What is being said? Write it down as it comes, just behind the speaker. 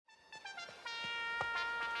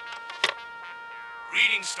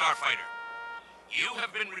Greetings, Starfighter. You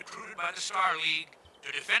have been recruited by the Star League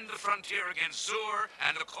to defend the frontier against Zur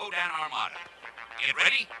and the Kodan Armada. Get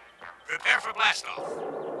ready? Prepare for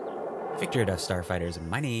blastoff. Victor Duff Starfighters,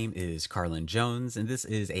 my name is Carlin Jones, and this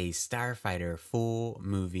is a Starfighter full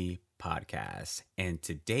movie podcast. And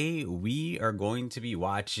today we are going to be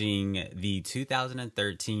watching the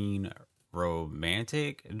 2013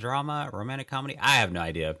 romantic comedy. I have no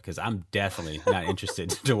idea because I'm definitely not interested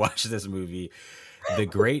to watch this movie. The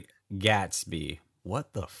Great Gatsby.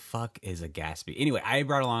 What the fuck is a Gatsby? Anyway, I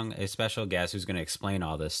brought along a special guest who's going to explain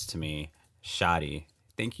all this to me. Shadi,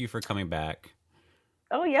 thank you for coming back.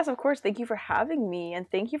 Oh, yes, of course. Thank you for having me. And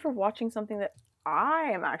thank you for watching something that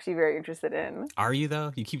I am actually very interested in. Are you,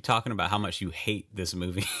 though? You keep talking about how much you hate this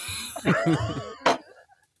movie.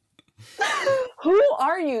 Who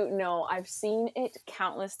are you? No, I've seen it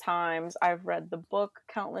countless times. I've read the book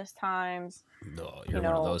countless times. Oh, you're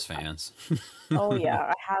one of those fans. Oh,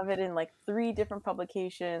 yeah. I have it in like 3 different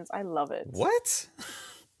publications. I love it. What?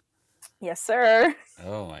 Yes, sir.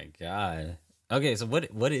 Oh, my God. Okay, so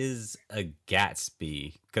what is a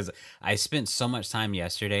Gatsby? Because I spent so much time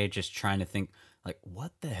yesterday just trying to think, like,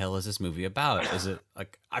 what the hell is this movie about? Is it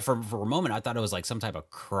like for a moment I thought it was like some type of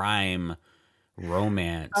crime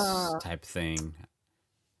romance type thing.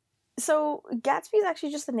 So Gatsby is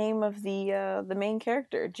actually just the name of the main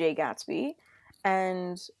character, Jay Gatsby.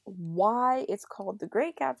 And why it's called The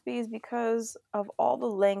Great Gatsby is because of all the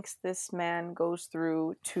lengths this man goes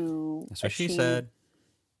through to That's what achieve she said.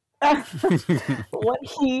 what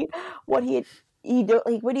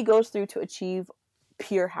he goes through to achieve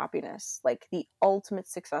pure happiness, like the ultimate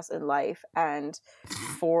success in life. And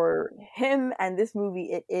for him and this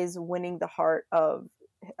movie, it is winning the heart of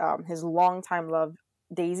his longtime love,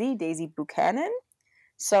 Daisy Buchanan.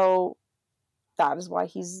 So that is why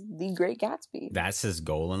he's the Great Gatsby. That's his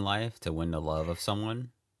goal in life, to win the love of someone.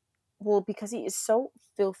 Well, because he is so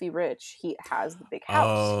filthy rich. He has the big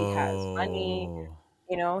house. He has money.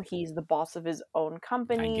 You know, he's the boss of his own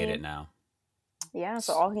company. I get it now. Yeah,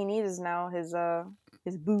 so all he needs is now his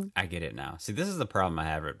boo. I get it now. See, this is the problem I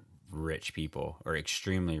have with rich people, or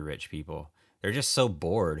extremely rich people. They're just so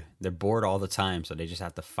bored. They're bored all the time, so they just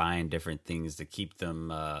have to find different things to keep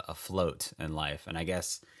them afloat in life. And I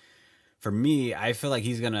guess for me, I feel like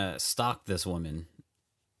he's gonna stalk this woman.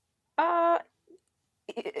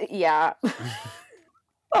 Yeah,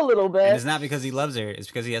 a little bit. And it's not because he loves her; it's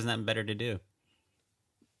because he has nothing better to do.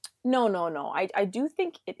 No. I do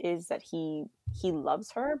think it is that he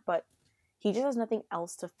loves her, but he just has nothing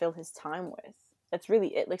else to fill his time with. That's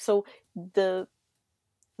really it. Like, so the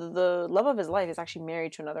love of his life is actually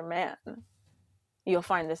married to another man. You'll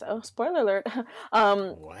find this. Oh, spoiler alert!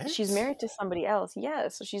 What? She's married to somebody else. Yeah,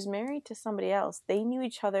 so she's married to somebody else. They knew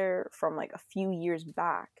each other from like a few years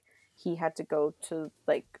back. He had to go to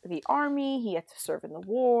like the army. He had to serve in the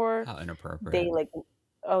war. How inappropriate. They like,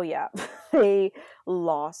 oh yeah, they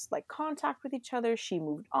lost like contact with each other. She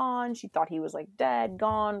moved on. She thought he was like dead,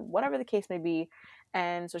 gone, whatever the case may be.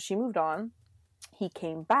 And so she moved on. He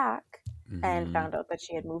came back and found out that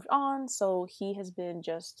she had moved on. So he has been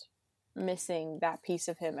just missing that piece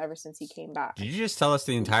of him ever since he came back. Did you just tell us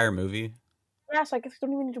the entire movie? Yeah, so I guess we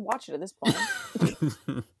don't even need to watch it at this point.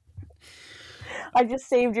 I just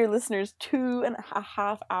saved your listeners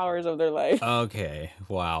 2.5 hours of their life. Okay.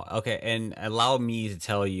 Wow. Okay. And allow me to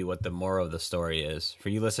tell you what the moral of the story is for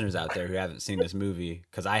you listeners out there who haven't seen this movie,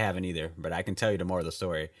 because I haven't either, but I can tell you the moral of the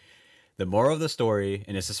story. The moral of the story,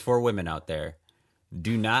 and this is for women out there,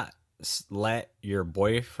 do not let your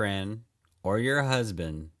boyfriend or your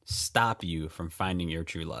husband stop you from finding your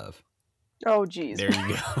true love. Oh, geez. There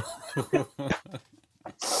you go.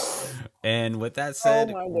 And with that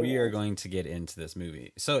said, we are going to get into this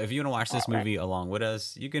movie. So if you want to watch this movie along with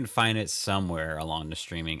us, you can find it somewhere along the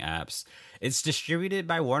streaming apps. It's distributed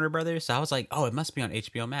by Warner Brothers, so I was like, oh, it must be on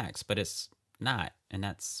HBO Max, but it's not, and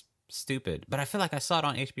that's stupid. But I feel like I saw it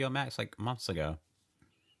on HBO Max like months ago.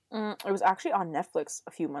 It was actually on Netflix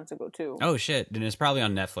a few months ago too. Oh shit, then it's probably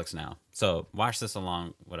on Netflix now. So watch this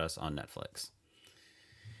along with us on Netflix.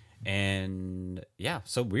 And yeah,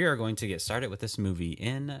 so we are going to get started with this movie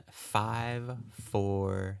in 5,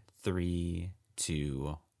 4, 3,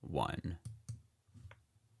 2, 1.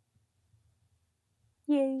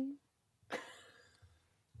 Yay.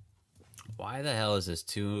 Why the hell is this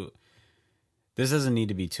this doesn't need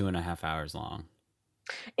to be 2.5 hours long.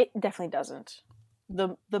 It definitely doesn't.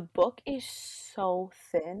 The book is so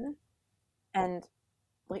thin, and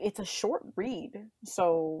like it's a short read,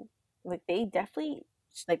 so like they definitely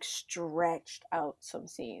like stretched out some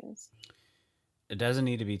scenes. It doesn't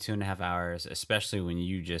need to be 2.5 hours, especially when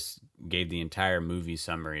you just gave the entire movie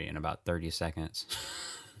summary in about 30 seconds.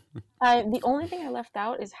 The only thing I left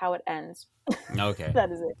out is how it ends. Okay.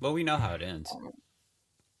 That is it. Well, we know how it ends.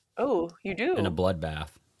 Oh, you In a do? bloodbath.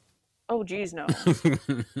 Oh, geez, no.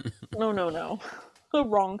 No, no, no.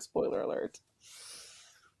 Wrong spoiler alert.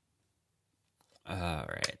 All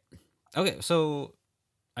right. Okay, so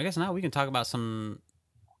I guess now we can talk about some,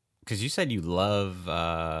 because you said you love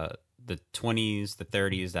the 20s, the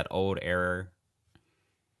 30s, that old era.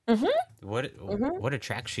 Mm-hmm. What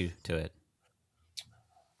attracts you to it?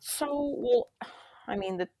 So, well, I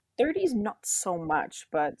mean, the 30s, not so much,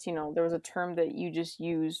 but, there was a term that you just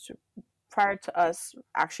used prior to us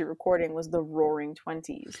actually recording was the roaring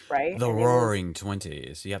 20s, right? The And it was, Roaring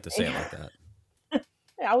Twenties. You have to say it like that.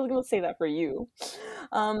 I was going to say that for you.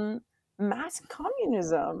 Um, Mass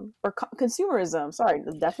communism or consumerism. Sorry,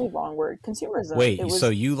 that's definitely wrong word. Consumerism. It Wait, so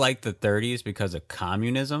was, you like the 30s because of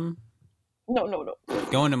communism? no, no, no.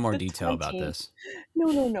 Go into more The detail about 20s. this. No,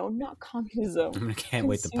 no, no, not communism. I can't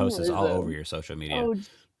wait to post this all over Consumerism. your social media. Oh,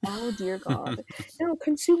 oh dear God. No,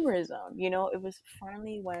 consumerism. It was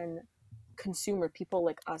finally when consumer people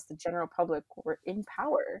like us, the general public, were in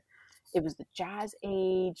power. It was the jazz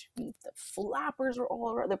age. The flappers were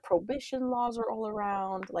all around. The prohibition laws were all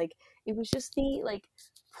around. Like it was just the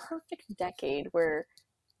perfect decade where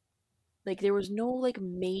there was no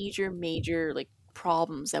major like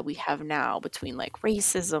problems that we have now between like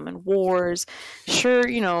racism and wars. Sure,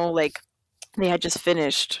 they had just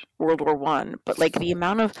finished World War I, but like the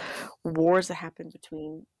amount of wars that happened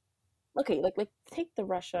between, okay, like take the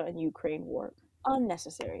Russia and Ukraine war.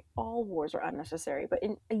 Unnecessary. All wars are unnecessary. But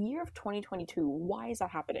in a year of 2022, why is that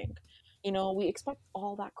happening? We expect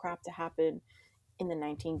all that crap to happen in the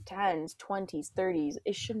 1910s, 20s, 30s.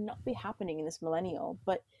 It should not be happening in this millennial.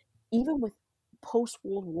 But even with post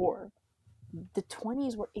World War, the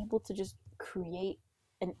 20s were able to just create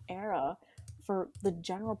an era for the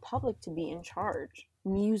general public to be in charge.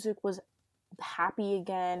 Music was happy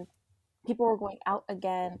again. People were going out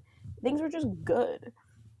again. Things were just good.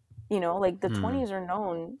 Like the Hmm. 20s are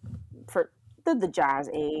known for the jazz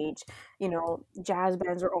age. Jazz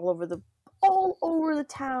bands are all over the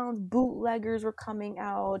towns. Bootleggers were coming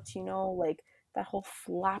out. Like that whole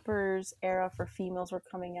flappers era for females were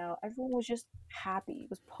coming out. Everyone was just happy. It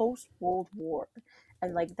was post World War,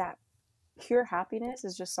 and like that pure happiness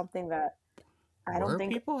is just something that I don't Were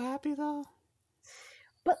think. people happy though?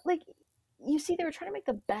 But like, you see, they were trying to make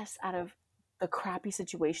the best out of the crappy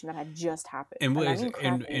situation that had just happened, And and what I is mean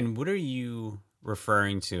and crappy. and what are you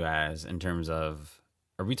referring to as in terms of?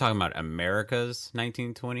 Are we talking about America's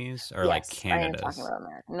 1920s or like Yes, I am talking Canada's? about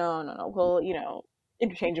America. No, no, no. Well,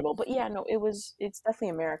 interchangeable. But yeah, no, it's definitely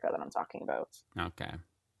America that I'm talking about. Okay.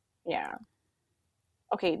 Yeah.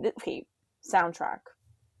 Okay, okay. Soundtrack.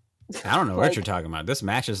 I don't know what you're Like, talking about. This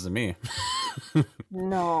matches to me.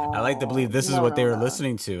 I like to believe no, this is no, what they no, were no.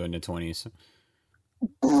 listening to in the 20s.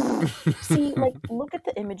 See, like, look at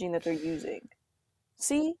the imaging that they're using.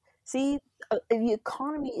 See, the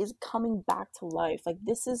economy is coming back to life. Like,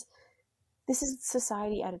 this is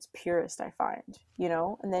society at its purest, I find.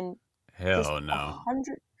 And then just Hell no.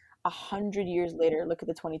 a hundred years later, look at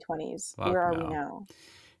the 2020s. Where Fuck are we no. now?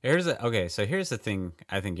 Okay, so here's the thing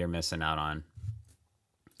I think you're missing out on.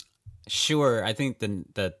 Sure, I think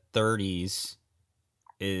the 30s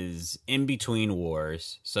is in between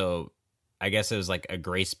wars. So I guess it was like a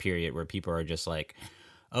grace period where people are just like,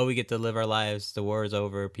 "Oh, we get to live our lives. The war is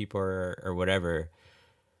over. People are or whatever."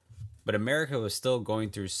 But America was still going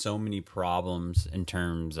through so many problems in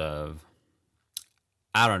terms of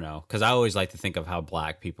I don't know, because I always like to think of how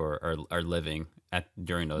black people are living at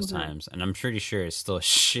during those Hmm. times, and I'm pretty sure it's still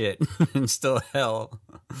shit and still hell.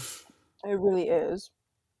 It really is.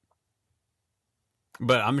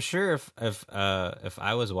 But I'm sure if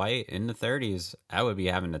I was white in the 30s, I would be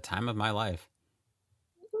having the time of my life.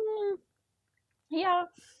 Mm, yeah,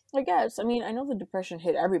 I guess. I mean, I know the depression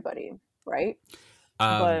hit everybody, right?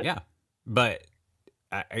 But Yeah, but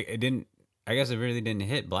it didn't. I guess it really didn't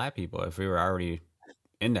hit black people if we were already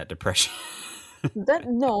in that depression. that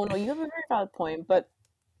no, no, you have a very valid point. But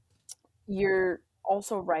you're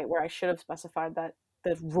also right where I should have specified that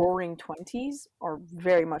the roaring 20s are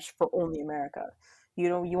very much for only America. You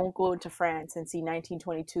won't go into France and see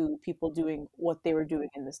 1922 people doing what they were doing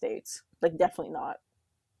in the States. Like, definitely not.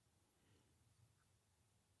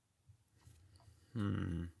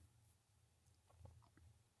 Hmm.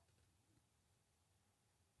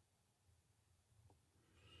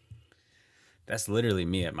 That's literally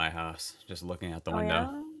me at my house, just looking out the Oh, window.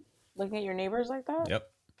 yeah? Looking at your neighbors like that?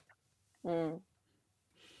 Yep. Mm.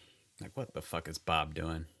 Like, what the fuck is Bob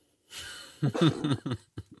doing?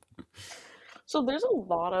 So there's a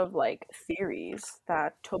lot of like theories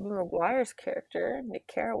that Tobey Maguire's character, Nick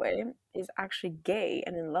Carraway, is actually gay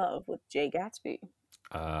and in love with Jay Gatsby.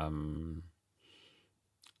 um,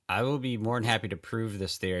 I will be more than happy to prove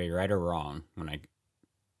this theory right or wrong when I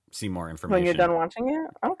see more When you're information. done watching it?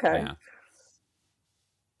 Okay. Yeah.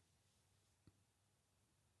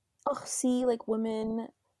 Oh, see, like women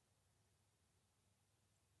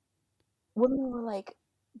were like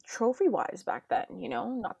trophy wives back then,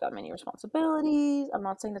 not that many responsibilities. I'm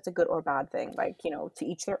not saying that's a good or bad thing, like, to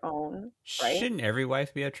each their own, right? Shouldn't every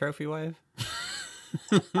wife be a trophy wife?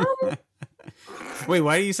 Um, Wait,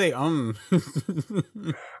 why do you say um,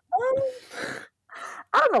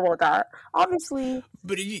 I don't know about that. Obviously,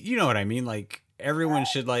 But you know what I mean? Like everyone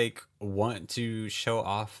should like want to show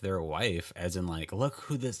off their wife, as in like, look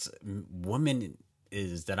who this woman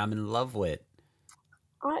is that I'm in love with.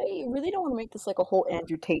 I really don't want to make this like a whole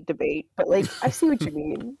Andrew Tate debate, but like, I see what you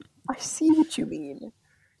mean. I see what you mean.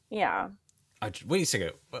 Yeah. Wait a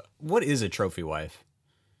second. What is a trophy wife?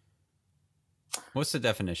 What's the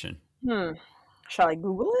definition? Hmm. Shall I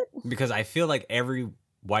Google it? Because I feel like every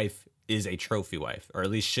wife is a trophy wife, or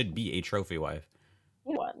at least should be a trophy wife.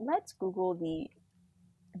 You know what? Let's Google the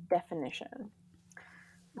definition.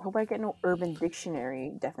 I hope I get no Urban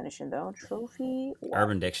Dictionary definition though. Trophy wife.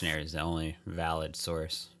 Urban Dictionary is the only valid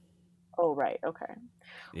source. Oh, right. Okay.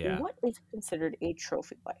 Yeah. What is considered a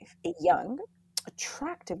trophy wife? A young,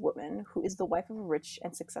 attractive woman who is the wife of a rich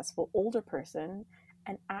and successful older person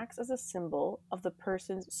and acts as a symbol of the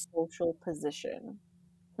person's social position.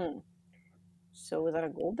 So is that a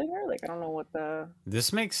gold digger? Like, I don't know what the.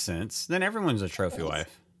 This makes sense. Then everyone's a trophy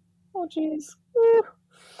wife. Oh, jeez.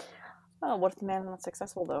 Oh, what if the man's not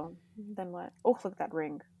successful though? Then what? Oh, look at that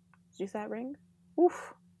ring. Did you see that ring?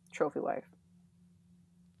 Oof. Trophy wife.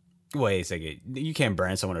 Wait a second. You can't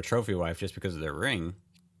brand someone a trophy wife just because of their ring.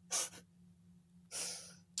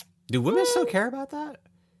 Do women still care about that?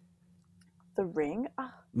 The ring?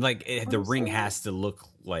 Like, the ring Honestly. has to look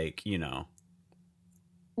like,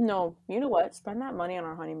 No, you know what? Spend that money on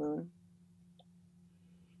our honeymoon.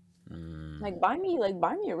 Like buy me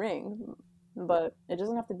a ring, but it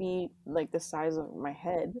doesn't have to be like the size of my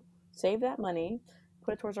head. Save that money,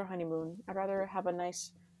 put it towards our honeymoon. I'd rather have a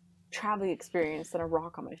nice traveling experience than a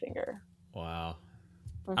rock on my finger. Wow.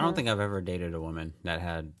 I don't think I've ever dated a woman that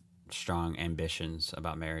had strong ambitions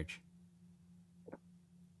about marriage.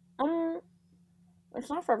 It's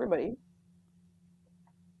not for everybody.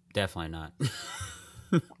 Definitely not.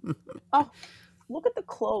 Oh, look at the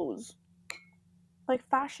clothes. Like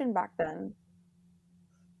fashion back then.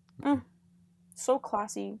 So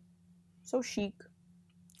classy, so chic.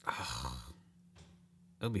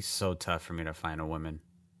 It'll be so tough for me to find a woman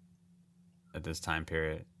at this time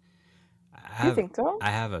period. You think so?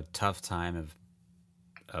 I have a tough time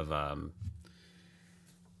of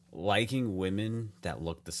liking women that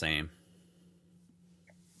look the same.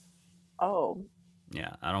 Oh.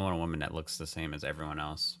 Yeah, I don't want a woman that looks the same as everyone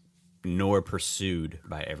else, nor pursued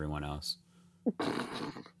by everyone else.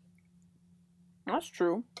 That's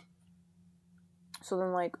true. So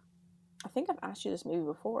then, like, I think I've asked you this maybe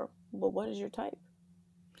before, but what is your type?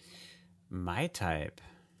 My type?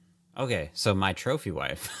 Okay, so my trophy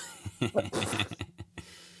wife.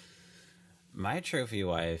 My trophy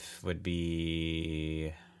wife would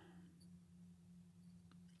be...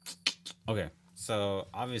 Okay, so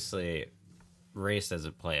obviously race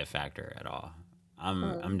doesn't play a factor at all.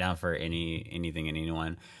 I'm down for anything and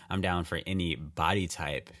anyone. I'm down for any body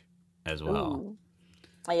type as well. Ooh.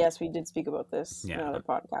 Yes, we did speak about this in another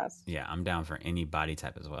podcast. Yeah, I'm down for any body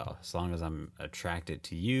type as well. As long as I'm attracted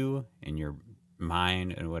to you and your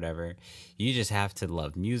mind and whatever. You just have to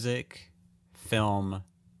love music, film,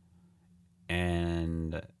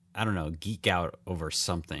 and I don't know, geek out over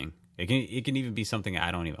something. It can even be something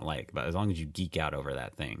I don't even like, but as long as you geek out over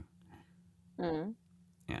that thing.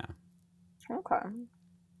 Yeah. Okay.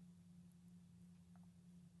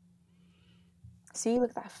 See, look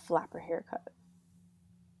at that flapper haircut.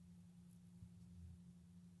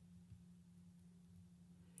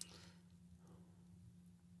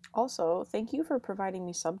 Also, thank you for providing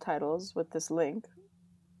me subtitles with this link.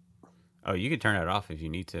 Oh, you can turn it off if you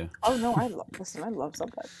need to. Oh no, I love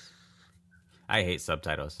subtitles. I hate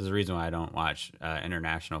subtitles. There's a reason why I don't watch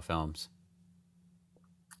international films.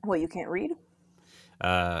 What, you can't read?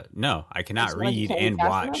 No, I cannot read and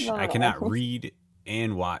watch. No. I cannot read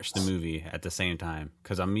and watch the movie at the same time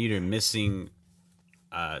because I'm either missing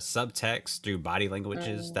subtext through body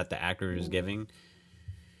languages that the actor is giving,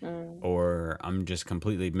 or I'm just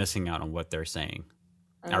completely missing out on what they're saying.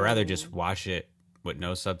 I'd rather just watch it with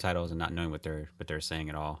no subtitles and not knowing what they're saying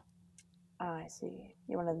at all. I see.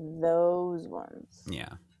 You're one of those ones. Yeah.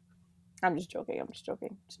 I'm just joking. I'm just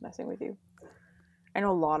joking. Just messing with you. I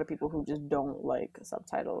know a lot of people who just don't like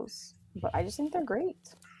subtitles, but I just think they're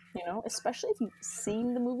great. You know, especially if you've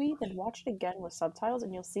seen the movie, then watch it again with subtitles,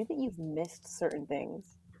 and you'll see that you've missed certain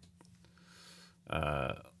things.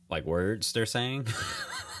 Like words they're saying.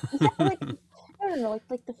 Yeah, like I don't know,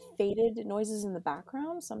 like the faded noises in the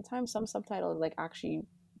background. Sometimes some subtitles like actually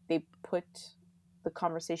they put the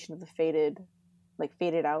conversation of the faded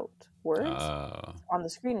out words Oh. on the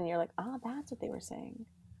screen, and you're like, ah, that's what they were saying.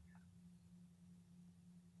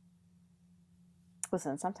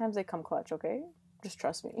 Listen, sometimes they come clutch, okay? Just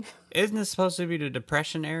trust me. Isn't this supposed to be the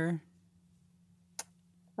Depression era?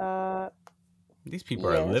 Uh, These people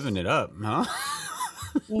are living yes. it up, huh?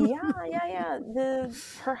 Yeah.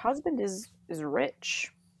 Her husband is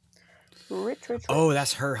rich. Rich. Oh,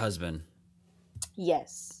 that's her husband.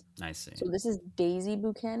 Yes. I see. So this is Daisy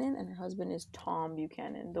Buchanan, and her husband is Tom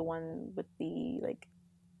Buchanan, the one with the like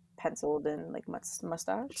penciled in like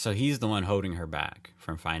mustache. So he's the one holding her back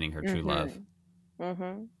from finding her true love.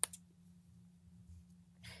 Mm-hmm.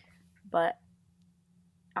 But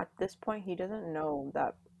at this point, he doesn't know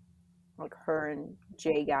that like her and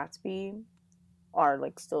Jay Gatsby are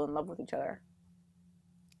like still in love with each other.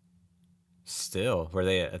 Still, were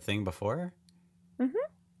they a thing before? Mm-hmm.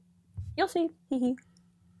 You'll see. Hee.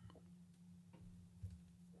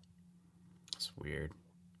 That's weird.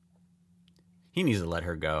 He needs to let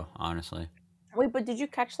her go, honestly. Wait, but did you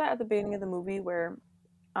catch that at the beginning of the movie where,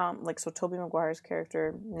 so Tobey Maguire's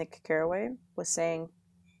character Nick Carraway was saying,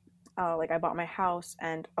 like I bought my house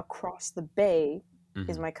and across the bay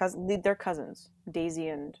is my cousin. They're cousins, Daisy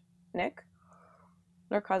and Nick.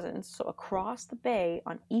 They're cousins. So across the bay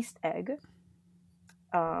on East Egg,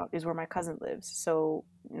 is where my cousin lives. So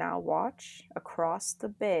now watch across the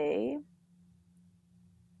bay.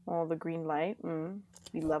 Oh, the green light.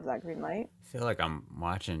 We love that green light. I feel like I'm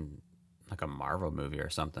watching like a Marvel movie or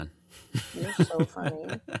something. You're so funny.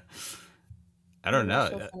 I don't know.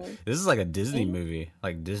 So this is like a Disney movie,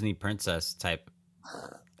 like Disney princess type.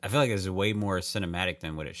 I feel like it's way more cinematic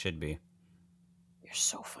than what it should be. You're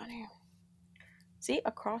so funny. See,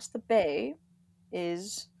 across the bay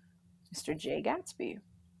is Mr. Jay Gatsby.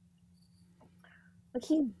 Like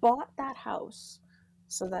he bought that house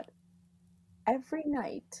so that every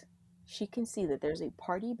night she can see that there's a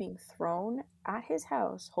party being thrown at his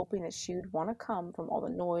house, hoping that she would want to come from all the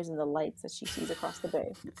noise and the lights that she sees across the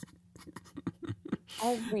bay.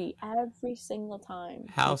 Every single time.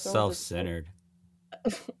 How self-centered.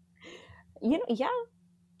 You know, yeah.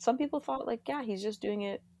 Some people thought like, yeah, he's just doing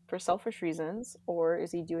it for selfish reasons, or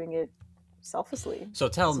is he doing it selflessly? So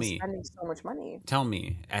tell me, he's spending so much money. Tell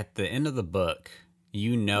me, at the end of the book,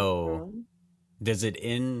 you know, does it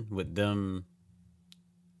end with them?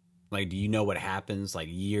 Like, do you know what happens? Like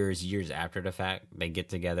years after the fact, they get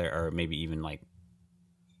together, or maybe even like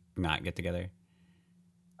not get together.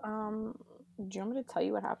 Do you want me to tell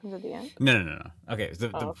you what happens at the end? No. Okay, the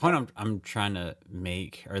point I'm trying to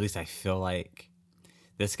make, or at least I feel like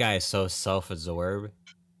this guy is so self-absorbed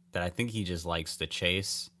that I think he just likes the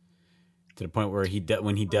chase to the point where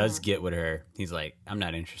when he does get with her, he's like, I'm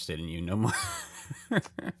not interested in you no more.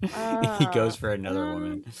 He goes for another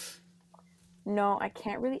woman. No, I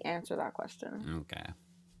can't really answer that question. Okay.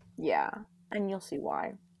 Yeah, and you'll see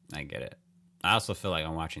why. I get it. I also feel like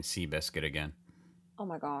I'm watching Seabiscuit again. Oh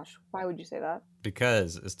my gosh. Why would you say that?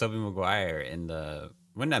 Because it's Tobey Maguire in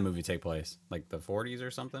when did that movie take place? Like the 40s or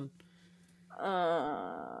something?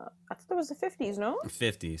 I thought it was the 50s, no?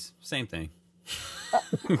 50s. Same thing.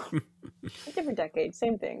 Different decade.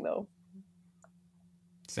 Same thing, though.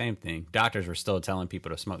 Same thing. Doctors were still telling people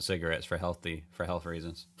to smoke cigarettes for health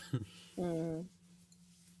reasons.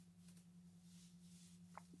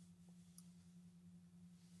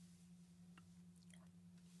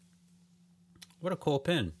 What a cool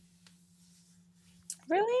pen.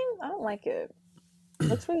 Really? I don't like it. It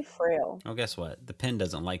looks really frail. Oh, guess what? The pen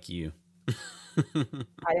doesn't like you.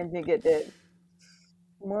 I didn't think it did.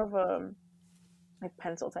 More of a like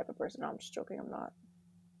pencil type of person. No, I'm just joking. I'm not.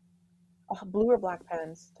 Oh, blue or black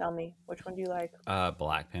pens? Tell me. Which one do you like?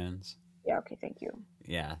 Black pens. Yeah, okay, thank you.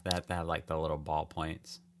 Yeah, that have like the little ball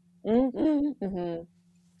points. The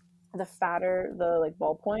fatter the like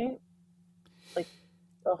ballpoint, like,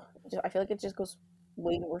 I feel like it just goes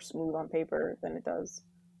way more smooth on paper than it does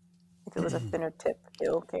if it was a thinner tip.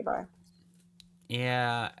 Ew, okay, bye.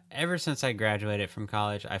 Yeah, ever since I graduated from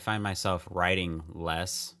college, I find myself writing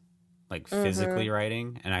less, like physically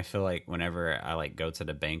writing, and I feel like whenever I like go to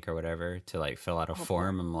the bank or whatever to like fill out a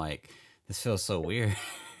form, I'm like, this feels so weird.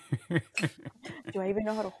 Do I even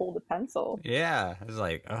know how to hold a pencil? Yeah, it's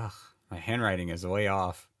like, ugh, My handwriting is way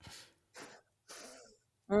off.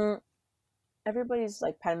 Mm, everybody's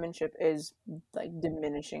like penmanship is like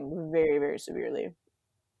diminishing very, very severely.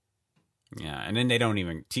 Yeah, and then they don't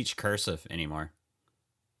even teach cursive anymore.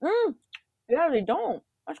 Mm, yeah, they don't.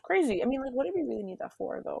 That's crazy. I mean, like, what do we really need that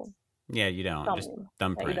for, though? Yeah, you don't. Tell Just me that you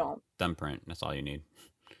thumbprint. don't. Thumbprint. That's all you need.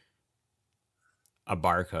 A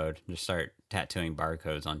barcode. Just start tattooing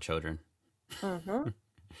barcodes on children. Mm-hmm.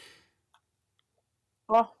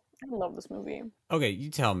 Oh, I love this movie. Okay, you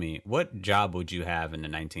tell me, what job would you have in the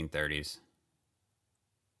 1930s?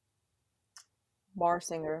 Bar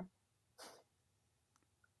singer.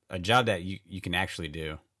 A job that you can actually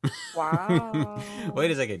do. Wait Wow.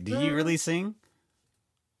 a second. Do you really sing?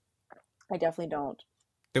 I definitely don't.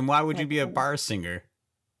 Then why would I you be a definitely bar singer?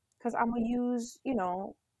 because I'm gonna use,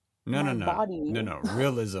 No, no, my no. No, body. no.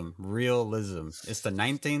 Realism. Realism. It's the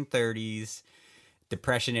 1930s,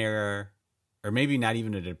 Depression era, or maybe not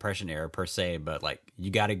even a Depression era per se, but like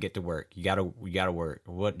you got to get to work. You got to work.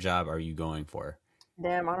 What job are you going for?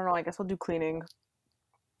 Damn, I don't know. I guess I'll do cleaning.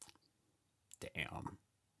 Damn.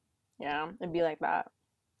 Yeah, it'd be like that.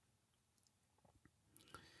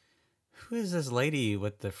 Who is this lady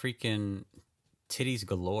with the freaking titties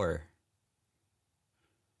galore?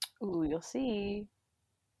 Ooh, you'll see.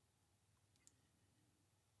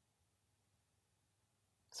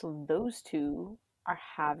 So those two are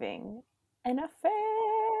having an affair.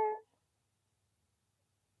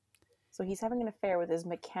 So he's having an affair with his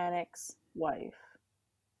mechanic's wife.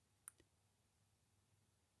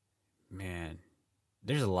 Man,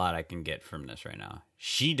 there's a lot I can get from this right now.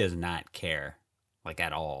 She does not care, like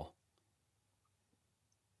at all.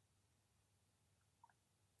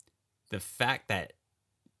 The fact that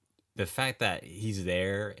he's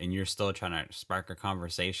there and you're still trying to spark a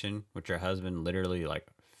conversation with your husband literally like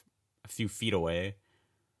a few feet away.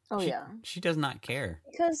 Oh yeah. She does not care.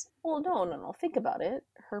 Because, well, no, no, no. Think about it.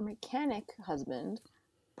 Her mechanic husband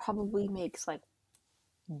probably makes like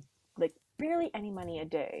barely any money a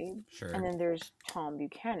day. Sure. And then there's Tom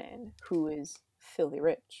Buchanan, who is filthy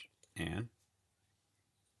rich. And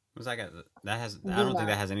what's that got? That has. Do I the don't think that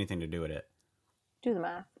math. has anything to do with it. Do the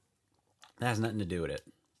math. That has nothing to do with it.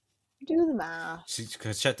 Do the math.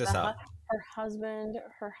 Cause check this out. Her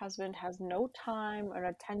husband has no time or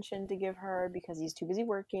attention to give her because he's too busy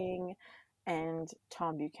working, and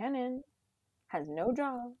Tom Buchanan has no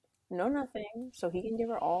job, no nothing, so he can give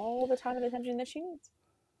her all the time and attention that she needs.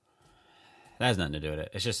 That has nothing to do with it.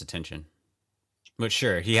 It's just attention. But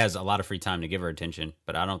sure, he has a lot of free time to give her attention.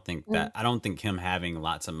 But I don't think that. I don't think him having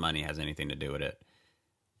lots of money has anything to do with it.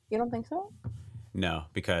 You don't think so? No,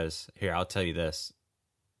 because here I'll tell you this.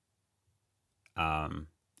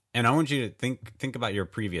 And I want you to think about your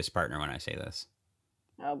previous partner when I say this.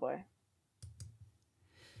 Oh boy.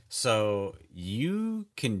 So you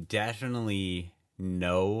can definitely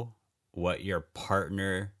know what your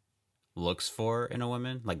partner looks for in a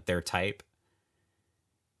woman, like their type,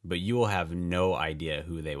 but you will have no idea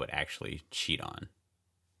who they would actually cheat on.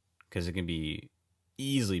 Because it can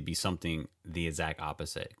easily be something the exact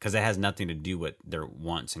opposite. Because it has nothing to do with their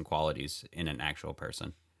wants and qualities in an actual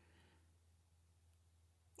person.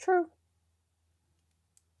 True.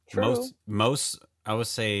 Most I would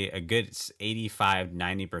say a good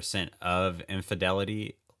 85-90% of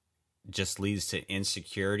infidelity just leads to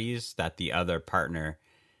insecurities that the other partner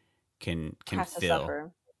can Has to feel.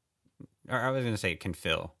 suffer. Or I was going to say can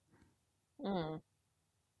feel.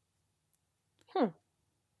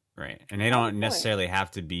 Right. And they don't necessarily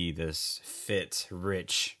have to be this fit,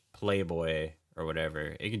 rich playboy or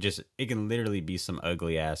whatever. It can literally be some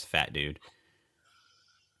ugly ass fat dude.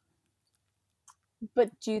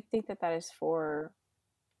 But do you think that is for,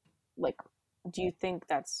 like, do you think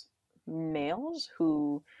that's males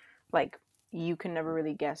who, like, you can never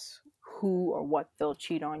really guess who or what they'll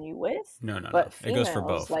cheat on you with? No. But It goes for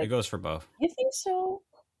females, both. like, it goes for both. you think so?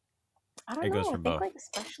 I don't It goes know. for I think, both. like,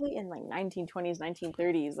 especially in, like, 1920s,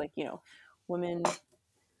 1930s, like, women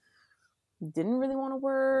didn't really want to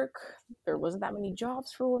work. There wasn't that many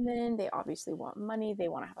jobs for women. They obviously want money. They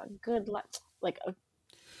want to have a good life, like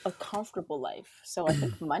a comfortable life. So I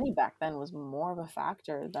think money back then was more of a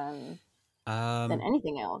factor than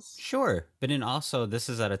anything else. Sure. But then also this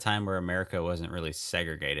is at a time where America wasn't really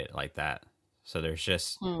segregated like that. So there's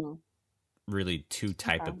just really two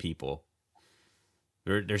type of people.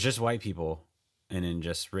 There's just white people and then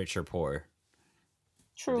just rich or poor.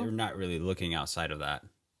 True. They're not really looking outside of that.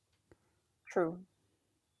 True.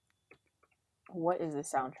 What is the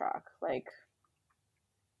soundtrack? Like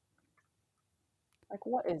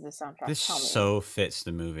what is the soundtrack? This Tell me. so fits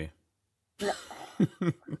the movie. No.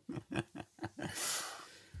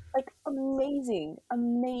 Like amazing.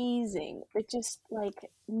 It just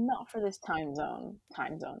like not for this time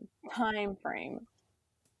frame.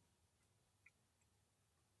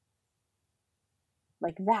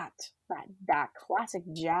 Like that classic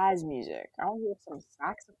jazz music. I want to hear some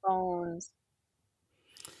saxophones.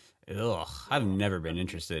 Ugh, I've never been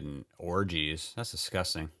interested in orgies. That's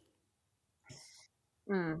disgusting.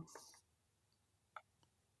 Mm.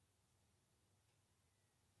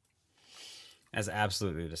 That's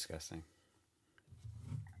absolutely disgusting.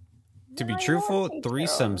 To be No, you know what? truthful, Me too.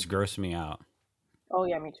 threesomes gross me out. Oh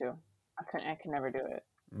yeah, me too. I could never do it.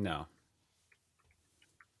 No,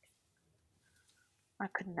 I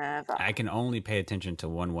could never. I can only pay attention to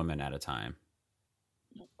one woman at a time.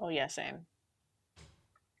 Oh yeah, same.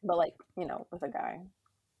 But like, you know, with a guy.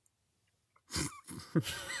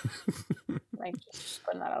 Like just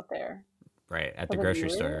putting that out there. Right, at For the the grocery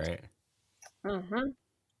store, viewers. right? Mm-hmm.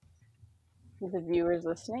 For the viewers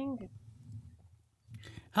listening.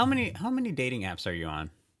 How many dating apps are you on?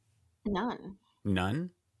 None. None?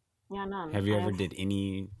 Yeah, none. Have you ever did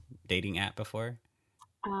any dating app before?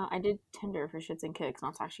 I did Tinder for shits and kicks,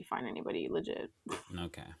 not to actually find anybody legit.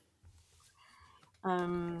 Okay.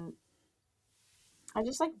 Um, I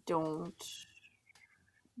just like don't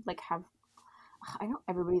like have. I know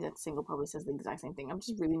everybody that's single probably says the exact same thing. I'm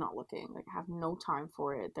just really not looking. Like, I have no time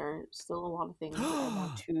for it. There are still a lot of things that I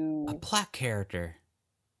want A to. black character.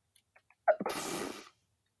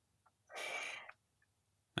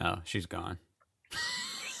 Oh, she's gone.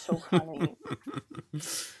 So funny.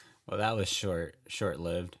 Well, that was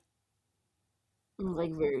short-lived.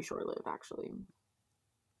 Like very short lived, actually.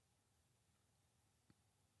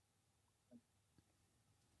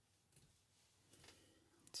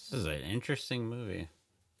 This is an interesting movie.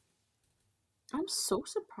 I'm so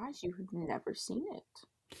surprised you have never seen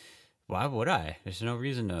it. Why would I? There's no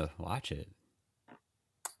reason to watch it.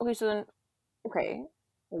 Okay, so then, okay,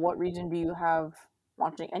 what reason do you have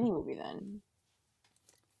watching any movie then?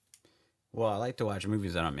 Well, I like to watch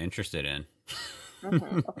movies that I'm interested in.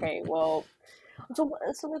 Okay, well, so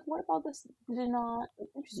like, what about this did it not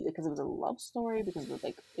interest you? Because it was a love story, because it was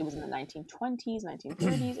like it was in the 1920s,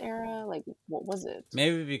 1930s era. Like, what was it?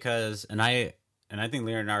 Maybe because, and I think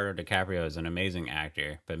Leonardo DiCaprio is an amazing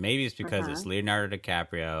actor, but maybe it's because Uh-huh. it's Leonardo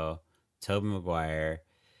DiCaprio, Tobey Maguire.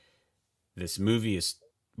 This movie is,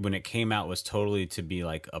 when it came out, was totally to be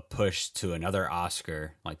like a push to another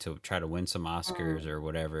Oscar, like to try to win some Oscars Mm, or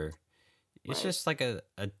whatever. It's right. just like a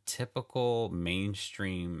typical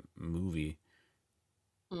mainstream movie.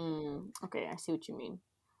 Okay, I see what you mean.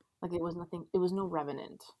 Like, it was nothing. It was no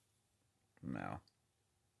Revenant. No.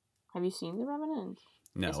 Have you seen The Revenant?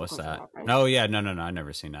 No, Yes, of what's course you that? have, right? Oh yeah, no, I've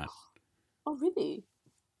never seen that. Oh, really?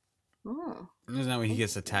 Hmm. Isn't that when he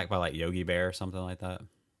gets Interesting. attacked by like Yogi Bear or something like that?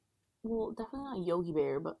 Well, definitely not Yogi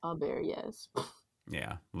Bear, but a bear, yes.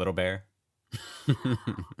 Yeah, Little Bear.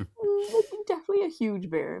 Like, definitely a huge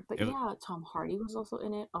bear. But It- yeah, Tom Hardy was also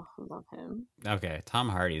in it. Oh, I love him. okay, Tom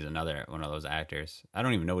Hardy is another one of those actors. I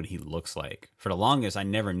don't even know what he looks like. For the longest, I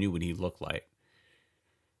never knew what he looked like.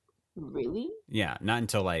 Really? Yeah, not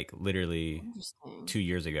until like literally Interesting. 2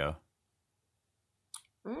 years ago.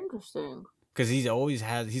 Interesting. Because he's always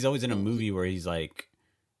in a He, movie where he's like,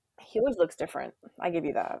 he always looks different. I give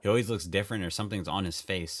you that. he always looks different or something's on his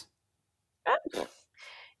face.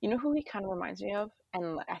 You know who he kind of reminds me of?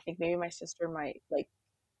 And I think maybe my sister might like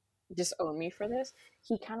disown me for this.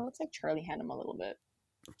 He kind of looks like Charlie Hunnam a little bit.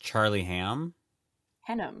 Charlie Ham?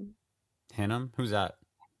 Hunnam. Hannum? Who's that?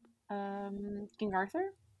 King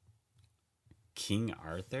Arthur? King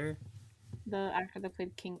Arthur? The actor that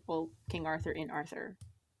played King Arthur in Arthur.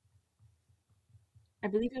 I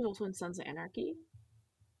believe he was also in Sons of Anarchy.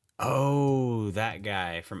 Oh, that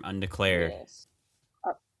guy from Undeclared. Yes.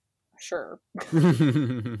 Uh, sure.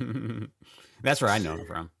 That's where I know him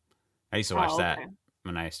from. I used to watch Oh, that okay.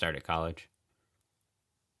 when I started college.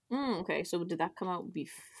 Okay, so did that come out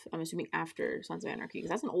I'm assuming after Sons of Anarchy? Because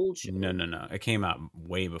that's an old No, show. no, no. It came out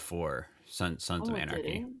way before Sons of Oh, it did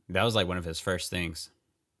Anarchy. it? That was like one of his first things.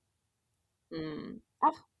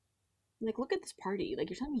 Oh, like, look at this party. Like,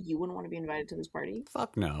 you're telling me you wouldn't want to be invited to this party?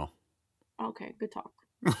 Fuck no. Okay, good talk.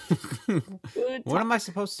 Good What am talk. I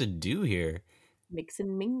supposed to do here? Mix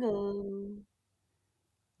and mingle.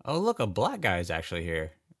 Oh, look, a black guy is actually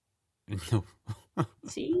here.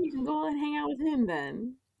 See, you can go and hang out with him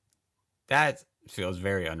then. That feels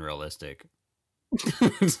very unrealistic.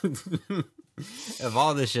 Of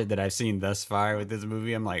all the shit that I've seen thus far with this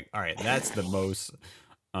movie, I'm like, all right, that's the most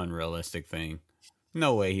unrealistic thing.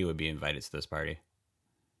 No way he would be invited to this party.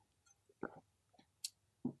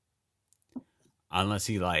 Unless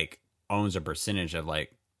he like owns a percentage of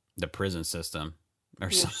like the prison system. or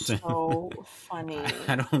You're something. so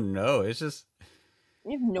I funny. don't know. It's just,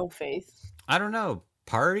 You have no faith. I don't know.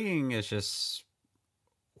 Partying is just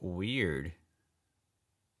weird.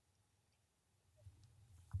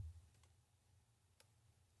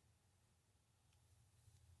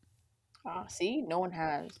 See, no one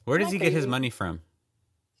has. Where Am does I he get his crazy? money from?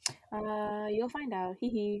 You'll find out. Hee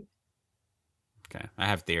hee. Okay, I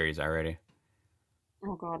have theories already.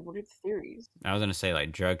 Oh God, what are the theories? I was gonna say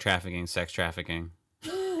like drug trafficking, sex trafficking.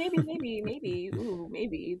 Maybe. Ooh,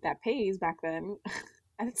 maybe that pays back then,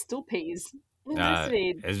 and it still pays. Even Uh,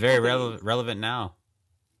 today, it's still very pays. relevant now.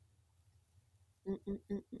 Mm, mm,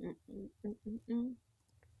 mm, mm, mm, mm, mm, mm.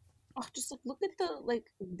 Oh, just like look at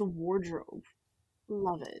the wardrobe.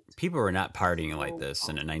 Love it. People were not partying like So this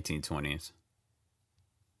in the 1920s.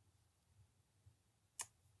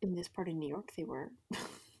 in this part of New York, they were.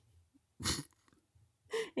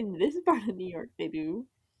 In this part of New York, they do.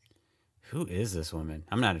 Who is this woman?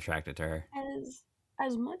 I'm not attracted to her. As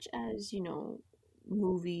as much as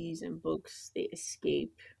movies and books they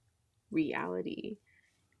escape reality.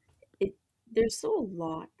 It There's still a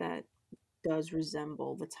lot that does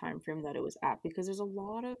resemble the time frame that it was at because there's a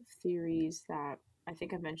lot of theories that I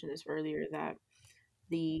think I mentioned this earlier that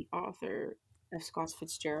the author of Scott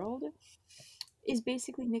Fitzgerald is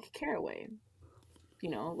basically Nick Carraway.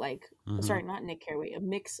 Like Hmm. sorry, not Nick Carraway, a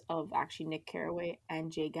mix of actually Nick Carraway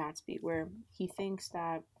and Jay Gatsby, where he thinks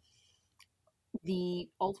that the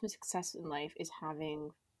ultimate success in life is having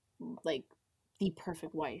like the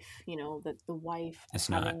perfect wife, that the wife It's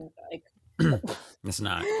not. having like It's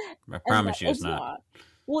not. I and that promise you, it's it's not. not.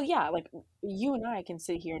 Well, yeah, like you and I can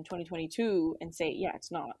sit here in 2022 and say, yeah,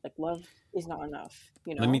 it's not. Like love is not enough.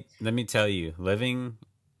 Let me tell you, living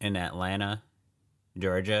in Atlanta,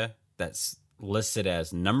 Georgia, that's listed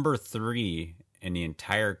as number 3 in the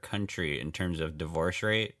entire country in terms of divorce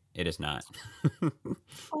rate. It is not.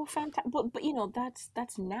 Oh, fantastic. But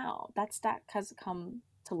that's now. That has come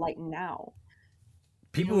to light now.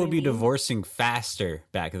 You know People what would I be mean? divorcing faster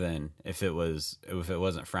back then if it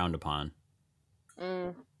wasn't frowned upon.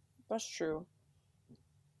 Mm, that's true.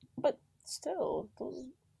 But still, those.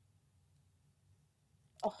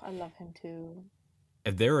 Oh, I love him too.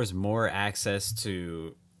 If there was more access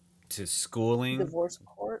to schooling, Divorce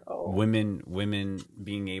court. Oh, women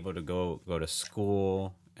being able to go to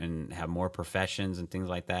school and have more professions and things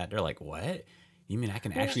like that, they're like, what? You mean I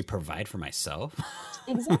can well, actually provide for myself?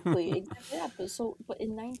 exactly. Yeah, but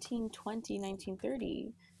in 1920,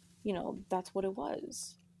 1930, that's what it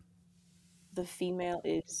was. The female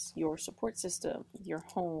is your support system, your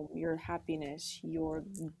home, your happiness, your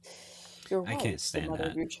I can't wife, the stand mother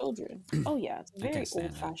of that. your children. Oh yeah, it's a I can't very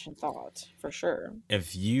stand that. old-fashioned thought for sure.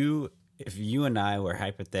 If you and I were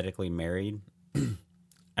hypothetically married,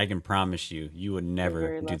 I can promise you, you would You're never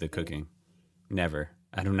very do the lucky. cooking. Never.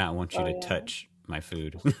 I do not want you to Oh touch my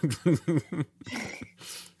food. yeah,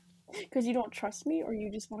 because you don't trust me, or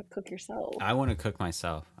you just want to cook yourself. I want to cook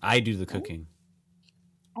myself. I do the Oh, cooking.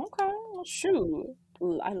 okay, well, shoot.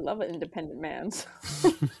 I love an independent man.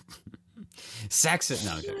 Saxon.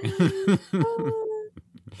 No, I'm joking.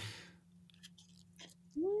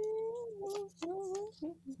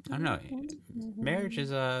 I don't know. Marriage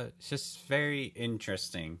is it's just very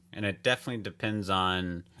interesting, and it definitely depends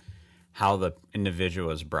on how the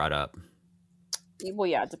individual is brought up. Well,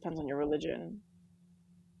 yeah, it depends on your religion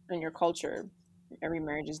and your culture. Every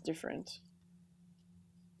marriage is different.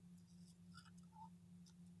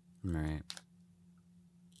 Right.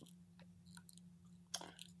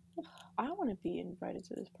 I want to be invited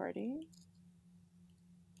to this party.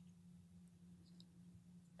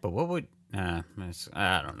 But what would I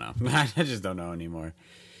don't know. I just don't know anymore.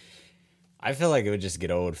 I feel like it would just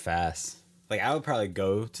get old fast. Like I would probably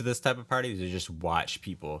go to this type of party to just watch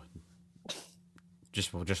people,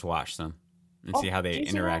 just watch them and see Oh, how they did you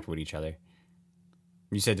see that? interact with each other.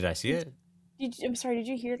 You said, did I see Did, it? I'm sorry, did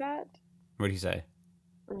you hear that? What did he say?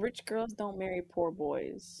 Rich girls don't marry poor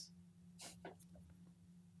boys.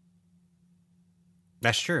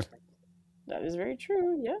 That's true. That is very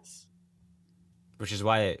true, yes. Which is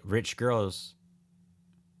why rich girls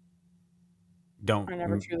don't. Are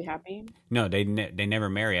never truly happy. No, they never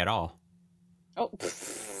marry at all. Oh,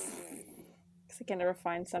 because I can never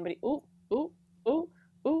find somebody. Ooh, ooh, ooh,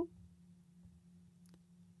 ooh.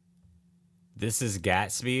 This is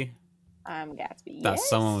Gatsby. I'm Gatsby. Thought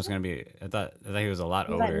someone Yes. was gonna be. I thought he was a lot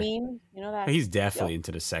You know that older. meme? You know that? He's Yep. definitely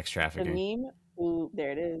into the sex The trafficking. meme. Ooh,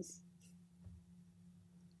 there it is.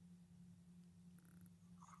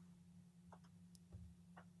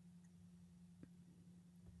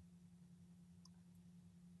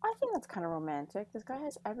 I think that's kind of romantic. This guy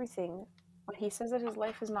has everything, but he says that his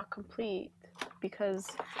life is not complete. because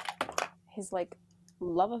his like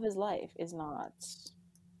love of his life is not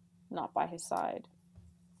by his side.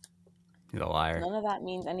 He's a liar. None of that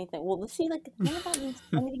means anything. Well, let's see, like none of that means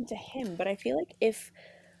anything to him. But I feel like if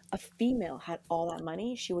a female had all that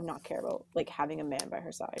money, she would not care about like having a man by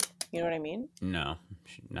her side. You know what I mean? No,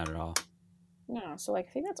 not at all. Yeah. So like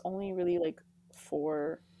I think that's only really like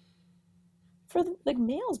for like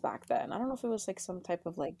males back then. I don't know if it was like some type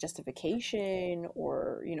of like justification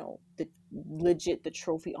or the legit the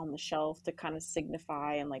trophy on the shelf to kind of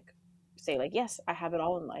signify and like say like, yes, I have it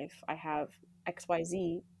all in life. I have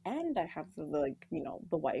XYZ and I have the like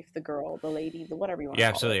the wife, the girl, the lady, the whatever you want to You're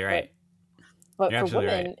call absolutely it. right. But You're for absolutely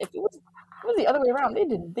women, right. if it was the other way around,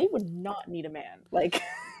 they would not need a man. Like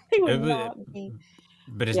they It would would, not be.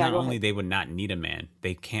 but it's Yeah, not go only ahead. they would not need a man;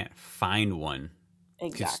 they can't find one.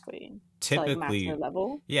 Because Exactly. To like match their typically,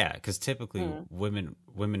 level. yeah, because typically Mm.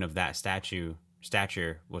 women of that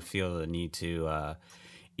stature would feel the need to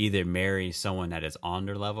either marry someone that is on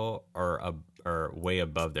their level or way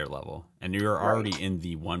above their level, and you're Right. already in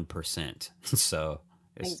the 1%. So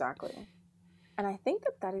it's Exactly. And I think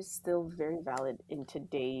that that is still very valid in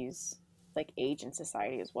today's like age and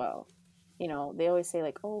society as well. They always say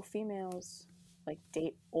like, oh, females like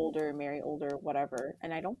date older, marry older, whatever.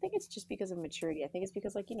 And I don't think it's just because of maturity. I think it's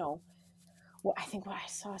because like, well, I think what I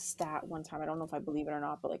saw a stat one time, I don't know if I believe it or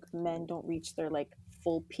not, but like men don't reach their like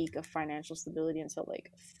full peak of financial stability until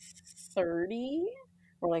like 30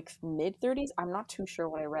 or like mid 30s. I'm not too sure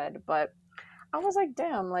what I read, but I was like,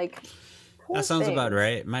 damn, like that poor sounds about thing.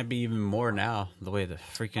 right. It might be even more now the way the Oh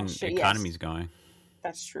freaking shit, yes, economy's going.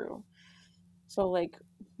 that's true. So like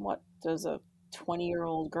what does a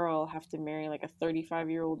 20-year-old girl have to marry like a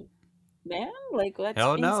 35-year-old man? Like that's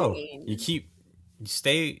Hell no. insane.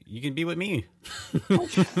 You can be with me. Oh,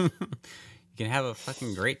 You can have a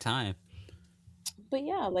fucking great time. but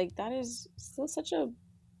yeah, like that is still such a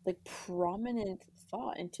like prominent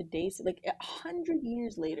thought in today's like 100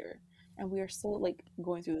 years later, and we are still like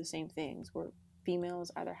going through the same things where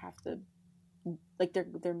females either have to like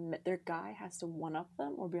their guy has to one up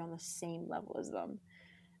them or be on the same level as them.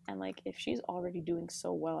 And like if she's already doing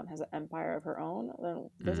so well and has an empire of her own, then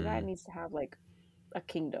this guy Mm. needs to have like a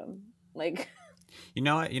kingdom. Like You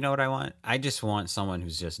know what? You know what I want? I just want someone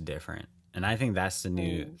who's just different. And I think that's the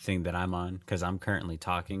new mm. thing that I'm on because I'm currently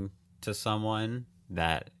talking to someone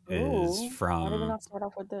that is Ooh, why did we from not start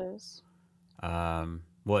off with this?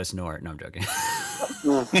 well, it's Nort. No, I'm joking.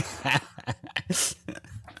 Oh.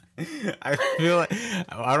 I feel like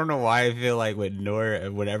I don't know why I feel like with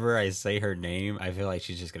Nora, whenever I say her name, I feel like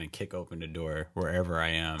she's just gonna kick open the door wherever I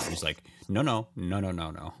am. She's like, no,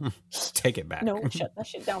 take it back. No, shut that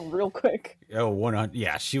shit down real quick. Oh, 100.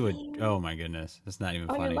 Yeah, she would. Oh my goodness, that's not even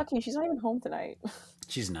Oh, you're funny. lucky. She's not even home tonight.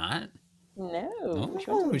 She's not. No, she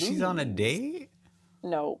went to Oh, the she's on a movies. date.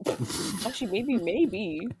 No, actually,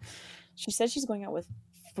 maybe. She said she's going out with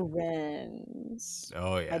friends.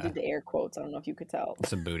 Oh I yeah, did the air quotes. I don't know if you could tell.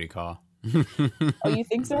 it's a booty call. Oh, you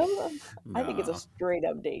think so? I think it's a No, straight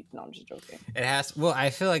up date. No, I'm just joking. it has. Well, I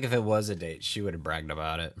feel like if it was a date, she would have bragged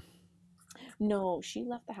about it. No, she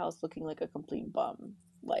left the house looking like a complete bum.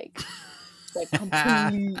 Like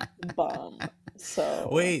complete bum. So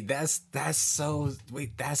Wait, that's so.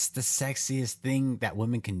 Wait, that's the sexiest thing that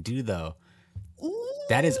women can do, though.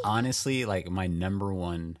 That is honestly like my number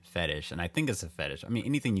one fetish, and I think it's a fetish. I mean,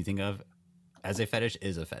 anything you think of as a fetish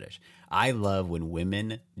is a fetish. I love when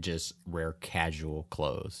women just wear casual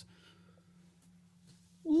clothes.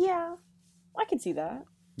 yeah, I can see that.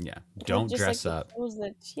 Yeah, Because don't just like dress up.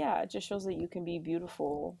 it just shows that you can be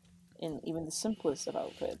beautiful in even the simplest of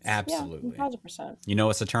outfits. Yeah, Absolutely. 1,000%. You know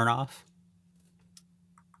what's a turn off?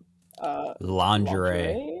 Lingerie.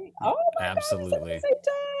 Lingerie. Oh my god, we said it at Absolutely. the same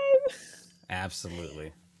time.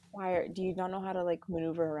 Absolutely. Why do you not know how to like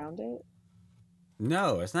maneuver around it?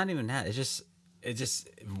 No, it's not even that. It just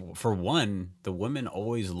for one, the woman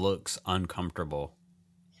always looks uncomfortable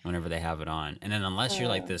whenever they have it on. And then unless you're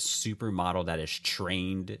like Uh, this supermodel that is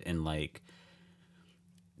trained in like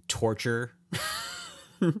torture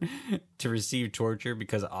to receive torture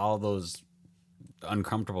because all those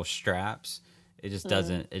uncomfortable straps,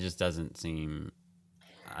 mm. it just doesn't seem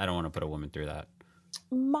I don't want to put a woman through that.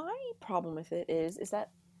 My problem with it is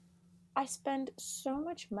that I spend so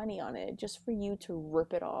much money on it just for you to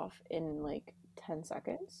rip it off in like 10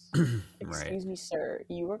 seconds. Right. Excuse me, sir.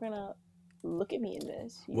 You are gonna look at me in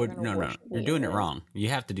this. You are Well, gonna no. worship You're me in doing it this. wrong. You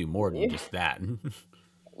have to do more than just that.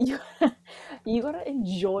 You, you gotta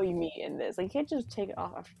enjoy me in this. Like, you can't just take it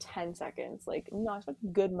off after 10 seconds. Like, no, I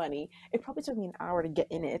spent good money. It probably took me an hour to get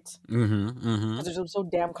in it Mm-hmm. Mm-hmm. because it's so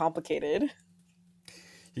damn complicated.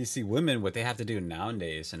 You see, women, what they have to do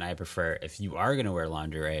nowadays, and I prefer, if you are going to wear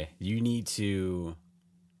lingerie, you need to,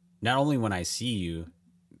 not only when I see you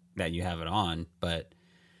that you have it on, but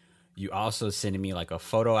you also send me like a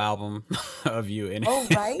photo album of you in Oh,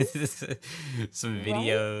 right, some right.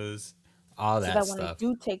 videos, all So that that when I stuff.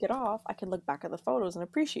 do take it off, I can look back at the photos and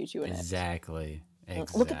appreciate you in it. Exactly.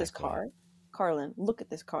 Look at this Exactly. car, Carlin. Look at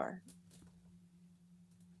this car.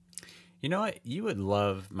 You know what? You would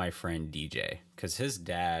love my friend DJ because his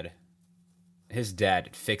dad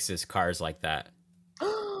fixes cars like that.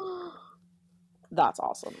 That's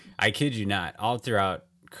awesome. I kid you not. All throughout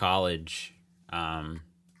college,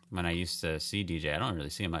 when I used to see DJ, I don't really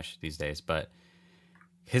see him much these days, but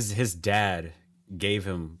his dad gave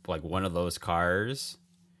him like one of those cars,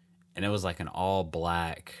 and it was like an all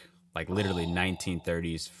black, like literally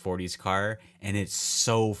 1930s 40s car, and it's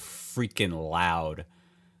so freaking loud.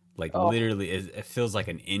 Like Oh, literally, it feels like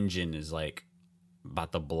an engine is like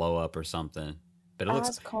about to blow up or something. But it looks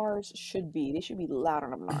as cars should be. They should be loud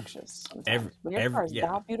and obnoxious every sometimes. When your car is yeah.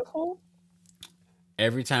 that beautiful,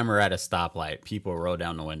 Every time we're at a stoplight, people roll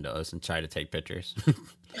down the windows and try to take pictures.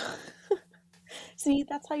 see,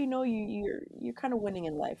 that's how you know you're kind of winning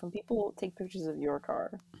in life when people take pictures of your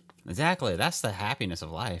car. Exactly. That's the happiness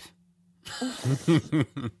of life.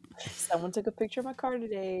 Someone took a picture of my car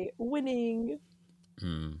today. Winning.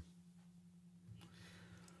 Hmm.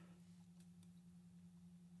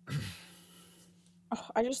 Oh,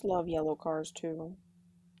 I just love yellow cars too.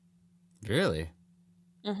 Really?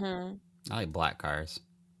 Mm-hmm. I like black cars.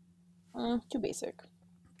 Too basic.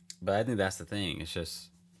 But I think that's the thing. It's just,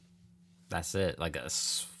 that's it. Like a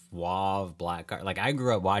suave black car. Like I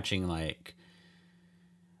grew up watching like,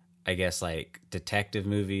 I guess like detective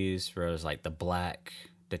movies where it was like the black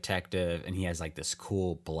detective and he has like this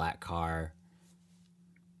cool black car.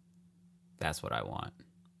 That's what I want.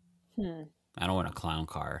 Hmm. I don't want a clown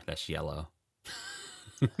car that's yellow.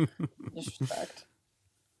 Disrespect.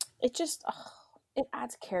 It just it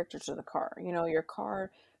adds character to the car. You know, your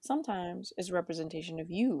car sometimes is a representation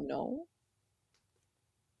of you. No,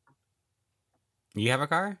 You have a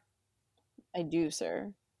car? I do,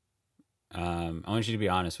 sir. I want you to be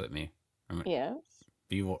honest with me. Yes.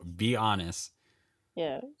 Be honest.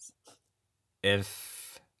 Yes.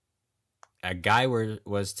 If a guy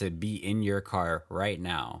was to be in your car right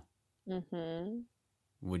now, Mm-hmm.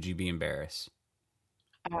 would you be embarrassed?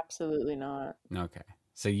 Absolutely not. Okay.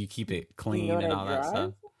 So you keep it You know clean what and I all that drive?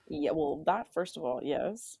 stuff? Yeah, well, that first of all,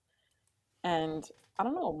 yes. And I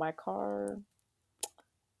don't know, my car,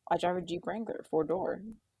 I drive a Jeep Wrangler, four door.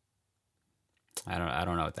 I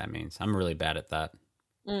don't know what that means. I'm really bad at that.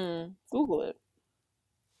 Google it.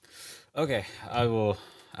 Okay, I will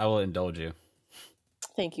indulge you.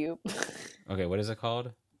 Thank you. Okay, what is it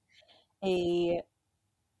called? A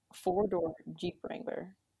four door Jeep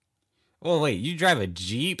Wrangler. Oh wait, you drive a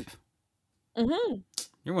Jeep? Mm-hmm.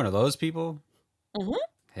 You're one of those people? Mm-hmm.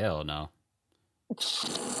 Hell no.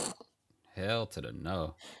 Hell to the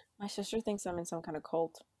no. My sister thinks I'm in some kind of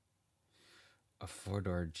cult. A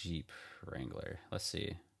four-door Jeep Wrangler. Let's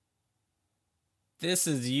see. This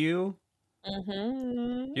is you?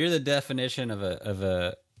 Mm-hmm. You're the definition of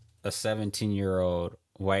a 17-year-old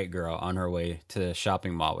white girl on her way to the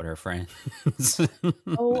shopping mall with her friends.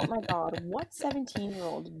 Oh my God, what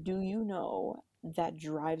 17-year-old do you know that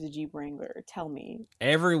drives a Jeep Wrangler? Tell me.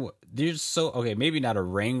 There's so okay, maybe not a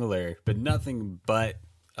Wrangler, but nothing but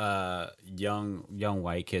young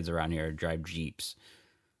white kids around here drive Jeeps.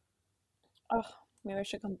 Oh, maybe I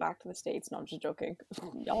should come back to the States. No, I'm just joking.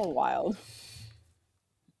 Y'all are wild.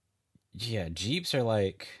 Yeah, Jeeps are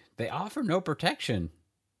like they offer no protection.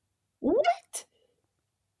 What?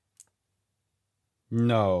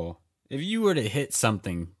 No. If you were to hit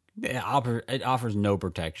something, it offers no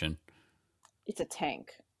protection. It's a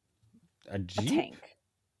tank. A A Jeep? tank.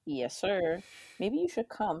 Yes, sir. Maybe you should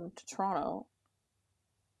come to Toronto.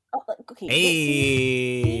 Oh, okay.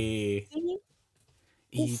 See, Hey, see,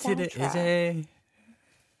 this E to the is soundtrack. a.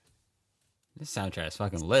 This soundtrack is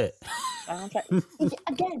fucking lit. Soundtrack.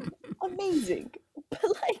 Again, amazing. But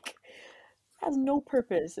like, has no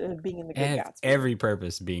purpose of being in the It Great has Gatsby. every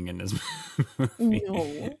purpose being in this movie. No.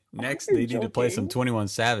 I hope Next, you're they need to play some joking. 21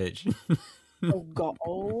 Savage. Oh God.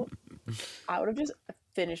 Oh, I would have just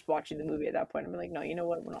finished watching the movie at that point. I'm like, no, you know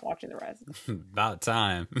what? We're not watching the rest. About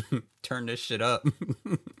time. Turn this shit up.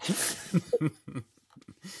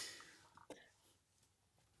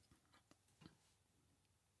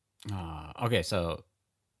 Okay, so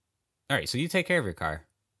all right, so you take care of your car.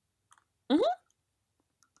 Hmm.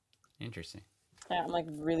 Interesting. Yeah, I'm like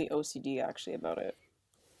really OCD actually about it.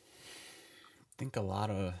 I think a lot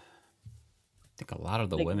of think a lot of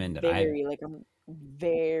the Like women that I've very, like I'm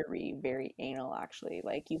very, very anal actually.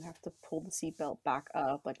 Like you have to pull the seatbelt back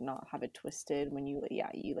up, like not have it twisted when you, yeah,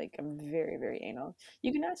 you like, I'm very, very anal.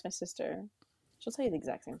 You can ask my sister. She'll tell you the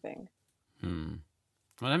exact same thing. hmm.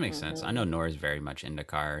 Well, that makes sense. I Mm-hmm. know Nora's very much into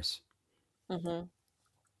cars. Mm-hmm.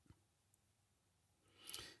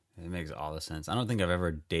 It makes all the sense. I don't think I've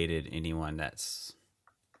ever dated anyone that's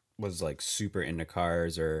was like super into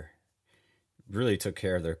cars or really took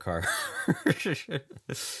care of their car.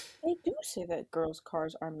 They do say that girls'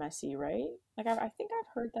 cars are messy, right? Like I think I've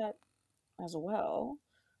heard that as well.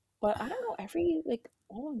 But I don't know, every like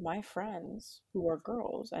all of my friends who are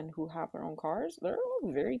girls and who have their own cars, they're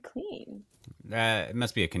all very clean. It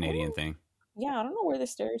must be a I don't Canadian know. thing. Yeah, I don't know where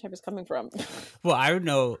this stereotype is coming from. Well, I would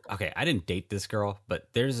know. Okay, I didn't date this girl, but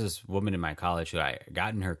there's this woman in my college who I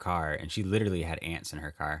got in her car, and she literally had ants in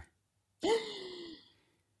her car.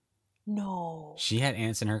 No. She had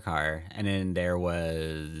ants in her car, and then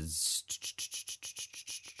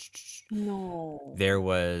No. there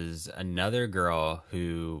was another girl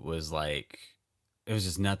who was like, it was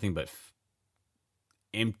just nothing but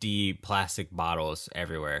empty plastic bottles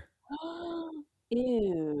everywhere.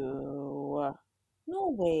 Ew. No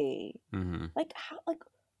way. Hmm. Like how like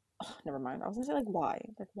never mind. I was gonna say like why?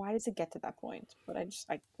 Like why does it get to that point? But I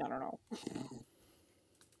don't know.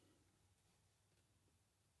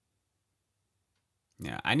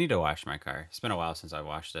 Yeah, I need to wash my car. It's been a while since I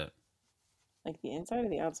washed it. Like the inside or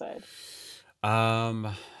the outside?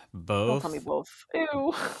 Um, Don't tell me both. both.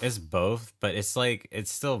 Ew. It's both, but it's like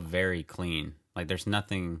it's still very clean. Like there's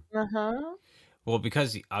nothing. Uh-huh. Well,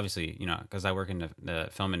 because obviously, because I work in the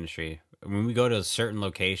film industry, when we go to certain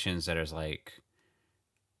locations that is like,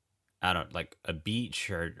 I don't like a beach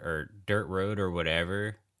or dirt road or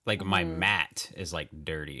whatever, like my Mm-hmm. mat is like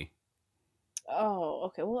dirty. Oh,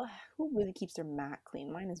 okay. Well, who really keeps their mat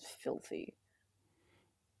clean? Mine is filthy.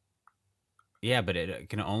 Yeah, but it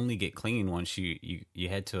can only get clean once you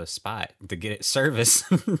head to a spot to get it serviced.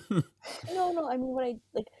 No, no, I mean what I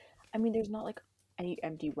like I mean there's not like any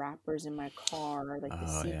empty wrappers in my car. Like the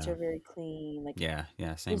Oh seats yeah, are very clean. Like yeah,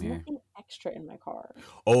 yeah. Same there's here. nothing extra in my car.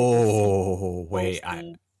 Like the seat, Oh both wait, I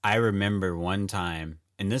seats. I remember one time,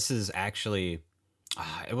 and this is actually,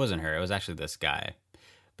 it wasn't her. It was actually this guy.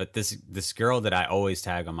 But this girl that I always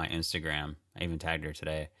tag on my Instagram, I even tagged her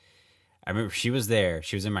today. I remember she was there.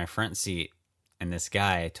 She was in my front seat, and this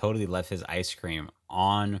guy totally left his ice cream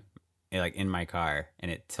on, like in my car,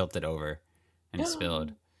 and it tilted over, and it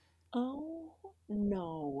spilled. Oh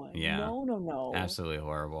no. Yeah, No, no, no. absolutely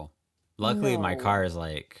horrible. Luckily, my car No. is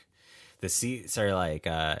like the seats are like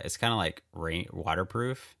it's kind of like rain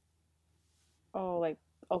waterproof. Oh, like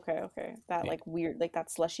okay, okay. That Yeah, like weird like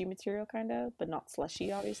that slushy material kind of, but not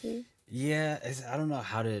slushy obviously. yeah. I don't know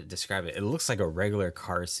how to describe it. It looks like a regular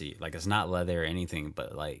car seat. Like it's not leather or anything,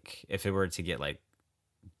 but like if it were to get like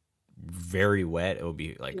very wet, it would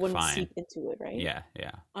be It like wouldn't fine. seep into it, right? Yeah,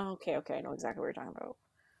 yeah. Oh, okay, okay. I know exactly what you're talking about.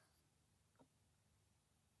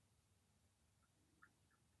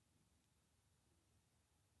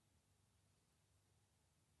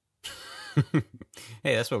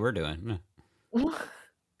 Hey, that's what we're doing.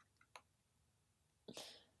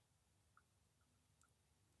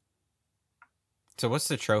 So, what's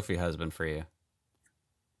the trophy husband for you?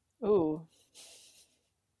 Ooh.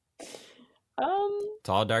 Um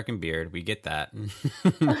Tall, dark, and beard. We get that.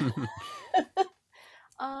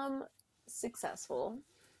 Um, successful.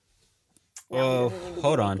 Now he Oh, doesn't need to be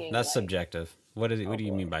hold on. making That's like, subjective. What is it? What oh do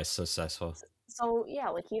you mean boy. by successful? So yeah,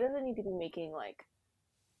 like he doesn't need to be making like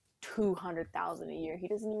 200,000 a year. He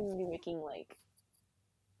doesn't even need to be making like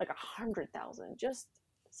 100,000. Just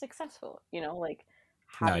successful, like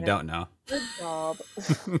No, I having a don't know. good job,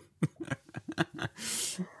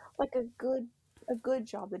 like a good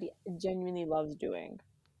job that he genuinely loves doing.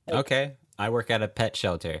 Like Okay, I work at a pet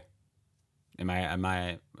shelter. Am I?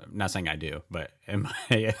 I'm not saying I do, but am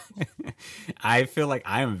I? I feel like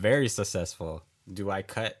I am very successful. Do I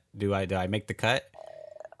cut? Do I make the cut?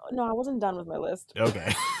 no, I wasn't done with my list.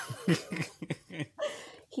 Okay.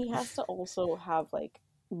 He has to also have like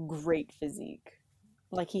great physique.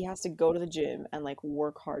 Like he has to go to the gym and like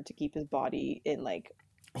work hard to keep his body in like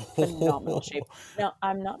phenomenal shape. Now,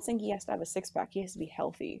 I'm not saying he has to have a six pack. He has to be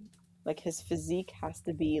healthy. Like his physique has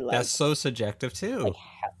to be That's like so subjective like too.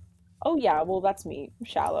 oh yeah, well that's me,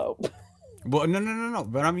 shallow. Well, no, no, no, no.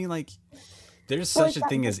 But I mean, like, there's But such like a that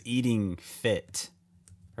thing but as eating fit,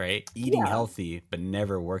 right? Eating yeah. healthy, but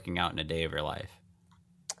never working out in a day of your life.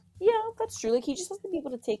 Yeah, that's true. Like he just has to be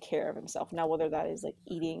able to take care of himself. Now whether that is like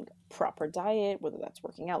eating proper diet, whether that's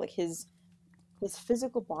working out, like his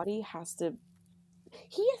physical body has to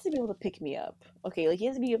he has to be able to pick me up. Okay, like he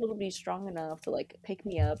has to be able to be strong enough to like pick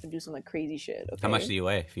me up and do some like crazy shit. How much do Okay, you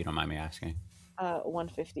weigh, if you don't mind me asking?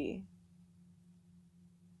 150.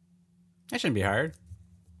 That shouldn't be hard.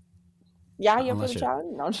 Yeah, you up for Unless the you're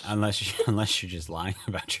challenge? No, unless you're just lying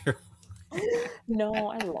about your. no,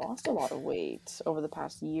 I lost a lot of weight over the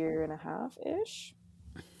past year and a half ish.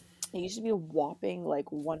 It used to be a whopping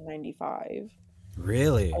like 195. I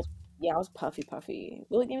Really? was, yeah, I was puffy, puffy.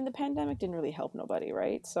 Well, like, I mean, the pandemic didn't really help nobody,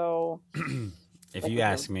 right? So, If like, you with no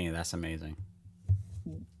ask me, that's amazing.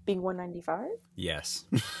 being 195. Yes.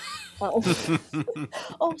 Oh,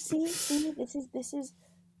 oh, see, this is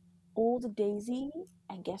old Daisy,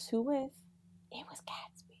 and guess who with? It was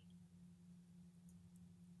Gatsby.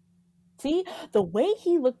 See, the way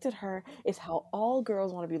he looked at her is how all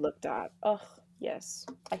girls want to be looked at. Ugh, yes,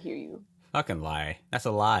 I hear you. Fucking lie. That's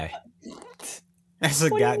a lie. That's a What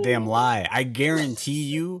do you goddamn mean? lie. I guarantee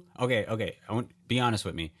you. Okay, okay. I want be honest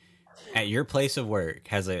with me. At your place of work,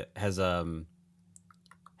 has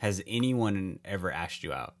anyone ever asked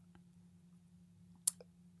you out?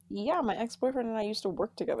 Yeah, my ex-boyfriend and I used to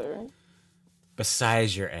work together.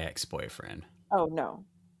 Besides your ex boyfriend? Oh no,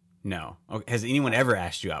 No. Okay. Has anyone no. ever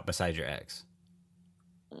asked you out besides your ex?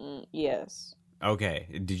 Yes. Okay.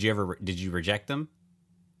 Did you reject them?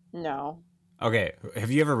 No. Okay.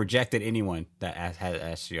 Have you ever rejected anyone that had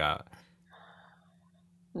asked you out?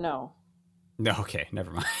 No. No. Okay.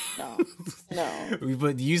 Never mind. No. No.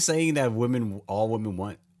 But you saying that all women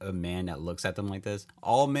want a man that looks at them like this?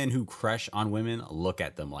 All men who crush on women look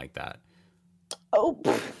at them like that. Oh.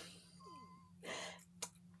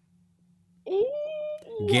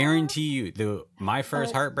 Yeah. Guarantee you, my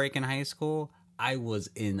first Uh, heartbreak in high school, I was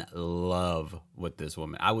in love with this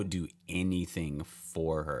woman. I would do anything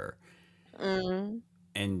for her, mm,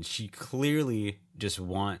 and she clearly just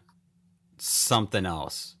want something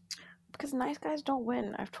else. because nice guys don't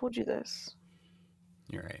win. I've told you this.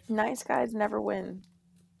 You're right. Nice guys never win.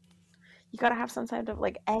 You gotta have some type of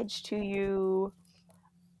like edge to you.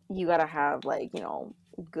 You gotta have like,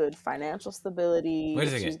 good financial stability. Wait a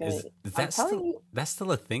If second. she's gonna, Is I'm that telling still you, that's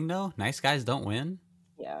still a thing though? Nice guys don't win.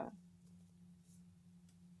 yeah.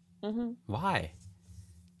 hmm Why?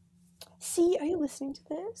 See, are you listening to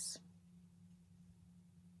this?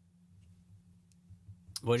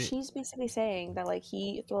 What? She's basically saying that like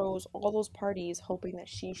he throws all those parties hoping that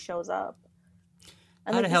she shows up,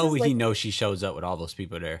 and How the like this hell is would he like, know she shows up with all those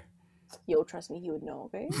people there? yo, trust me, he would know.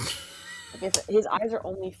 Okay, like if his eyes are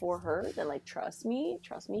only for her, then like trust me,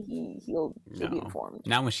 he'll be No, informed.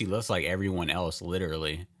 not when she looks like everyone else.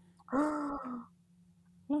 Literally,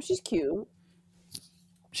 No, she's cute.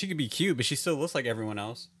 she could be cute, but she still looks like everyone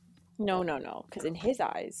else. No, no, no, because in his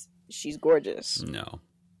eyes, she's gorgeous. No,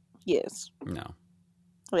 Yes, no,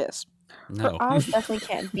 yes. Her no. eyes definitely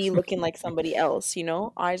can't be looking like somebody else.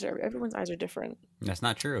 Everyone's eyes are different. That's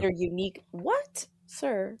not true. They're unique. What,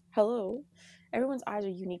 sir? Hello. Everyone's eyes are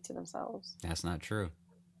unique to themselves. That's not true.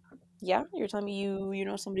 Yeah, you're telling me you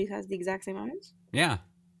know somebody who has the exact same eyes? Yeah,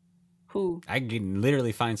 Who? I can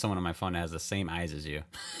literally find someone on my phone that has the same eyes as you.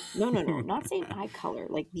 No, no, no, not same eye color.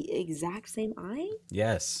 Like the exact same eye?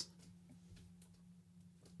 Yes.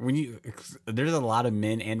 There's a lot of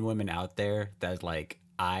men and women out there that like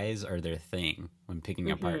eyes are their thing when picking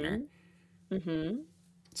a partner. Mm-hmm.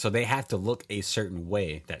 So they have to look a certain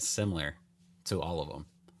way that's similar to all of them.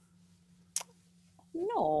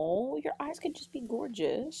 No, your eyes could just be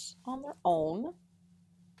gorgeous on their own.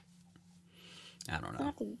 I don't You don't know.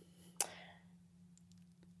 have to.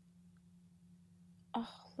 Oh,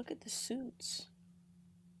 look at the suits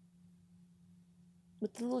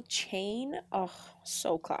with the little chain. Oh,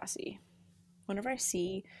 so classy. Whenever I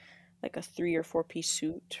see like a 3 or 4 piece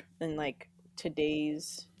suit in like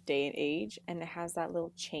today's day and age, and it has that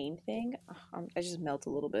little chain thing, I just melt a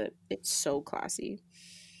little bit. It's so classy.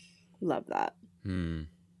 Love that. Hmm.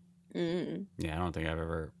 Mm. Yeah, I don't think I've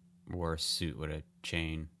ever wore a suit with a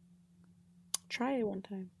chain. Try it one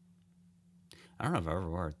time. I don't know if I ever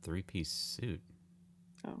wore a 3-piece suit.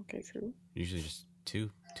 Oh, okay, true. Usually just two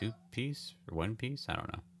piece or 1 piece. I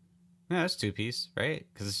don't know. No, that's 2-piece, right?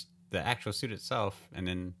 Because it's the actual suit itself, and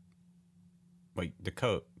then like the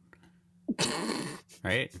coat,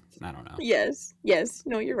 right? I don't know. Yes, yes.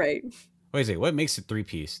 No, you're right. Wait a second. What makes it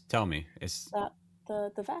 3-piece? Tell me. It's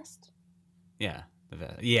The vest. yeah, the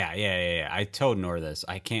vest. Yeah. I told Nor this.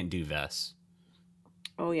 I can't do vests.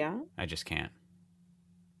 Oh yeah. I just can't.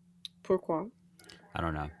 Pourquoi? I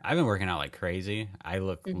don't know. I've been working out like crazy. I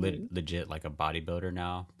look Mhm. legit like a bodybuilder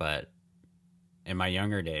now, but in my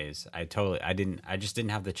younger days, I just didn't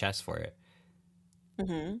have the chest for it.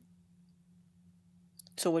 Mhm.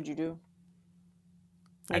 So what'd you do?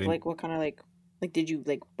 I didn't. What kind of like? Like, did you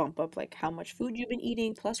like bump up like how much food you've been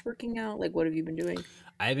eating plus working out? Like, what have you been doing?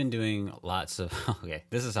 I've been doing lots of okay,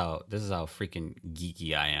 this is how freaking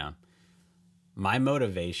geeky I am. My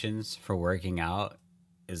motivations for working out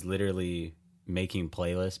is literally making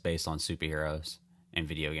playlists based on superheroes and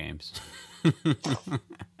video games.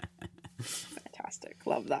 Fantastic.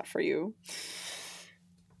 Love that for you.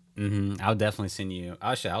 I'll definitely send you.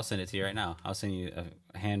 Actually, I'll send it to you right now. I'll send you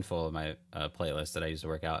a handful of my playlists that I use to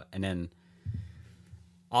work out, and then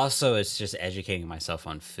also it's just educating myself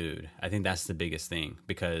on food. I think that's the biggest thing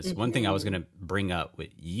because one thing I was gonna bring up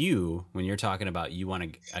with you when you're talking about you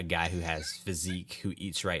want a guy who has physique, who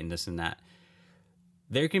eats right, and this and that.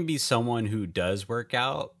 There can be someone who does work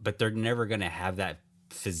out, but they're never gonna have that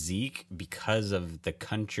physique because of the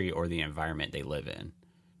country or the environment they live in.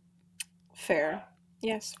 Fair.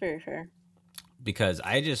 Yes, very fair. Because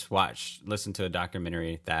I just listened to a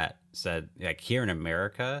documentary that said, like, here in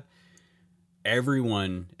America,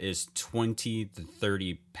 everyone is 20 to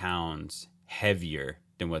 30 pounds heavier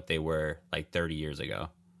than what they were like 30 years ago.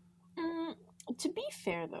 To be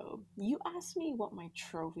fair, though, you asked me what my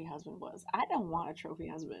trophy husband was. I don't want a trophy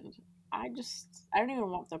husband. I don't even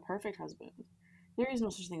want the perfect husband. There is no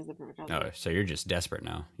such thing as the perfect husband. Oh, so you're just desperate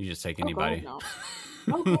now. You just take Oh, God, anybody. no.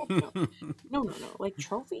 Oh, God, no. No. Like,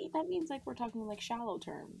 trophy, that means like we're talking like shallow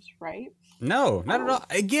terms, right? No, not at all.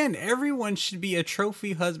 Again, everyone should be a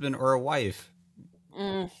trophy husband or a wife.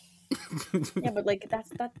 Yeah, but like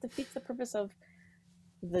that defeats the purpose of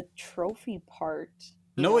the trophy part.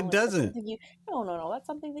 No, it Like, doesn't. No. That's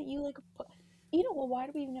something that you like put. Well, why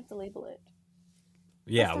do we even have to label it?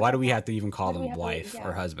 Yeah, why do we have to even call them wife or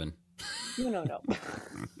yeah. husband? No.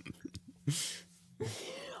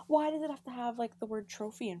 Why does it have to have like the word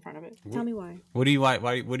trophy in front of it? Tell me why. What do you want?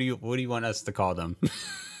 What do you want us to call them?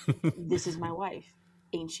 This is my wife.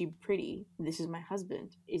 Ain't she pretty? This is my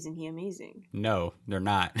husband. Isn't he amazing? No, they're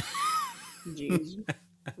not. Jeez.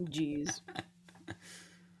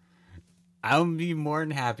 I'll be more than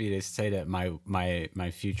happy to say that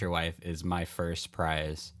my future wife is my first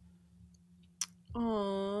prize.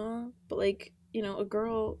 Aww, but like a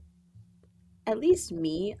girl. At least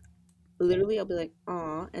me, literally, I'll be like,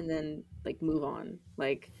 aw, and then like move on.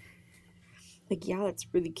 Like yeah, that's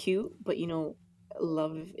really cute, but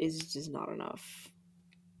love is just not enough.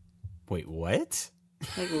 Wait, what?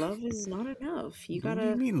 Like, love is not enough. You What do gotta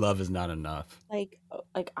you mean love is not enough? like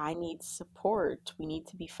I need support. We need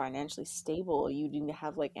to be financially stable. You need to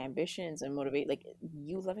have like ambitions and motivate. Like,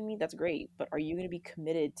 you loving me, that's great, but are you gonna be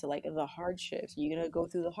committed to like the hardships? Are you gonna go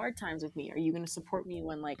through the hard times with me? Are you gonna support me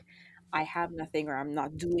when like I have nothing or I'm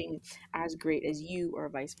not doing as great as you or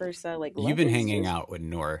vice versa? Like, You've love been is hanging just out with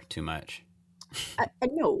Noor too much.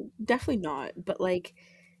 no, definitely not. But like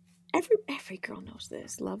every girl knows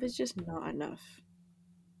this. Love is just not enough.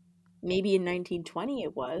 Maybe in 1920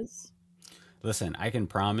 it was. Listen, I can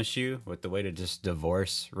promise you, with the way to just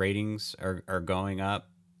divorce ratings are going up,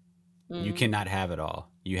 you cannot have it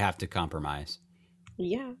all. You have to compromise.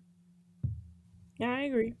 Yeah. Yeah, I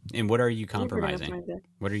agree. And what are you Never gonna compromising? find that.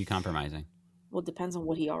 What are you compromising? Well, it depends on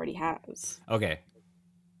what he already has. Okay.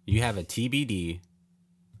 You have a TBD.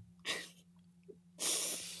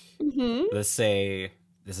 Let's say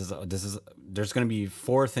this is there's going to be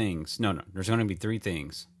 4 things. No, there's going to be 3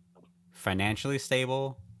 things. Financially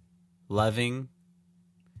stable, loving,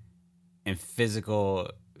 and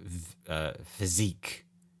physical physique.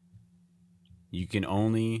 You can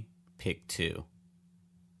only pick 2.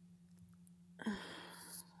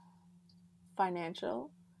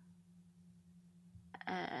 Financial.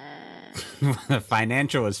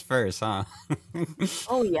 Financial is first, huh?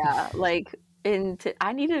 Oh yeah, like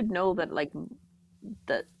I need to know that like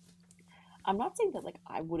that I'm not saying that like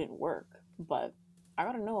I wouldn't work, but I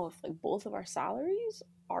gotta know if like both of our salaries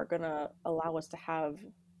are gonna allow us to have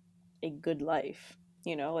a good life,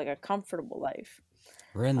 like a comfortable life.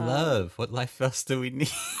 We're in love. What life else do we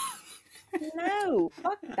need? No,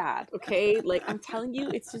 fuck that. Okay, like I'm telling you,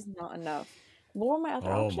 it's just not enough. What were my other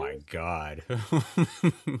options? Oh my god.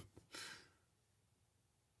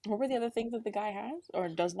 What were the other things that the guy has or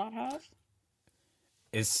does not have?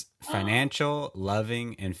 It's financial,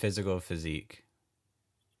 loving, and physical physique.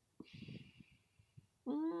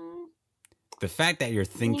 The fact that you're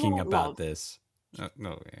thinking about love. this.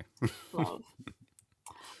 No way. Love.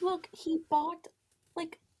 Look, he bought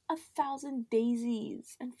like 1,000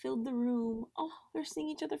 daisies and filled the room. Oh, they're seeing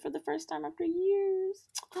each other for the first time after years.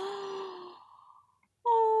 Oh.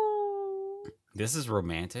 This is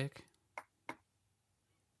romantic.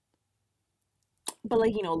 But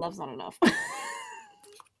like, love's not enough.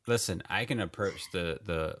 Listen, I can approach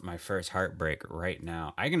my first heartbreak right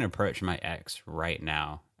now. I can approach my ex right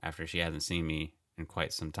now after she hasn't seen me in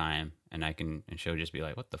quite some time, and she'll just be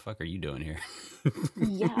like, "What the fuck are you doing here?"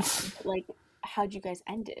 Yeah, but like, how'd you guys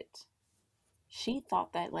end it? She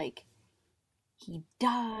thought that like he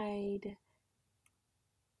died.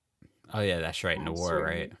 Oh yeah, that's right, in the I'm war,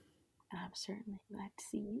 right? certain. I'm certainly glad to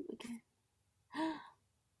see you again.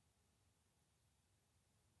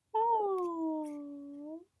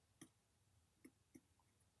 Oh.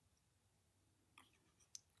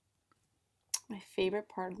 My favorite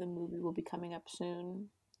part of the movie will be coming up soon.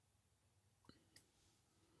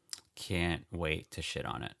 Can't wait to shit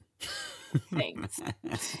on it. Thanks.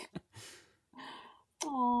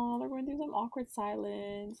 Oh, they're going through some awkward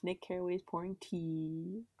silence. Nick Carraway's pouring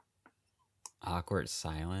tea. Awkward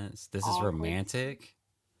silence. This is Awkward. romantic.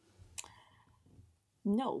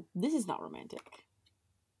 No, this is not romantic.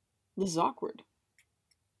 This is awkward.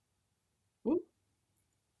 Ooh.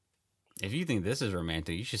 If you think this is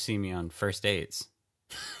romantic, you should see me on first dates.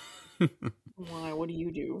 Why? What do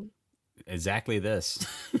you do? Exactly this.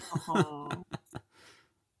 Uh-huh.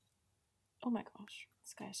 Oh my gosh,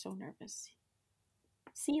 this guy's so nervous.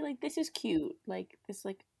 See, like this is cute. Like this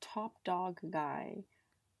like top dog guy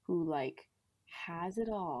who like has it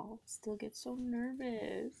all still gets so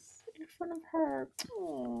nervous in front of her.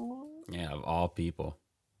 Aww. Yeah, of all people.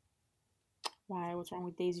 Why? What's wrong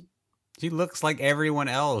with Daisy? She looks like everyone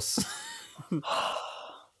else.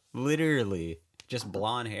 Literally. Just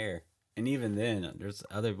blonde hair. And even then, there's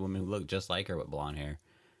other women who look just like her with blonde hair.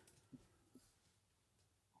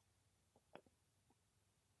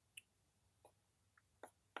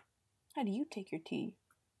 How do you take your tea?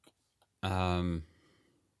 I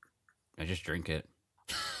just drink it.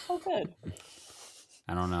 Oh, good.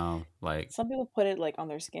 I don't know. Like, Some people put it like on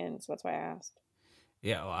their skin, so that's why I asked.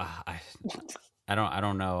 yeah, well, I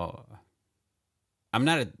don't know. I'm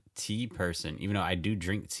not a tea person, even though I do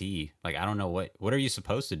drink tea. Like, I don't know what are you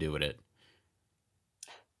supposed to do with it?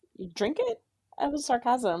 You drink it? That was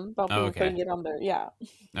sarcasm about people Okay. putting it on their yeah.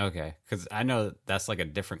 Okay, because I know that's like a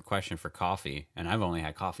different question for coffee, and I've only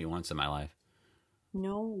had coffee once in my life.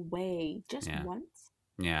 No way. Just Yeah. once?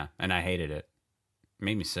 Yeah, and I hated it. It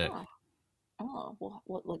made me sick. Huh. Oh, well,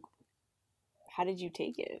 what like? How did you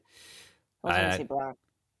take it? I was gonna say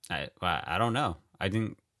black. I don't know. I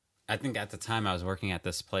think at the time I was working at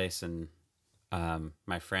this place, and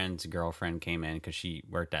my friend's girlfriend came in because she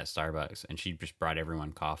worked at Starbucks, and she just brought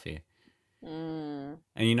everyone coffee. Mm.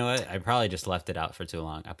 And you know what? I probably just left it out for too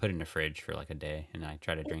long. I put it in the fridge for like a day, and I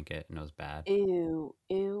tried to drink it, and it was bad. Ew,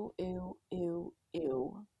 ew, ew, ew,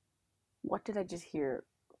 ew. What did I just hear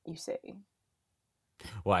you say?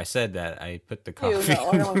 Well, I said that I put the Ew, coffee. no,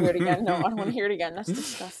 I don't want to hear it again. No, I don't want to hear it again. That's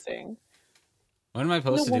disgusting. What am I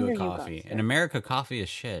supposed to do No with wonder you got coffee? sick. In America, coffee is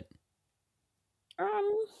shit.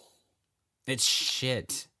 Um, It's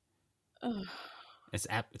shit. ugh, that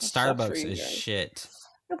sucks for Starbucks you is guys. shit.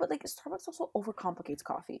 No, but like Starbucks also overcomplicates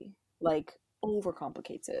coffee. Like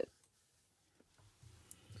overcomplicates it.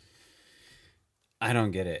 I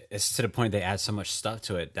don't get it. It's to the point they add so much stuff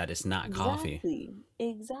to it that it's not coffee.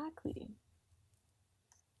 Exactly.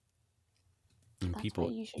 And That's people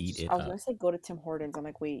why you should eat just, it I was up. gonna say go to Tim Hortons. I'm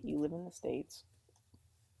like, wait, you live in the States?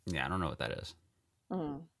 Yeah, I don't know what that is.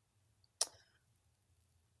 Mm.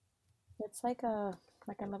 It's like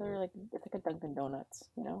another like it's like a Dunkin' Donuts,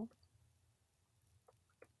 you know?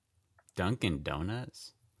 Dunkin'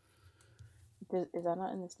 Donuts? Is that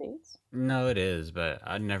not in the States? No, it is, but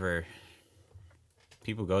I never.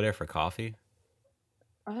 People go there for coffee.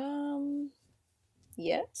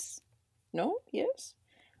 Yes. No. Yes.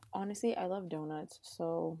 Honestly, I love donuts,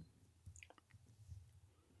 so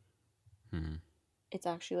it's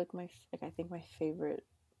actually like I think my favorite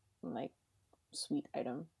like sweet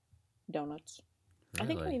item, donuts. I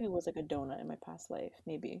think Really? maybe it was like a donut in my past life,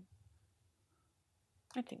 maybe.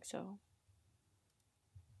 I think so.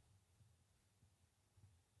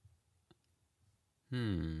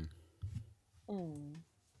 Hmm. Mm.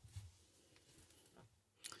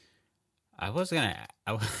 I was gonna.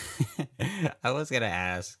 I was gonna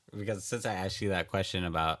ask because since I asked you that question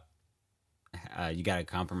about you got to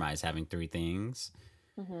compromise having three things.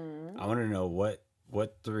 Mm-hmm. I want to know what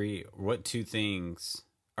two things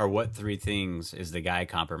or what three things is the guy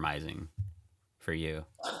compromising for you?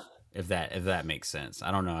 If that makes sense.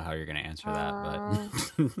 I don't know how you're gonna answer that,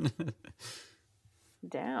 but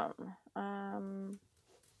Damn.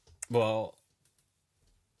 well,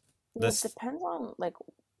 It depends on like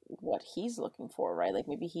what he's looking for, right? Like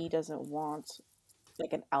maybe he doesn't want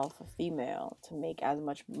like an alpha female to make as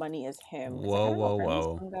much money as him. 'Cause, like, I don't know,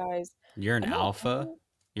 apparently some guys. You're an No, alpha.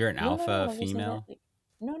 You're an no, no, no. alpha I'm just saying that. female. Like,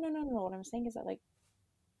 no, no, no, no. What I'm saying is that like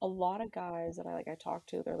a lot of guys that I talk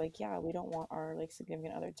to, they're like, yeah, we don't want our like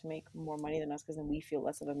significant other to make more money than us because then we feel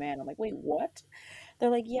less of a man. I'm like, wait, what? They're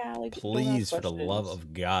like, yeah, like don't ask Please, for the love questions.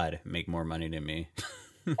 of God, make more money than me.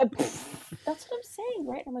 That's what I'm saying,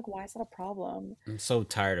 right? I'm like, why is that a problem? I'm so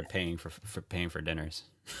tired of paying for paying for dinners.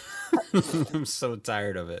 I'm so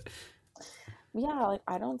tired of it. Yeah, like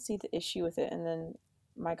I don't see the issue with it. And then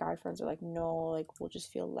my guy friends are like, no, like we'll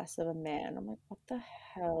just feel less of a man. I'm like, what the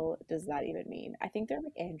hell does that even mean? I think they're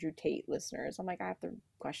like Andrew Tate listeners. I'm like, I have to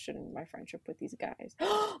question my friendship with these guys.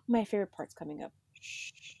 My favorite part's coming up.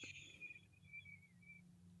 Shh.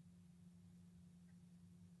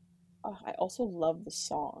 Oh, I also love the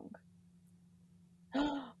song.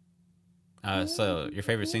 So your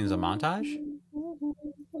favorite scene is a montage?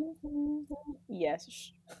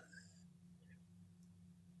 Yes.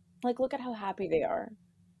 Like, look at how happy they are.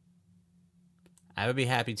 I would be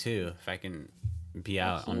happy too if I can be Like,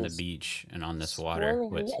 out he on the was beach and on this water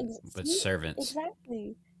spoiling her. Yeah, with see, servants.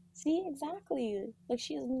 exactly. See, exactly. Like,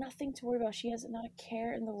 she has nothing to worry about. She has not a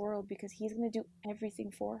care in the world because he's gonna do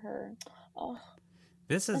everything for her. Oh,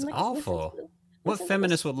 This is and like, awful. What listen to the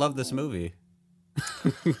feminist would love this song. movie?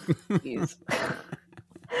 Please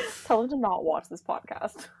tell him to not watch this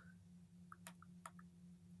podcast.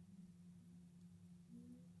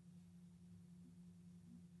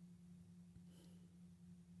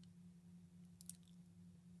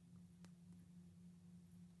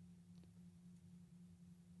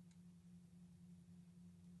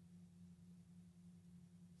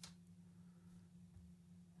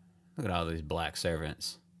 Look at all these black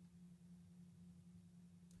servants.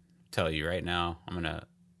 Tell you right now, I'm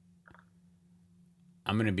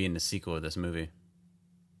gonna be in the sequel of this movie.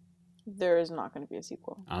 There is not going to be a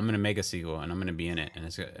sequel. I'm gonna make a sequel and I'm gonna be in it,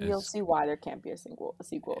 and You'll see why there can't be a sequel.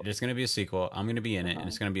 there's gonna be a sequel. I'm gonna be in it, and Uh-huh.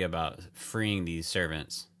 it's gonna be about freeing these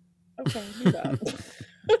servants. Okay, do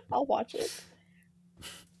that. I'll watch it.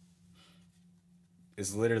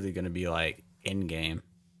 It's literally gonna be like Endgame.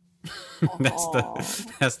 that's the Oh.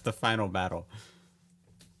 that's the final battle.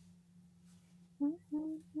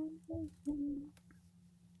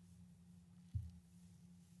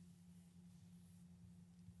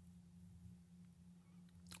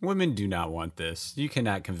 Women do not want this. You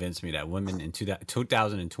cannot convince me that women in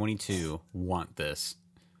 2022 want this.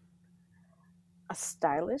 A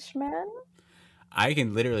stylish man? I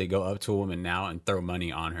can literally go up to a woman now and throw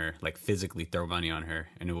money on her, like physically throw money on her,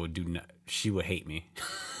 and it will do. She would hate me.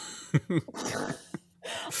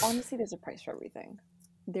 Honestly, there's a price for everything.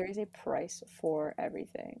 There is a price for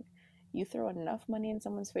everything. You throw enough money in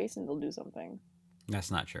someone's face and they'll do something.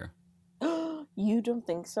 That's not true. You don't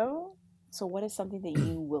think so? So, what is something that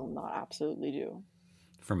you will not absolutely do?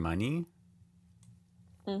 For money?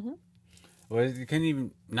 Mm-hmm. Well, it couldn't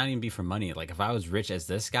even not even be for money. Like if I was rich as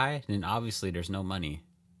this guy, then obviously there's no money.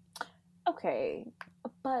 Okay,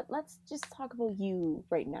 but let's just talk about you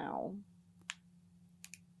right now.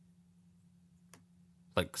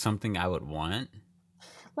 Like something I would want.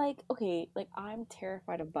 Like, okay, like I'm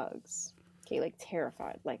terrified of bugs. Okay, like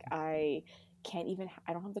terrified. Like I can't even,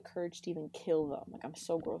 I don't have the courage to even kill them. Like I'm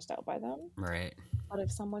so grossed out by them. Right. But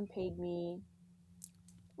if someone paid me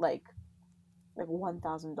like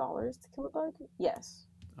 $1,000 to kill a bug, yes.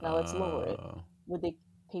 Now let's lower it. Oh. Would they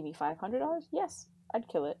pay me $500? Yes, I'd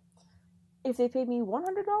kill it. If they paid me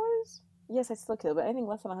 $100, yes, I'd still kill it. But anything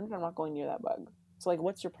less than 100, I'm not going near that bug. So like,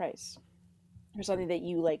 what's your price? Or something that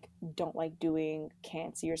you like don't like doing,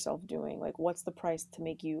 can't see yourself doing. Like, what's the price to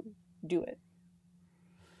make you do it?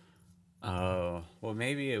 Oh. Well,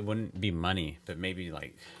 maybe it wouldn't be money, but maybe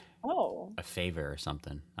like Oh, a favor or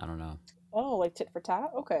something. I don't know. oh, like tit for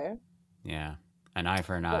tat. Okay. Yeah. An eye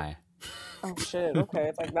for an Well, eye. oh shit. Okay,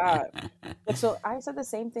 it's like that. Like, so I said the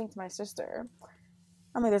same thing to my sister.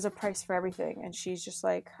 I'm like, there's a price for everything, and she's just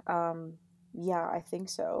like, yeah, I think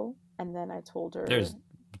so. And then I told her, There's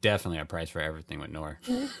definitely a price for everything with Nor.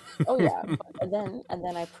 "Mhm. Oh yeah, and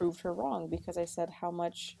then I proved her wrong because I said how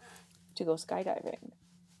much to go skydiving,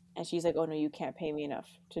 and she's like, oh no, you can't pay me enough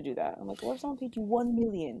to do that. I'm like, what if someone paid you 1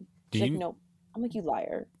 million? Do She's like, you nope. I'm like, you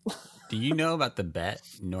liar. do you know about the bet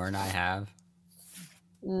Nor and I have?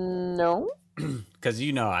 No. Because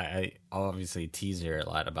I obviously tease her a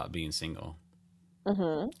lot about being single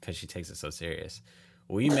Mm-hmm. because she takes it so serious.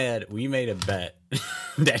 We made a bet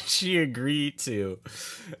that she agreed to.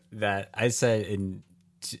 That I said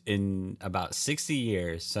in about 60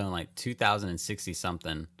 years, so in like 2060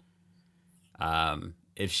 something,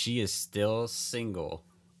 if she is still single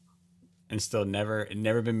and still never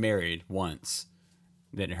been married once,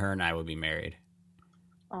 then her and I will be married.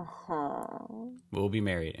 Uh-huh. We'll be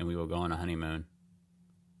married and we will go on a honeymoon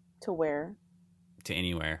To where? to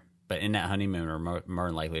anywhere, But in that honeymoon, we're more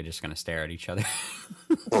than likely just going to stare at each other.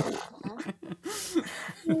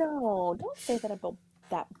 No, don't say that about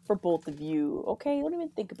that for both of you. Okay, don't even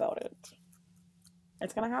think about it.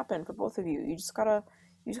 It's gonna happen for both of you. You just gotta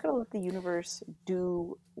let the universe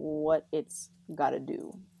do what it's gotta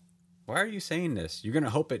do. Why are you saying this? You're going to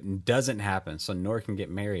hope it doesn't happen so Nor can get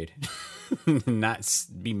married. Not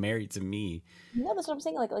be married to me. No, that's what I'm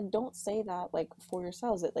saying. Like, don't say that like for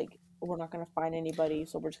yourselves. That like we're not gonna find anybody,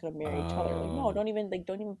 so we're just gonna marry each other. Like, no, Oh. don't even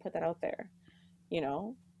put that out there. You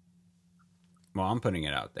know? Well, I'm putting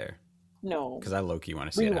it out there No. because I low-key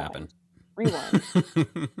want to see it happen. Rewind.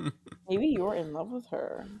 Maybe you're in love with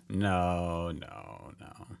her. No.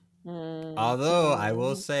 Although I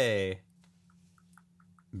will say,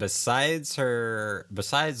 besides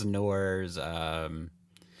Nor's,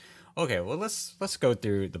 okay, well let's go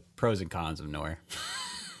through the pros and cons of Nor.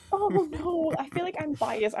 Oh no, I feel like I'm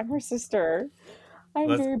biased. I'm her sister.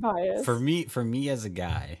 I'm very biased. For me as a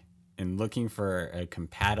guy and looking for a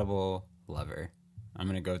compatible lover, I'm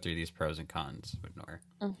gonna go through these pros and cons with Nor.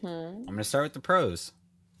 Mm-hmm. I'm gonna start with the pros.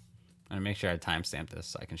 I'm gonna make sure I timestamp this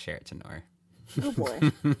so I can share it to Nor. Oh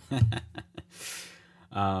boy.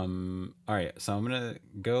 All right, so I'm gonna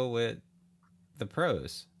go with the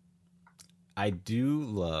pros. I do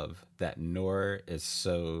love that Nor is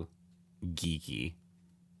so geeky.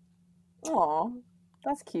 Aw,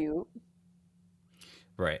 that's cute.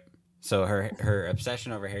 Right. So her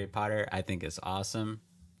obsession over Harry Potter, I think is awesome.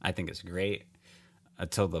 I think it's great.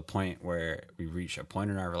 Until the point where we reach a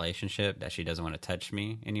point in our relationship that she doesn't want to touch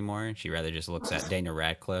me anymore. She rather just looks at Daniel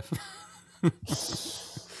Radcliffe.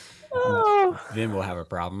 Oh. Then we'll have a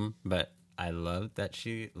problem. But I love that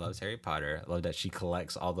she loves Harry Potter. I love that she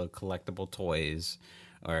collects all the collectible toys,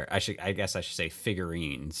 or I guess I should say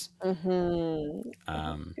figurines. Mm-hmm.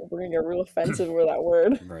 We're gonna get real offensive with that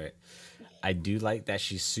word. Right. I do like that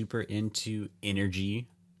she's super into energy,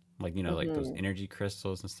 like like those energy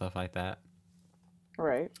crystals and stuff like that.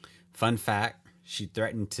 Right. Fun fact: she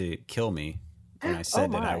threatened to kill me when I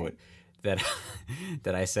said that I would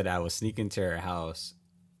that I said I would sneak into her house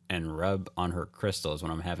and rub on her crystals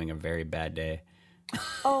when I'm having a very bad day.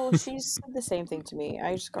 Oh, she said the same thing to me.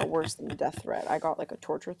 I just got worse than a death threat. I got like a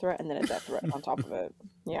torture threat and then a death threat on top of it.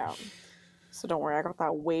 Yeah. So don't worry, I got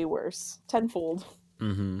that way worse. Tenfold.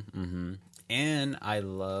 And I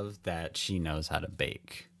love that she knows how to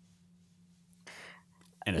bake.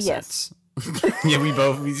 In a Yes. sense. Yeah,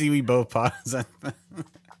 we both pause.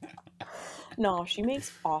 No, she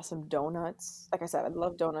makes awesome donuts. Like I said, I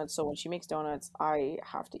love donuts. So when she makes donuts, I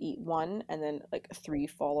have to eat one and then like three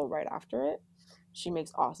follow right after it. She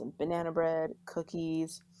makes awesome banana bread,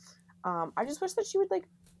 cookies. I just wish that she would like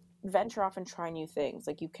venture off and try new things.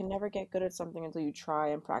 Like you can never get good at something until you try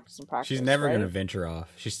and practice and practice. She's never right? gonna venture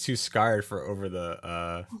off. She's too scarred for over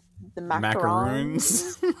the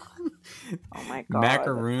macaroons. Oh my god,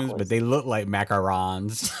 macaroons, but they look like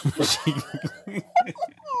macarons.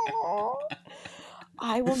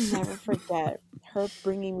 I will never forget her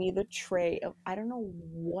bringing me the tray of I don't know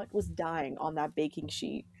what was dying on that baking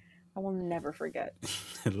sheet. I will never forget.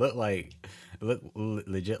 It looked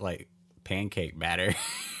legit like pancake batter.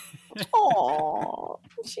 Aw,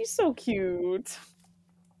 she's so cute.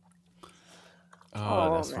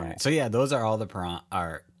 Oh, that's funny. So yeah, those are all the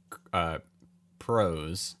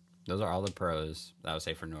pros. Those are all the pros that I would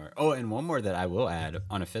say for Nora. Oh, and one more that I will add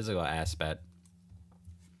on a physical aspect.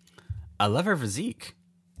 I love her physique.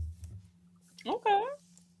 Okay.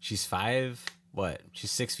 She's 5. What?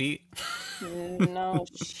 She's 6 feet. No,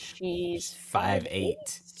 she's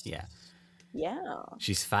 5'8". Yeah. Yeah.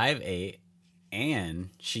 She's 5'8", and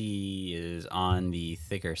she is on the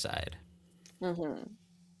thicker side. Mm-hmm.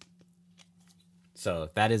 So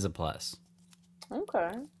that is a plus.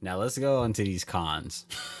 Okay. Now let's go on to these cons.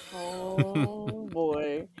 Oh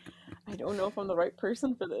boy. I don't know if I'm the right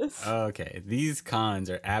person for this. Okay, these cons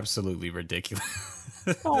are absolutely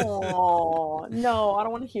ridiculous. Oh no, I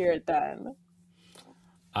don't want to hear it then.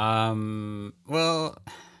 Well,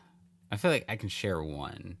 I feel like I can share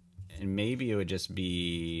one, and maybe it would just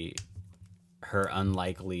be her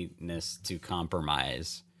unlikeliness to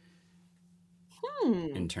compromise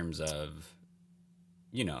in terms of,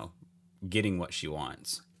 getting what she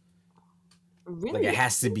wants. Really? Like it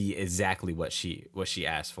has to be exactly what she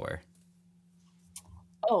asked for.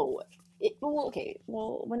 Oh, well, okay.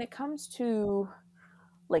 Well, when it comes to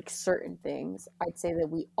like certain things, I'd say that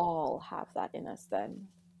we all have that in us then.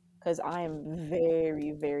 Because I am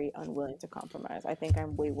very, very unwilling to compromise. I think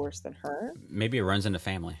I'm way worse than her. Maybe it runs in the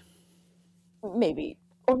family. Maybe.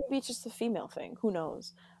 Or maybe it's just a female thing. Who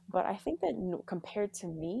knows? But I think that compared to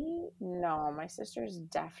me, no, my sister is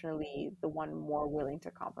definitely the one more willing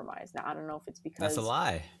to compromise. Now, I don't know if it's That's a because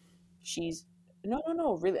lie. she's no, no,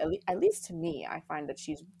 no, really. At least to me, I find that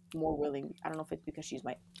she's more willing. I don't know if it's because she's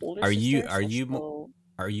my older Are you sister, are so you she'll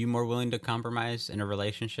are you more willing to compromise in a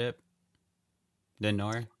relationship than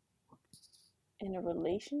Nora? in a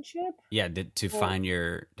relationship. Yeah, to Well, find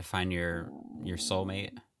your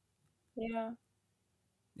soulmate. yeah.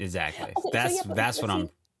 Exactly. Okay, so yeah, That's but what see, I'm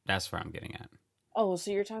getting at. oh,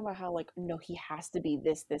 so you're talking about how like no, he has to be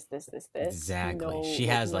this. Exactly. No, She like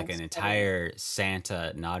has no like an setting. entire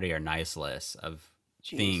Santa naughty or nice list of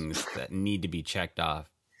Jeez. things that need to be checked off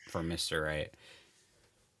for Mr. Right.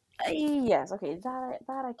 Yes, okay,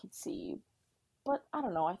 that I could see, but I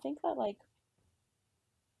don't know. I think that like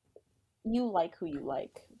you like who you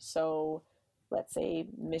like. So, let's say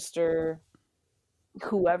Mister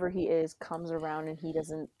whoever he is comes around and he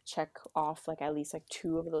doesn't check off like at least like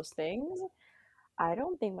two of those things. I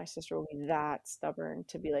don't think my sister will be that stubborn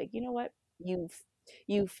to be like, you know what, you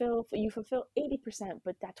fulfill 80%,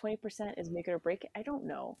 but that 20% is make it or break it. I don't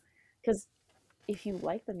know, because if you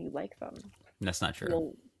like them, you like them. That's not true.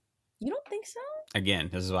 You'll you don't think so? Again,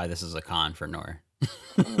 this is why this is a con for Nor.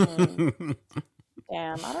 Mm,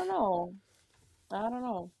 damn, I don't know. I don't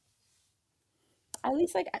know. At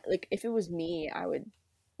least like if it was me, I would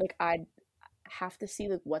like I'd have to see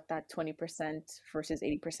like what that 20% versus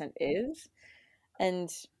 80% is. And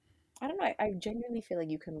I don't know, I genuinely feel like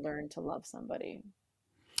you can learn to love somebody.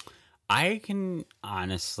 I can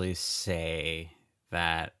honestly say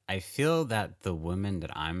that I feel that the woman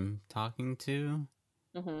that I'm talking to,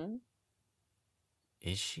 Mm-hmm.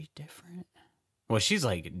 is she different? Well, she's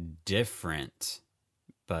like different,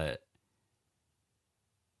 but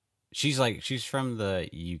she's from the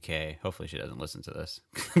UK. Hopefully she doesn't listen to this.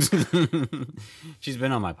 She's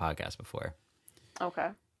been on my podcast before. Okay.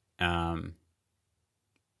 Um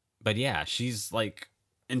but yeah, she's like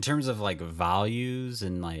in terms of like values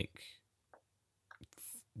and like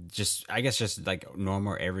just I guess just like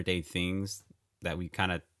normal everyday things that we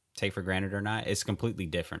kind of take for granted or not, it's completely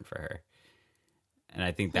different for her. And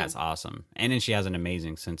I think Hmm. that's awesome. And then she has an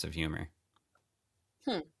amazing sense of humor.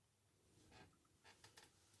 Hmm.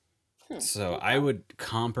 Hmm. So I Okay. would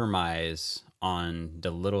compromise on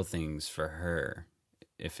the little things for her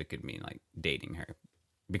if it could mean like dating her.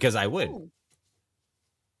 Because I would. Hmm.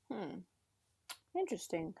 Hmm.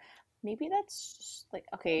 Interesting. Maybe that's just like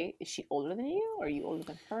okay, is she older than you? Or are you older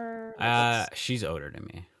than her? Like what's She's older than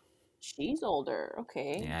me. she's older.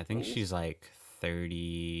 Okay. Yeah, I think Maybe she's like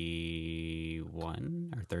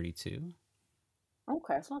 31 or 32.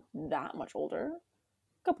 okay, it's not that much older.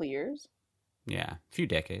 A couple years. Yeah, a few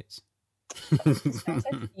decades. This man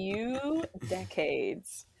said few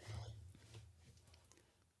decades.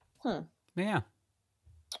 Hmm. Yeah.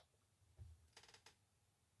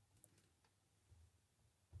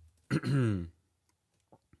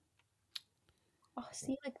 Oh,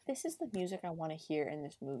 see, like this is the music I want to hear in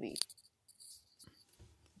this movie.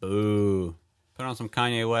 Boo. Put on some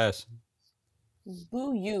Kanye West.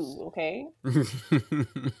 Boo you, okay?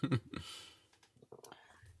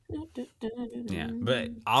 Yeah, but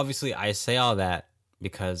obviously I say all that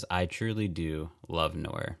because I truly do love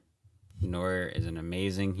Noor. Noor is an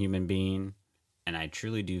amazing human being, and I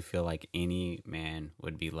truly do feel like any man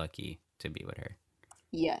would be lucky to be with her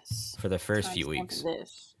Yes. for the first few Timestamp weeks.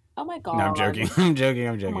 this. Oh my No, I'm god. joking. I'm joking.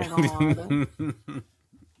 I'm Oh my god. joking.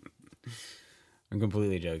 I'm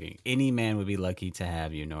completely joking. Any man would be lucky to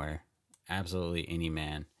have you, Noor. Absolutely any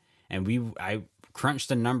man. And I crunched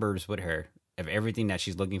the numbers with her of everything that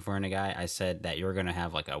she's looking for in a guy. I said that you're gonna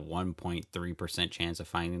have like a 1.3% chance of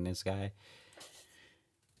finding this guy.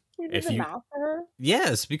 You did If the you math for her?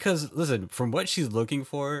 Yes, because listen, from what she's looking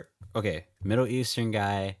for, okay, Middle Eastern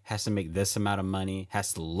guy has to make this amount of money,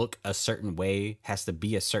 has to look a certain way, has to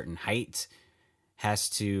be a certain height, has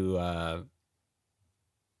to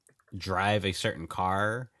drive a certain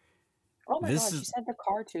car. Oh my This god, she is said the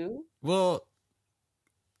car too? well,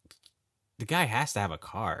 the guy has to have a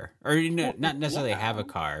car, or Well, not necessarily have yeah. a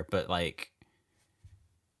car, but like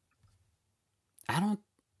I don't.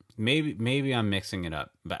 Maybe I'm mixing it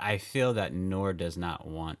up, but I feel that Noor does not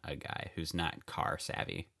want a guy who's not car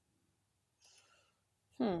savvy.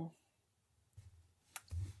 Hmm.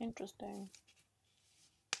 Interesting.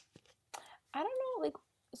 I don't know, like,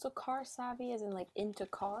 so car savvy is in like into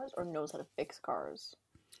cars or knows how to fix cars?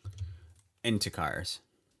 Into cars.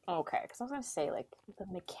 Okay, because I was gonna say like the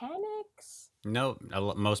mechanics. No,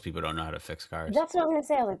 most people don't know how to fix cars. That's what I was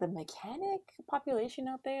gonna say. Like the mechanic population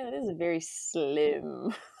out there, that is very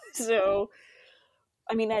slim. So,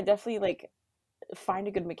 I mean, I definitely like. find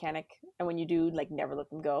a good mechanic, and when you do, like, never let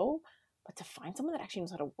them go. But to find someone that actually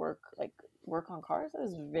knows how to work on cars, that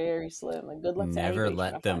is very slim. Like, good luck to Never anybody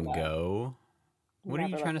trying let to find them that. go. What are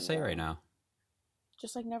you Never let trying to them say right go. now?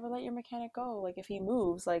 Just like never let your mechanic go. Like if he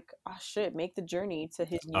moves, like ah shit, make the journey to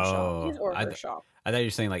his new shop, Oh, his or her shop. I thought you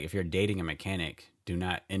were saying like if you're dating a mechanic, do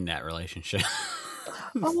not end that relationship.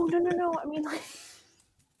 Oh no no no! I mean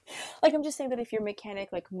like I'm just saying that if your mechanic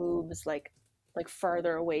like moves like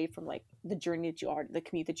farther away from like the journey that you are the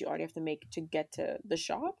commute that you already have to make to get to the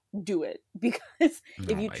shop, do it because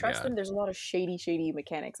if Oh you my trust them, god. there's a lot of shady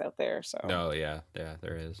mechanics out there. So Oh yeah, yeah,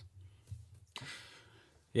 there is.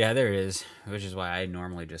 Yeah, there is, which is why I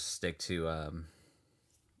normally just stick to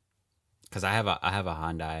because I have a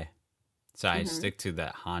Hyundai, so I hmm stick to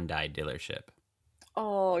that Hyundai dealership.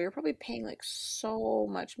 oh, you're probably paying like so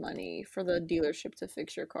much money for the dealership to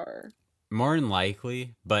fix your car. More than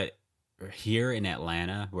likely, but here in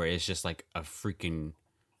Atlanta, where it's just like a freaking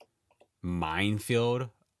minefield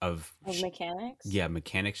of Of mechanics. yeah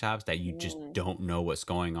mechanic shops that you just Mm. don't know what's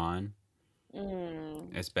going on.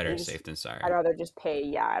 Mm. It's better You just, safe than I'd sorry. rather just pay.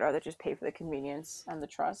 Yeah, I'd rather just pay for the convenience and the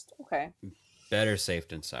trust. Okay. Better safe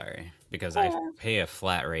than sorry because I Fair. pay a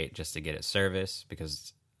flat rate just to get it serviced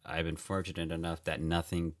because I've been fortunate enough that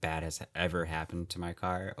nothing bad has ever happened to my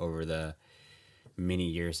car over the many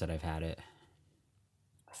years that I've had it.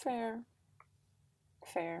 Fair.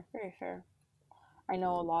 Fair. Very fair. I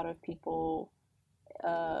know a lot of people,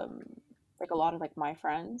 um, like a lot of like my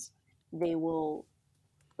friends, they will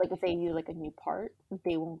like if they need like a new part,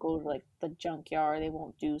 they won't go to like the junkyard. They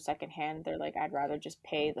won't do secondhand. They're like, I'd rather just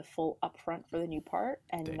pay the full upfront for the new part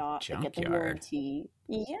and The not like get the junkyard. warranty.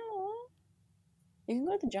 Yeah, you can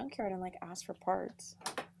go to the junkyard and like ask for parts.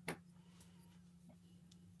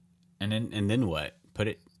 And then what? Put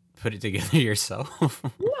it together yourself.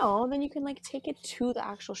 No, then you can like take it to the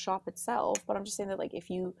actual shop itself. But I'm just saying that like if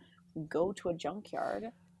you go to a junkyard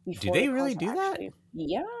Do before the they really cars are do that? actually,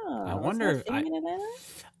 yeah, I that's not wonder a if thing in Atlanta.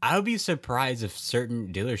 I would be surprised if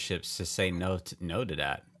certain dealerships to say no to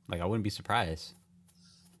that. Like I wouldn't be surprised.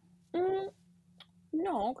 Mm,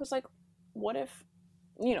 no, because like, what if,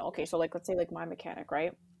 okay, so like let's say like my mechanic,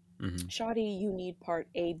 right? Hmm. Shoddy, you need part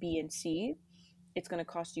A, B, and C. It's gonna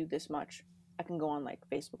cost you this much. I can go on like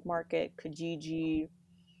Facebook Market, Kijiji,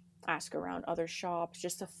 ask around other shops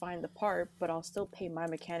just to find the part, but I'll still pay my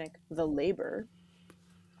mechanic the labor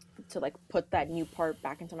to like put that new part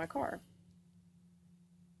back into my car.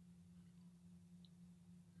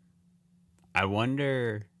 I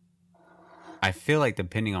wonder. I feel like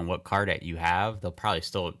depending on what car that you have, they'll probably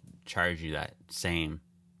still charge you that same.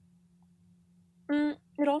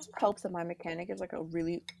 It also helps that my mechanic is like a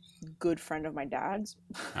really good friend of my dad's.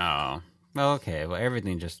 Oh, well, okay. Well,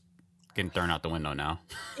 everything just getting thrown out the window now.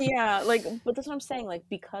 Yeah, like, but that's what I'm saying. Like,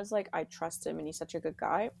 because like I trust him and he's such a good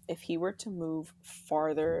guy. If he were to move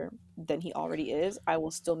farther than he already is, I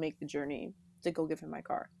will still make the journey to go give him my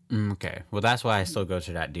car. Okay. Well, that's why I still go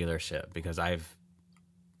to that dealership because I've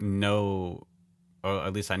know, or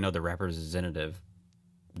at least I know the representative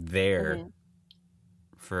there Mm-hmm.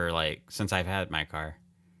 for like since I've had my car.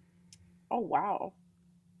 Oh wow.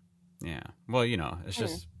 Yeah. Well, it's Mm.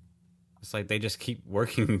 just it's like they just keep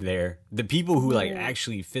working there. The people who like Mm.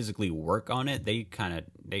 actually physically work on it, they kind of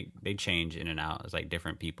they change in and out. It's like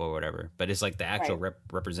different people or whatever. But it's like the actual Right.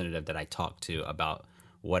 representative that I talk to about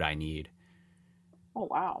what I need. Oh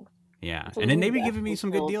wow. Yeah. So And then they you be giving me definitely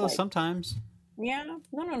some good feels deals like, sometimes. yeah, no,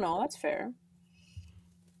 no, no, that's fair.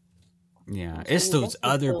 Yeah. So It's you those definitely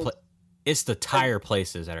other feels it's the like, tire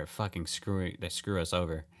places that are fucking screw us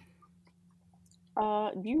over.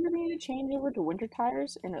 do you really need to change over to winter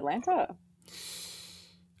tires in Atlanta?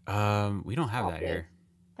 We don't have Stop that it. here.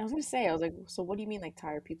 I was gonna say, I was like, so what do you mean like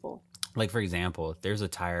tire people? Like for example, there's a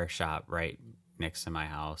tire shop right next to my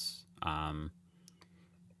house.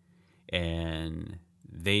 And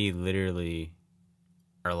they literally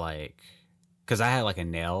are like because I had like a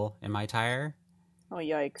nail in my tire. Oh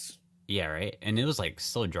yikes. Yeah, right. And it was like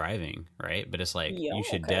still driving, right? But it's like Yeah, you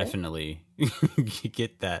should okay. definitely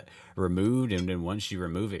get that removed, and then once you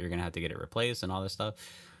remove it, you're gonna have to get it replaced and all this stuff.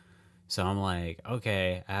 So I'm like,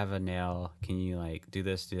 okay, I have a nail. Can you like do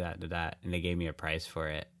this, do that, do that? And they gave me a price for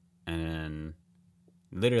it, and then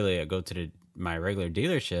literally I go to my regular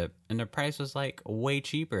dealership, and the price was like way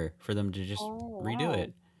cheaper for them to just Oh redo wow.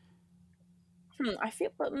 it. I feel,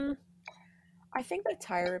 but I think that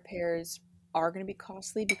tire repairs are going to be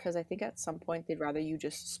costly because I think at some point they'd rather you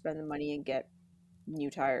just spend the money and get new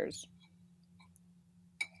tires.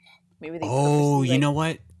 Maybe they Oh, purposely you like, know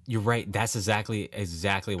what? You're right. That's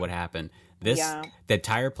exactly what happened. This yeah. the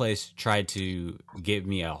tire place tried to give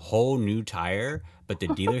me a whole new tire, But the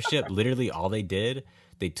dealership, literally all they did,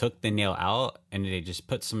 they took the nail out and they just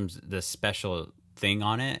put the special thing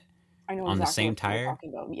on it I know on the exactly same what you're tire.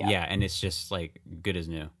 talking about. Yeah, and it's just like good as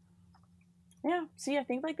new. Yeah. See, I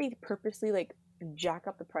think like they purposely like jack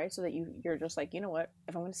up the price so that you're just like, you know what?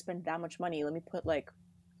 If I'm going to spend that much money, let me put like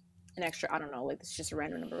an extra, I don't know, like it's just a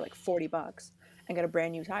random number, like $40 and get a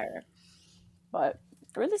brand new tire. But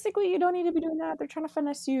realistically, you don't need to be doing that. They're trying to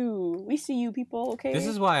finesse you. We see you, people. Okay. This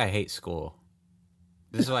is why I hate school.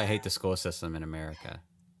 This is why I hate the school system in America.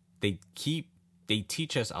 They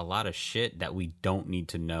teach us a lot of shit that we don't need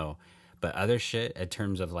to know. But other shit in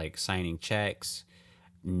terms of like signing checks,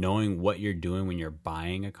 knowing what you're doing when you're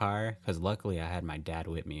buying a car, because luckily I had my dad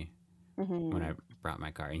with me when I brought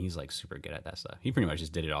my car, and he's like super good at that stuff. He pretty much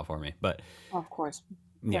just did it all for me. But Of course,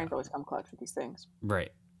 parents always come clutch with these things.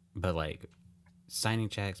 Right. But like signing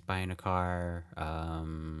checks, buying a car,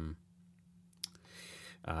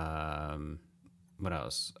 what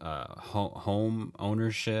else? Home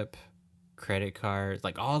ownership, credit cards,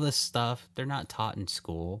 like all this stuff, they're not taught in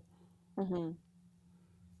school.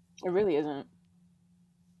 It really isn't.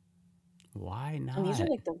 Why not? And these are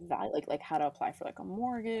like the value, like how to apply for like a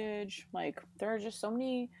mortgage. Like there are just so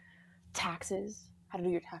many taxes, how to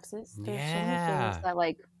do your taxes. There's so many things that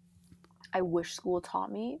like I wish school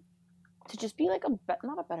taught me to just be like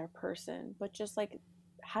not a better person, but just like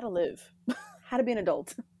how to live, how to be an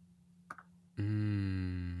adult.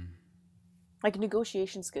 Like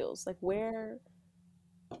negotiation skills. Like where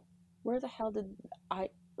the hell did I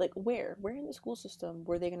like where in the school system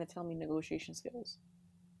were they going to tell me negotiation skills?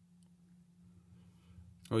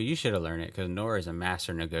 Well, you should have learned it because Nora is a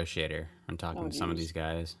master negotiator. I'm talking to some of these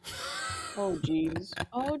guys. Oh, jeez.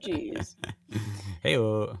 Oh, jeez. Hey,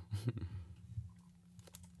 well.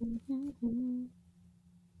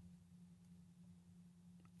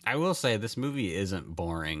 I will say this movie isn't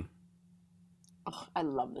boring. Oh, I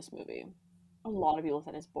love this movie. A lot of people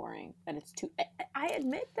said it's boring, and it's too. I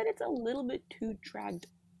admit that it's a little bit too dragged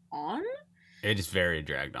on. It is very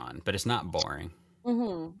dragged on, but it's not boring.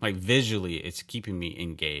 Like visually, it's keeping me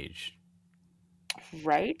engaged.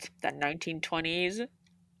 Right? That 1920s.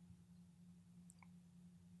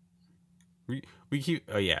 We keep.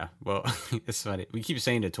 Oh yeah. Well, it's funny. We keep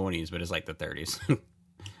saying the 20s, but it's like the 30s. But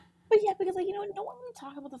yeah, because like no one really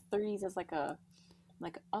talk about the 30s as like a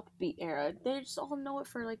upbeat era. They just all know it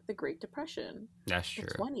for like the Great Depression. That's true.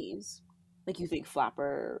 The 20s, like you think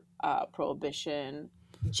Flapper, Prohibition,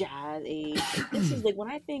 Jazz age. Like, this is like when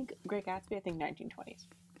I think Great Gatsby, I think 1920s.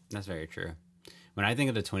 That's very true. When I think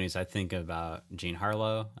of the 20s, I think about Jean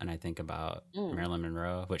Harlow and I think about Marilyn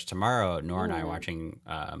Monroe. Which tomorrow, Nora and I are watching.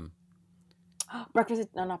 Not Breakfast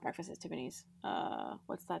at Tiffany's.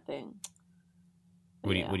 What's that thing?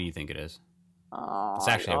 What do you think it is? It's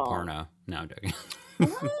actually a porno. No, I'm joking.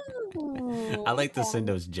 I like to send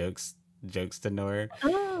those jokes to Nora.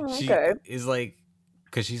 She is like,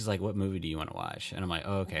 because she's like, "What movie do you want to watch?" And I'm like,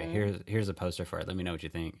 "Oh, okay. Here's a poster for it. Let me know what you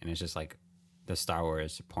think." And it's just like the Star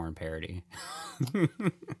Wars porn parody.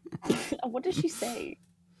 What does she say?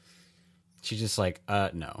 She's just like,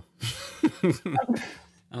 no.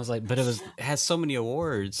 I was like, but it has so many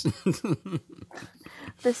awards.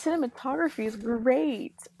 The cinematography is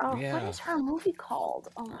great. Oh, yeah. What is her movie called?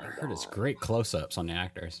 Oh my god! I heard it's great close-ups on the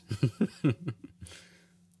actors.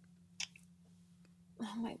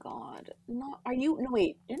 Oh my god!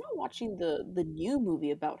 Wait, you're not watching the new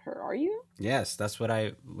movie about her, are you? Yes, that's what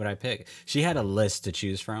I picked. She had a list to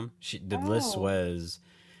choose from. The list was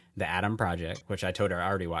The Adam Project, which I told her I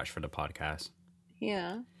already watched for the podcast.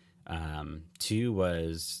 Yeah. 2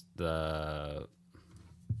 was that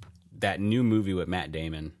new movie with Matt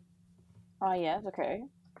Damon. Oh yes, okay.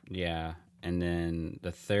 Yeah, and then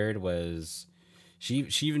the 3rd was she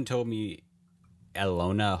even told me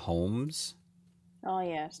Elona Holmes. Oh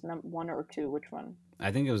yes, 1 or 2. Which one?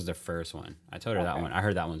 I think it was the first one. I told her that one. I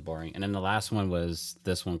heard that one's boring, and then the last one was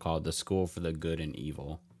this one called The School for the Good and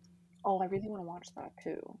Evil. Oh, I really want to watch that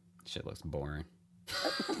too. Shit looks boring.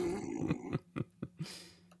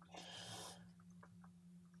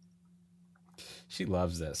 She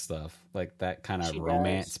loves that stuff, like that kind of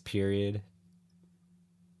romance period.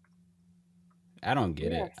 I don't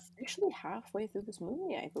get it. Officially halfway through this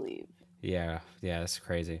movie, I believe. Yeah, that's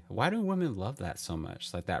crazy. Why do women love that so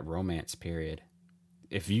much? Like that romance period.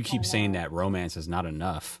 If you keep saying that romance is not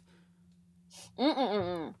enough.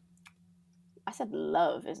 I said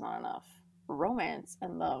love is not enough. Romance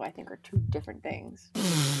and love, I think, are 2 different things.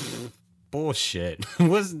 Bullshit.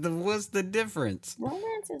 What's the difference?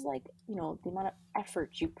 Romance is like, the amount of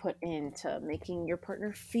effort you put into making your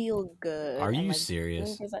partner feel good. Are you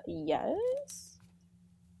serious? Yes.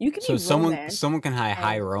 You can So be romance. someone can have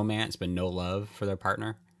high and romance but no love for their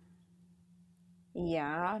partner.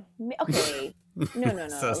 yeah, okay. No, no, no,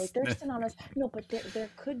 So no. Like there's an honest no, but there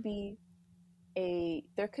could be a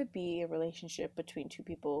relationship between two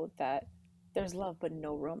people that there's love but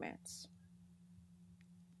no romance.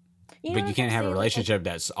 You know but what you I'm trying can't to have a say? relationship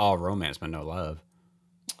that's all romance but no love.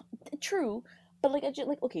 True, but like,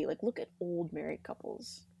 like okay, like look at old married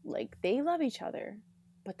couples. Like they love each other,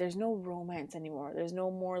 but there's no romance anymore. There's no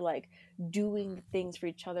more like doing the things for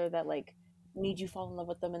each other that like made you fall in love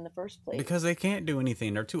with them in the first Because place. they can't do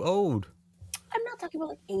anything. They're too old. I'm not talking about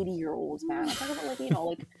like 80-year-olds, man. I'm talking about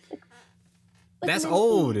like like That's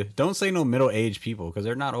middle age. old. Don't say no middle-aged people because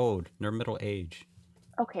they're not old. They're middle-aged.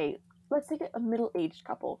 Okay, let's take a middle-aged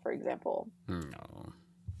couple for example. No.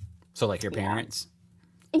 So like your Yeah, parents?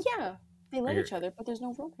 yeah, they Or love your... each other, but there's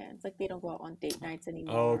no romance. Like they don't go out on date nights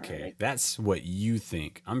anymore. Okay, Like, that's what you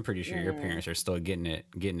think. I'm pretty sure your mm. parents are still getting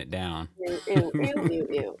it down. Ew, ew, ew, ew,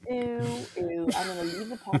 ew, ew, ew. I'm gonna leave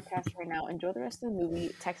the podcast right now. Enjoy the rest of the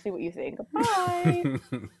movie. Text me what you think. Bye.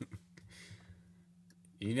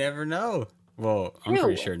 You never know. Well, I'm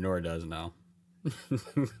pretty Ew. sure Nora does know.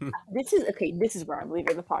 This is okay. This is where I'm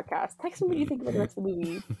leaving the podcast. Text me what you think about the rest of the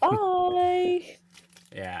movie. Bye.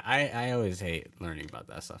 Yeah, I always hate learning about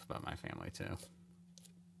that stuff about my family too.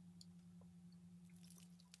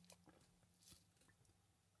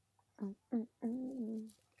 Mm-mm-mm.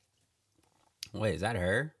 Wait, is that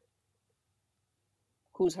her?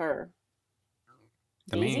 Who's her?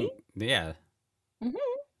 The Daisy? main, yeah. Mm-hmm.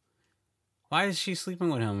 Why is she sleeping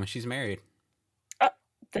with him when she's married?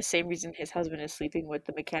 The same reason his husband is sleeping with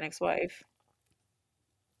the mechanic's wife.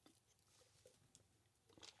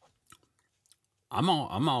 I'm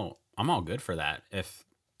all good for that if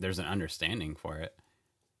there's an understanding for it.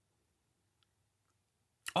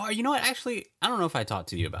 Oh, you know what? Actually, I don't know if I talked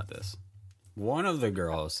to you about this. One of the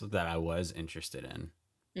girls that I was interested in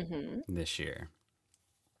Mm-hmm. this year,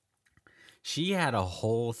 she had a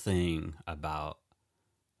whole thing about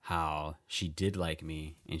how she did like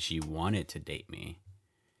me and she wanted to date me,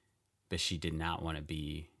 but she did not want to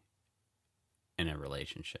be in a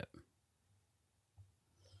relationship.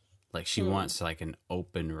 Like she Hmm. wants like an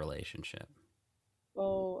open relationship.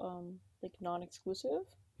 Oh, like non-exclusive?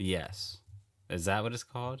 Yes. Is that what it's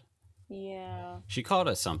called? Yeah. She called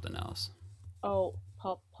it something else. Oh,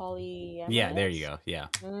 polyamorous? Yeah, there you go. Yeah.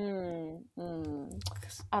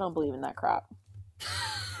 I don't believe in that crap.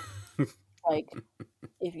 Like,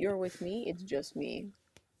 if you're with me, it's just me.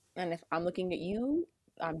 And if I'm looking at you,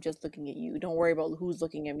 I'm just looking at you. Don't worry about who's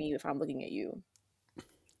looking at me if I'm looking at you.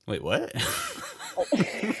 Wait, what?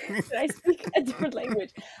 Did I speak a different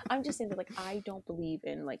language? I'm just saying that, like, I don't believe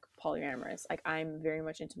in, like, polyamorous. Like, I'm very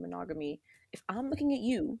much into monogamy. If I'm looking at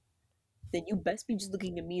you, then you best be just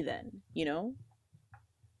looking at me then, you know?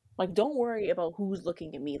 Like, don't worry about who's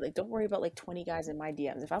looking at me. Like, don't worry about, like, 20 guys in my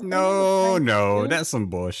DMs. If I'm only with No, friends with no, you, that's some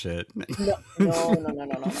bullshit. no, no, no, no, no, no,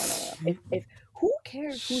 no, no, no. If who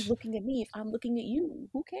cares who's looking at me if I'm looking at you?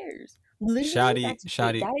 Who cares? Literally,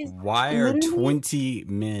 Shadi, that is why are literally. 20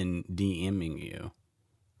 men DMing you?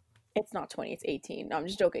 It's not 20, it's 18. No, I'm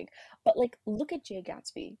just joking. But like, look at Jay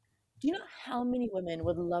Gatsby. Do you know how many women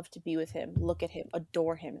would love to be with him, look at him,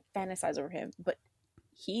 adore him, fantasize over him? But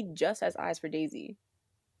he just has eyes for Daisy.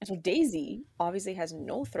 And so Daisy obviously has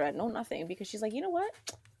no threat, no nothing, because she's like, you know what?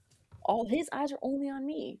 All his eyes are only on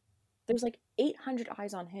me. There's like 800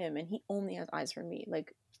 eyes on him, and he only has eyes for me.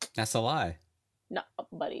 Like, That's a lie. no,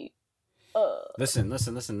 buddy. Listen. There's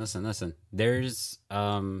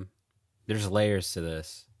layers to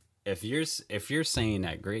this. If you're saying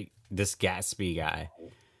that this Gatsby guy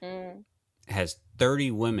mm, has 30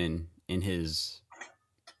 women in his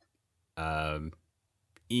um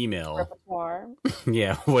email, repertoire.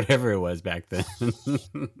 yeah, whatever it was back then.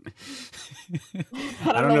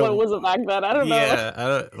 I don't know what was it back then. I don't know.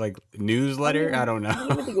 Yeah, like newsletter. I don't I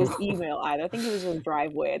don't even think it was know. email either. I think it was just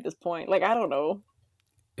driveway at this point. Like, I don't know.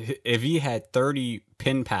 If he had 30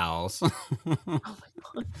 pen pals, Oh my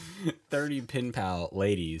god. 30 pen pal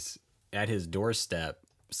ladies at his doorstep,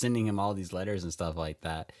 sending him all these letters and stuff like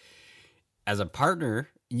that, as a partner,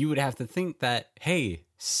 you would have to think that, hey,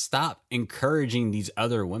 stop encouraging these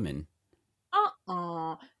other women.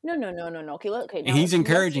 No, no, no, no, no. Okay, okay. And Now he's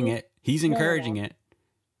encouraging use, it. He's no, no, encouraging no. it.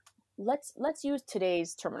 Let's use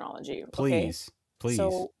today's terminology. Okay. Please, please.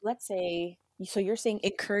 So let's say. So you're saying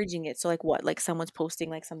encouraging it. So like what? Like someone's posting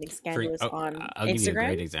like something scandalous on I'll Instagram. give you a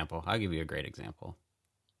great example. I'll give you a great example.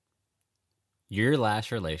 Your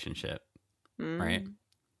last relationship, right?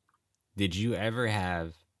 Did you ever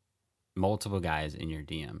have multiple guys in your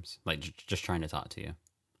DMs, like just trying to talk to you?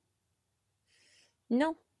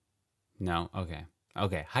 No. No. Okay.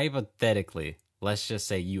 Okay, hypothetically, let's just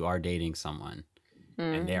say you are dating someone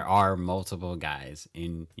and Mm. there are multiple guys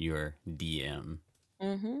in your DM.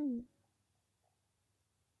 Mm-hmm.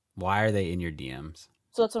 Why are they in your DMs?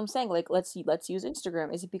 So that's what I'm saying. Like, let's use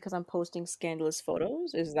Instagram. Is it because I'm posting scandalous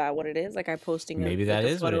photos? Is that what it is? Like, I'm posting Maybe like that a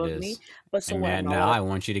is what photo it of me, is. but so And what? I'm man, not now allowed. I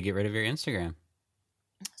want you to get rid of your Instagram.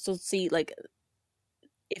 So see, like,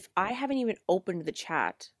 if I haven't even opened the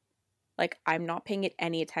chat, like, I'm not paying it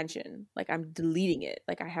any attention. Like, I'm deleting it.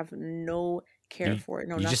 Like, I have no care You for it,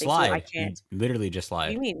 no you just nothing. So I lied. You can't. literally just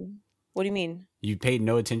What do lied. you mean? What do you mean? You paid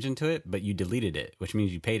no attention to it, but you deleted it, which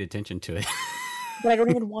means you paid attention to it. But I don't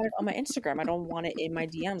even want it on my Instagram. I don't want it in my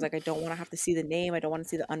DMs. Like, I don't want to have to see the name. I don't want to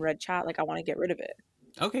see the unread chat. Like, I want to get rid of it.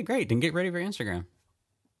 Okay, great. Then get rid of your Instagram.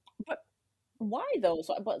 But why though?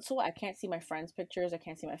 So what? I can't see my friends' pictures. I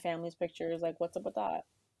can't see my family's pictures. Like, what's up with that?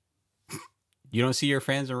 You don't see your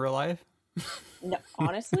friends in real life? No,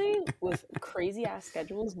 honestly, with crazy ass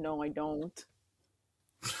schedules, no, I don't.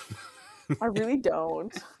 I really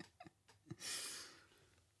don't.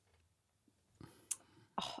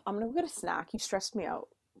 Oh, I'm gonna go get a snack. You stressed me out.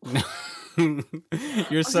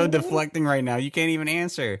 You're so Okay. deflecting right now. You can't even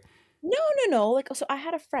answer. No, no, no. Like, so I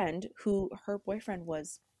had a friend who her boyfriend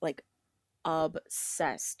was like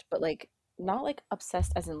obsessed, but like not like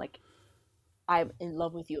obsessed as in like I'm in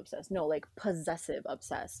love with you obsessed. No, like possessive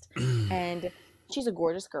obsessed. And she's a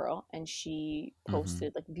gorgeous girl and she Hmm.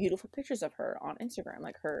 posted like beautiful pictures of her on Instagram.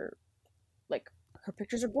 Like her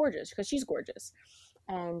pictures are gorgeous because she's gorgeous.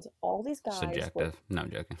 And all these guys were Subjective. No,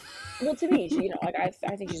 I'm joking. well to me, she, like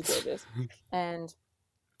I think she's gorgeous. And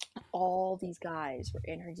all these guys were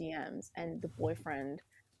in her DMs and the boyfriend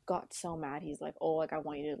got so mad. He's like, "Oh, like I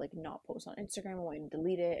want you to like not post on Instagram. I want you to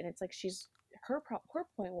delete it." And it's like her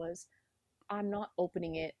point was I'm not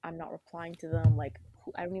opening it. I'm not replying to them. Like,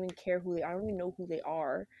 I don't even care who they. I don't even know who they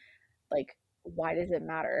are. Like, why does it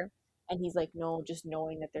matter? And he's like, no, just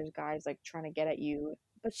knowing that there's guys like trying to get at you.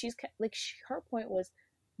 But like, her point was,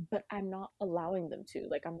 but I'm not allowing them to.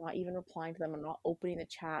 Like, I'm not even replying to them. I'm not opening the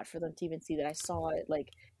chat for them to even see that I saw it. Like,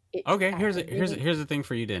 it. Okay, I really. here's the thing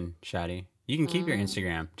for you then, Shadi. You can keep your Mm,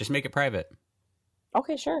 Instagram. Just make it private.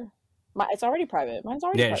 okay, sure. It's already private. Mine's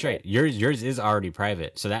already Yeah, that's right. private. Yours is already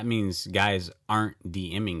private. So that means guys aren't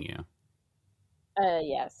DMing you.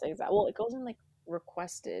 Yes, exactly. Well, it goes in like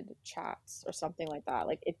requested chats or something like that.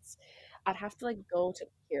 Like I'd have to like go to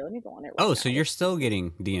here. Let me go on it right Oh, now. so you're Let's still see.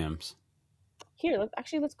 getting DMs. Here,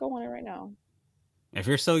 let's go on it right now. If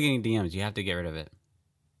you're still getting DMs, you have to get rid of it.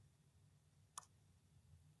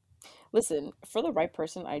 Listen, for the right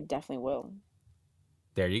person, I definitely will.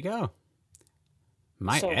 There you go.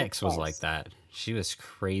 My So ex was like request that. She was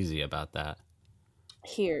crazy about that.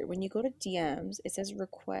 here when you go to DMs, it says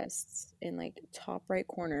requests in like top right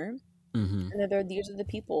corner, Mm-hmm. and then these are the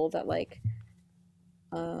people that like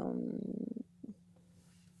um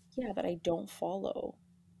yeah that I don't follow.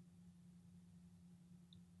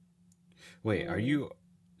 Wait, are Mm, you?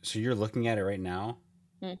 So you're looking at it right now?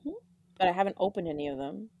 mm-hmm. But I haven't opened any of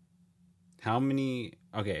them. How many?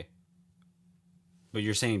 Okay, but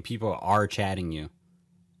you're saying people are chatting you.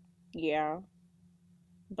 Yeah,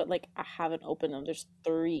 but like I haven't opened them. There's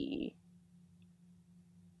three.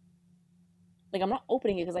 Like I'm not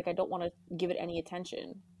opening it because like I don't want to give it any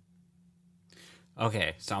attention.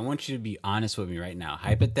 Okay, so I want you to be honest with me right now.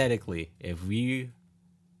 Hypothetically, if we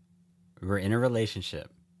were in a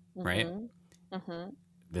relationship, right? Mm-hmm. Mm-hmm.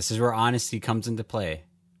 This is where honesty comes into play.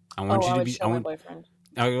 I Oh, want you I to would be. show my boyfriend.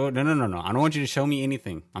 Oh, no, no, no, no. I don't want you to show me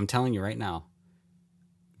anything. I'm telling you right now.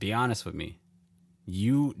 Be honest with me.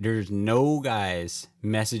 There's no guys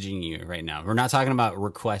messaging you right now. We're not talking about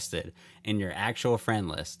requested in your actual friend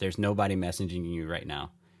list. There's nobody messaging you right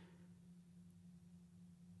now.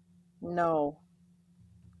 No.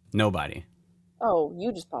 Nobody. Oh,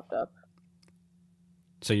 you just popped up.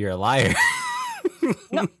 So you're a liar.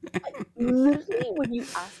 No, literally when you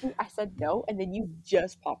asked me, I said no, and then you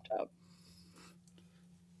just popped up.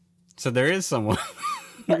 So there is someone.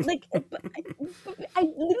 But like, I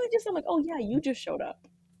literally just I'm like, oh yeah, you just showed up.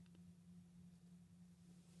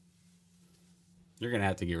 You're gonna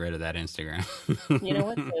have to get rid of that Instagram. You know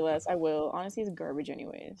what? Say less. I will. Honestly, it's garbage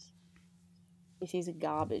anyways. He's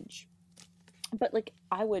garbage. But like,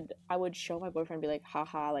 I would show my boyfriend, be like,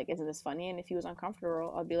 haha, like, isn't this funny? And if he was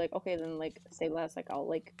uncomfortable, I'd be like, okay, then like, say less. Like,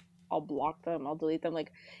 I'll block them. I'll delete them.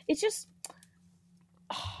 Like, it's just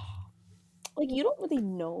like you don't really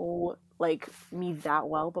know like me that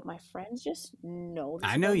well, but my friends just know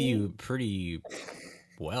this I know about me. you pretty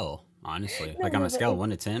well, honestly. No, Like on no, a but scale of like, 1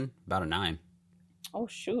 to 10, about a 9. oh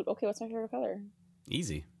shoot, okay, what's my favorite color?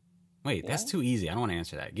 Easy. Wait, that's Yeah, too easy. I don't want to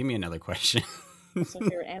answer that. Give me another question. what's my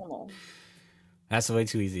favorite animal? That's way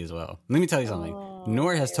too easy as well. Let me tell you something.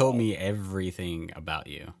 Noor has you're told right. me everything about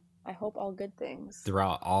you I hope all good things.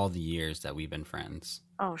 throughout all the years that we've been friends.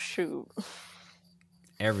 Oh shoot.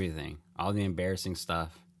 Everything. All the embarrassing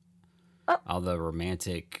stuff. All the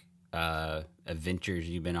romantic adventures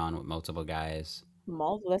you've been on with multiple guys.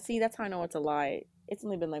 Let's see. That's how I know it's a lie. It's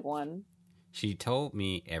only been like one. She told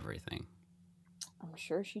me everything. I'm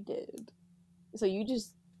sure she did. So you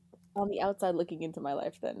just on the outside looking into my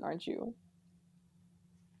life, then, aren't you?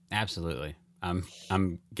 Absolutely. I'm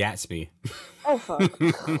Gatsby. Oh fuck.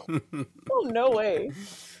 Oh no way.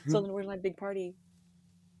 So then where's my big party?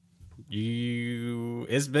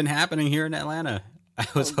 It's been happening here in Atlanta. I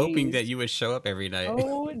was hoping that you would show up every night.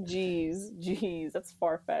 Oh jeez, that's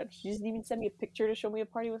far fetched. You didn't even send me a picture to show me a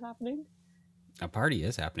party was happening. A party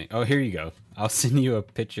is happening. Oh, here you go. I'll send you a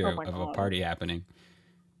picture Oh of a party happening.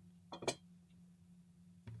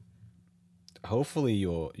 Hopefully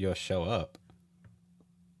you'll show up.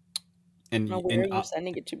 And where are you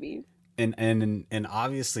sending it to me? And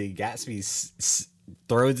obviously Gatsby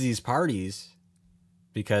throws these parties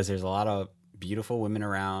because there's a lot of beautiful women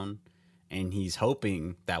around, and he's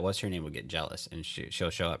hoping that what's her name will get jealous and she'll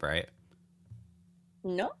show up, right?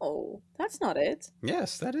 No, that's not it.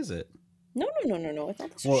 Yes, that is it. No. It's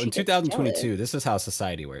not. Well, in 2022, this is how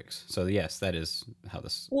society works. So yes, that is how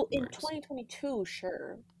this. Well, works. in 2022,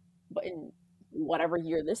 sure, but in whatever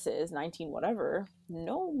year this is, 19 whatever.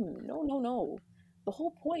 No. The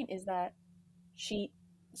whole point is that he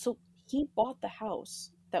bought the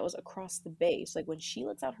house that was across the bay. So like when she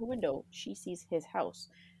looks out her window, she sees his house.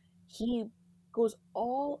 He goes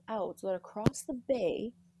all out so that across the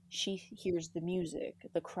bay, she hears the music,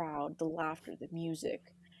 the crowd, the laughter, the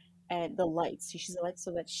music, and the lights. She sees the lights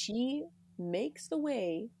so that she makes the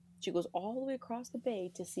way. She goes all the way across the bay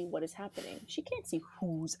to see what is happening. She can't see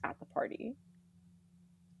who's at the party.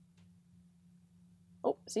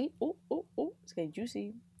 Oh, see? Oh, it's getting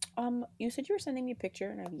juicy. You said you were sending me a picture,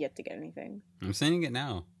 and I've yet to get anything. I'm sending it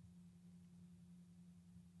now.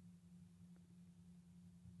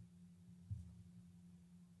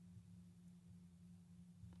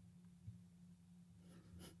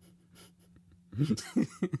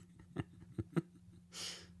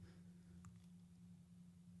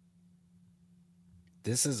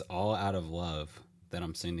 This is all out of love that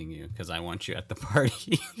I'm sending you because I want you at the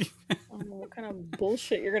party. What kind of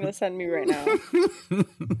bullshit you're gonna send me right now?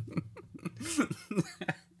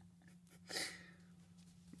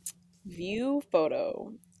 View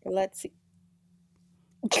photo. Let's see.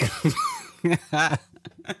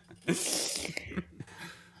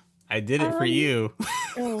 I did it for you.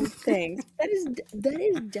 Oh, thanks. That is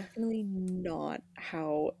definitely not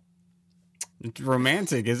how. It's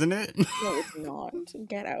romantic, isn't it? No, it's not.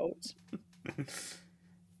 Get out.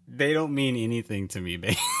 They don't mean anything to me,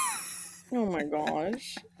 babe. Oh my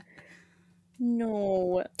gosh.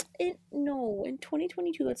 No. In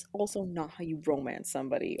 2022, that's also not how you romance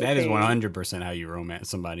somebody. Okay? That is 100% how you romance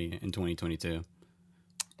somebody in 2022.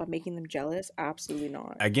 By making them jealous? Absolutely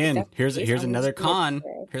not. Again, here's another con.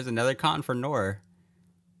 Here's another con for Noor.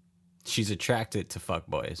 She's attracted to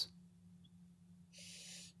fuckboys.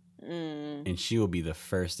 And she will be the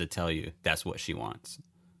first to tell you that's what she wants.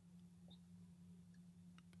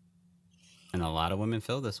 And a lot of women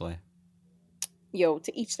feel this way. Yo,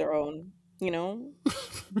 to each their own, you know?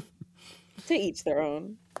 To each their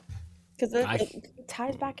own. Because it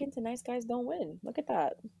ties back into nice guys don't win. Look at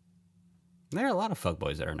that. There are a lot of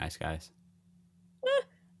fuckboys that are nice guys.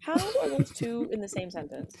 How are those two in the same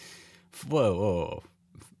sentence? Whoa.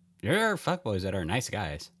 There are fuckboys that are nice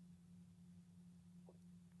guys.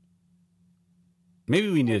 Maybe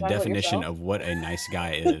we need a definition of what a nice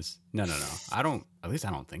guy is. No. I don't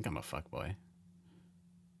think I'm a fuckboy.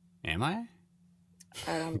 Am I?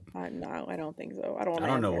 I don't think so. I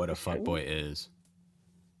don't know what a fuckboy is.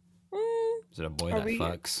 Is it a boy that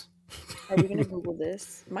fucks? Are we gonna Google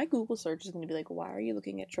this? My Google search is gonna be like, why are you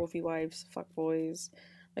looking at trophy wives, fuckboys?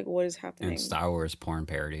 Like, what is happening? And Star Wars porn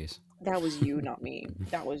parodies. That was you, not me.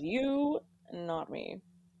 That was you, not me.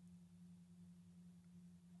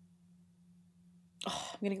 Oh,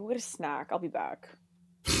 I'm gonna go get a snack. I'll be back.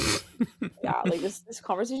 Yeah, like this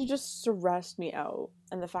conversation just stressed me out,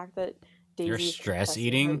 and the fact that Daisy you're stress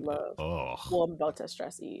eating. Oh, well, I'm about to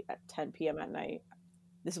stress eat at 10 p.m. at night.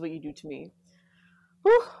 This is what you do to me.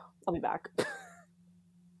 Whew, I'll be back.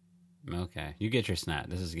 Okay, you get your snack.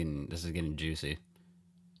 This is getting juicy.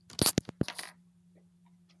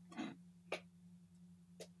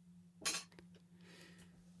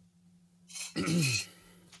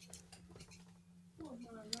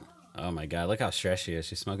 Oh my god, look how stressed she is.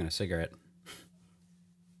 She's smoking a cigarette.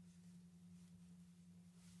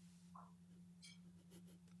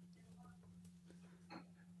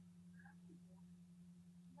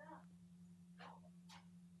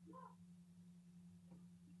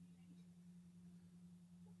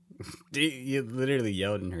 You literally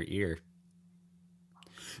yelled in her ear.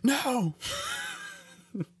 No!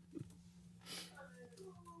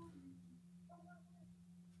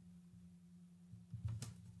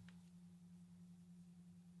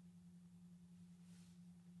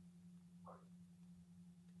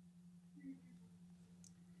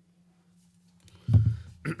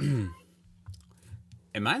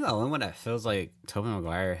 Am I the only one that feels like Tobey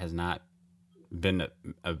Maguire has not been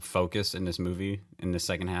a focus in this movie in the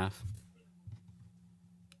second half?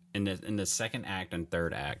 In the second act and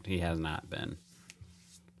third act, he has not been.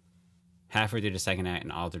 Halfway through the second act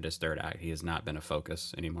and all through this third act, he has not been a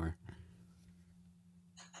focus anymore.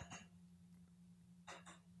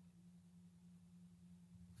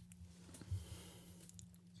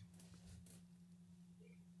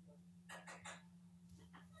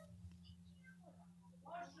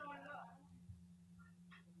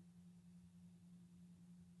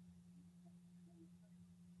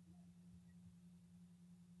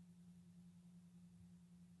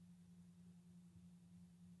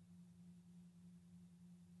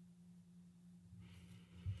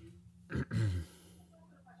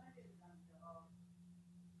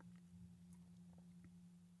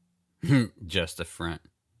 Just a front.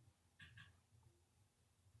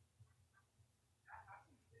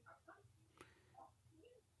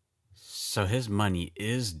 So his money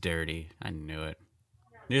is dirty. I knew it.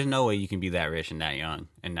 There's no way you can be that rich and that young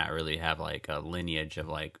and not really have like a lineage of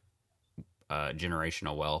like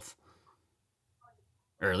generational wealth.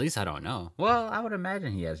 Or at least I don't know. Well, I would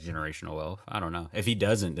imagine he has generational wealth. I don't know. If he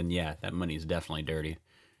doesn't, then yeah, that money is definitely dirty.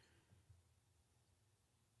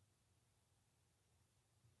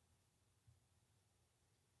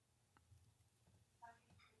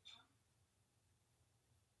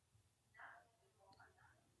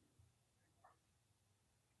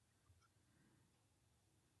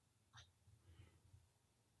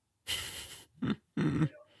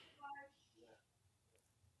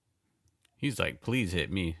 He's like, please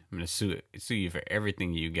hit me. I'm gonna sue you for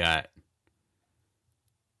everything you got.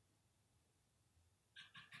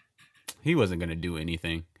 He wasn't gonna do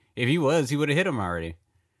anything. If he was, he would have hit him already.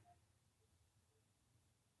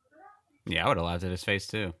 Yeah, I would have laughed at his face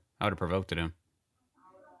too. I would have provoked him.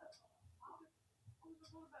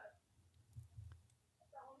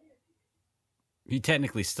 He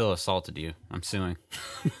technically still assaulted you. I'm suing.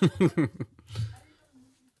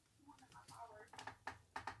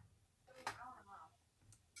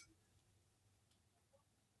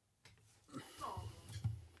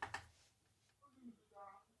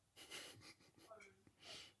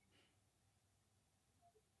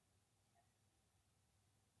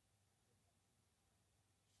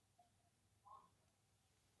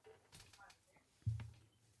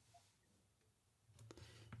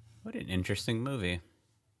 What an interesting movie.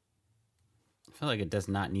 I feel like it does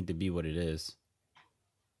not need to be what it is.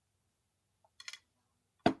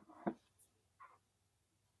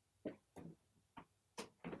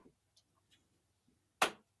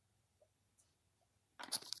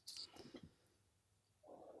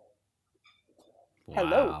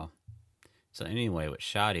 Hello. Wow. So anyway, with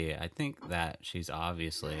Shadi, I think that she's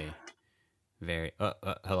obviously very.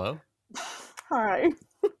 Hello. Hi.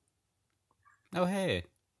 Oh hey.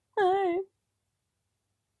 Hey.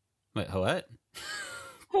 Wait, what?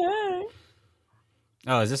 Hey.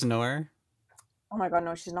 Oh, is this Nowhere? Oh my god,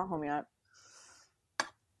 no, she's not home yet.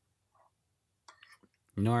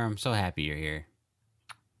 Nora, I'm so happy you're here.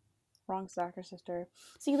 Wrong Stacker sister.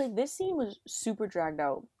 See, like, this scene was super dragged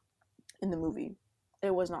out in the movie.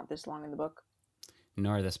 It was not this long in the book.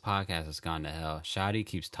 Nora, this podcast has gone to hell. Shadi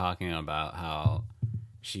keeps talking about how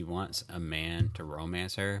she wants a man to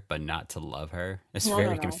romance her, but not to love her. It's No,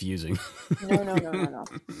 very no. confusing. No.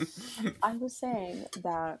 I was saying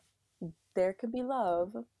that there could be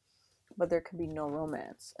love, but there could be no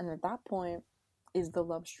romance. And at that point, is the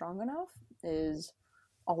love strong enough? Is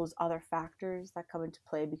all those other factors that come into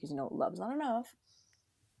play because, you know, love's not enough?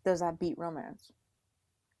 Does that beat romance?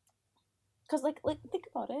 Because, like, think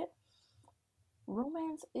about it.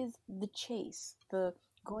 Romance is the chase, the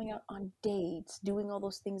going out on dates, doing all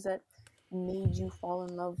those things that made you fall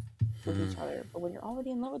in love with each other. But when you're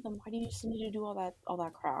already in love with them, why do you just need to do all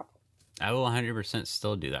that crap? I will 100%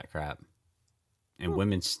 still do that crap. And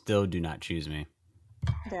women still do not choose me.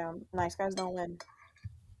 Damn, nice guys don't win.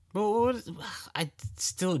 But I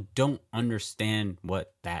still don't understand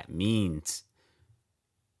what that means.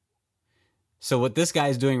 So what this guy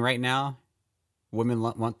is doing right now, women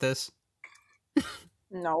want this?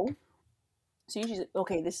 No. See, she's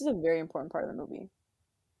okay. This is a very important part of the movie.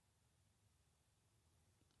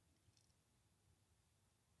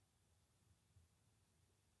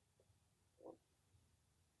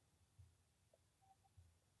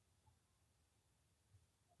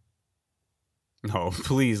 No,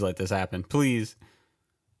 please let this happen. Please.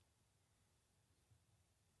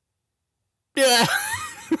 Yeah.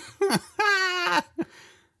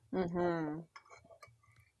 Mm-hmm.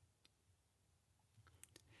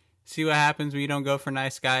 See what happens when you don't go for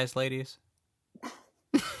nice guys, ladies?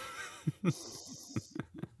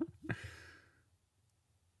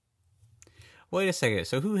 Wait a second.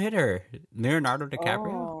 So who hit her? Leonardo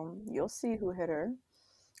DiCaprio? Oh, you'll see who hit her.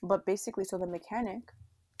 But basically, so the mechanic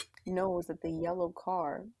knows that the yellow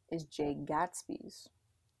car is Jay Gatsby's,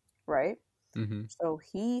 right? Mm-hmm. So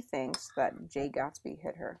he thinks that Jay Gatsby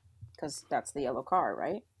hit her because that's the yellow car,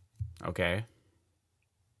 right? Okay.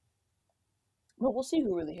 But we'll see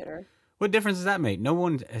who really hit her. What difference does that make? No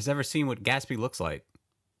one has ever seen what Gatsby looks like.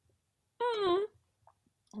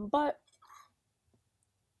 But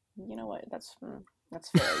you know what? That's fair.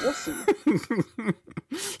 We'll see.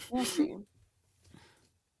 We'll see.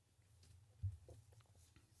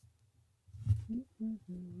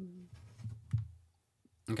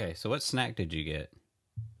 Okay, so what snack did you get?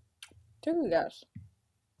 Take a guess.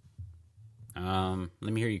 Let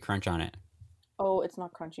me hear you crunch on it. Oh, it's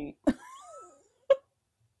not crunchy.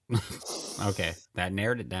 Okay, that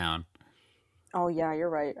narrowed it down. Oh yeah, you're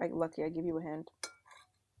right. Lucky I give you a hint.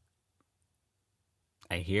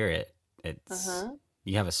 I hear it. It's Uh-huh.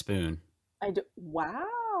 You have a spoon. I do.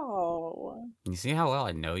 Wow. You see how well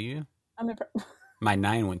I know you? I'm impressed. My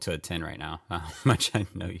 9 went to a 10 right now. How much I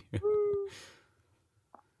know you.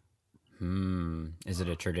 Is it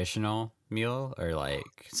a traditional meal or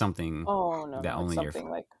like something Oh no, that no, it's only your...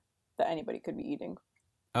 something like that anybody could be eating.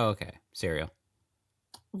 Oh, okay. Cereal.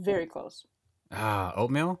 Very close.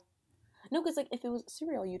 Oatmeal? No, because like if it was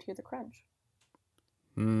cereal, you'd hear the crunch.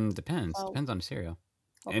 Depends. Oh, Depends on the cereal.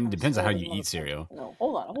 what And kind it of depends on how cereal you does eat motherfucker- cereal. No,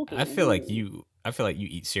 hold on, hold on. I feel like you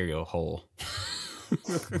eat cereal whole.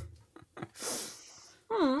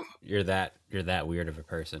 You're that weird of a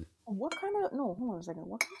person. What kind of no? Hold on a second.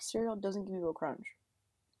 What kind of cereal doesn't give you a crunch?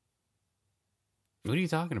 What are you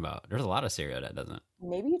talking about? There's a lot of cereal that doesn't.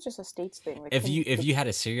 Maybe it's just a states thing. Like If you had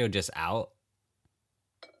a cereal just out,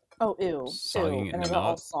 oh ew, soggy ew, in and the it's all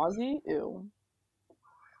milk. soggy, ew.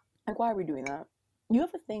 Like why are we doing that? You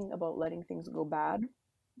have a thing about letting things go bad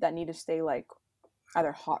that need to stay like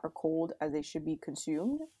either hot or cold as they should be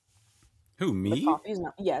consumed. Who, The me? coffee is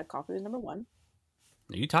not. Yeah, coffee is number one.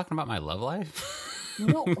 Are you talking about my love life?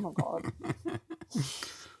 No, oh my god.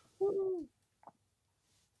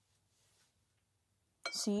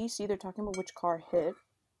 See, they're talking about which car hit,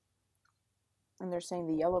 and they're saying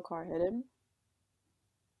the yellow car hit him.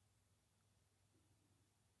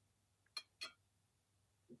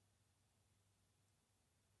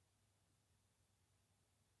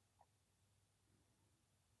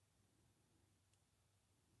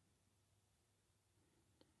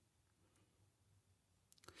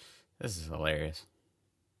 This is hilarious.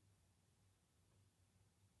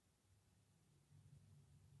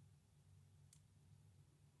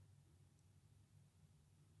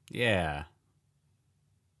 Yeah.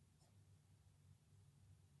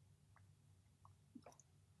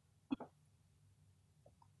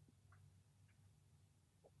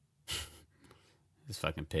 This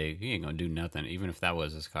fucking pig. He ain't gonna do nothing, even if that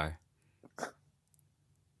was his car.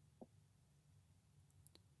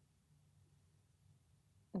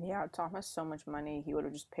 Yeah, Tom has so much money, he would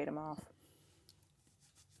have just paid him off.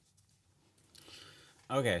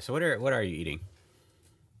 Okay, so what are you eating?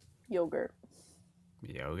 Yogurt.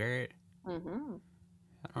 Yogurt? Mm-hmm.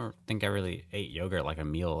 I don't think I really ate yogurt like a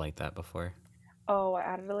meal like that before. Oh, I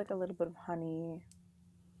added like a little bit of honey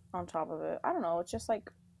on top of it. I don't know. It's just like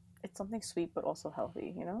it's something sweet but also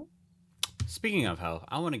healthy, you know? Speaking of health,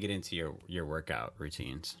 I want to get into your workout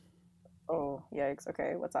routines. Oh, yikes.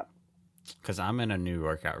 Okay, what's up? Because I'm in a new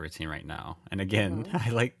workout routine right now. And again,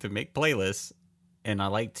 I like to make playlists and I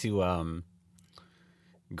like to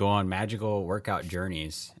go on magical workout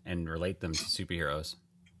journeys and relate them to superheroes.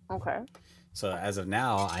 Okay. So as of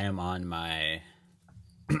now, I am on my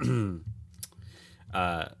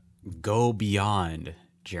Go Beyond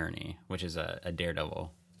journey, which is a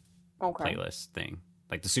Daredevil playlist thing,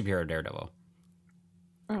 like the superhero Daredevil.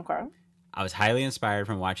 Okay. I was highly inspired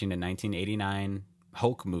from watching the 1989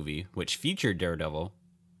 Hulk movie, which featured Daredevil,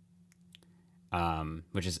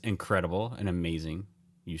 which is incredible and amazing.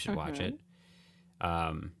 You should watch it.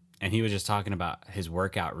 And he was just talking about his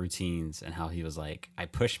workout routines and how he was like, I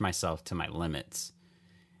pushed myself to my limits.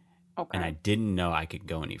 Okay. And I didn't know I could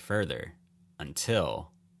go any further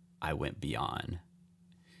until I went beyond.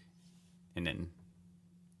 And then,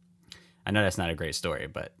 I know that's not a great story,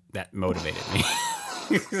 but that motivated me.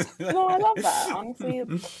 No, I love that. Honestly,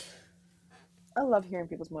 I love hearing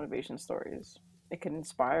people's motivation stories. it can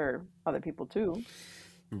inspire other people too.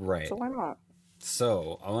 Right. So why not?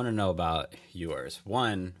 So I want to know about yours.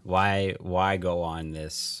 One, why go on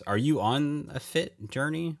this? Are you on a fit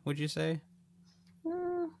journey? Would you say?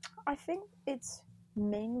 Mm, I think it's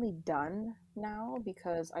mainly done now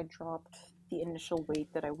because I dropped the initial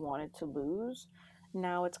weight that I wanted to lose.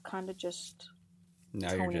 Now it's kind of just Now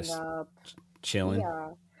you're toning just up. chilling. Yeah.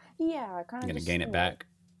 Yeah, kind You're of gonna just, gain it back.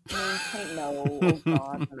 maintain. No, oh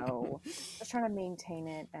God, no. Just trying to maintain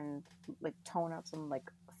it and like tone up some like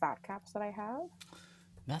fat caps that I have.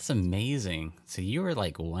 That's amazing. So you were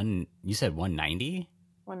like one. You said 190.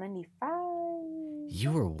 195.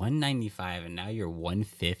 You were 195, and now you're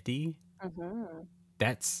 150. Mm-hmm.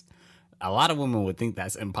 That's a lot of women would think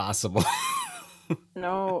that's impossible.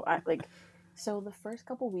 No, I like so the first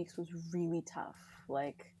couple weeks was really tough.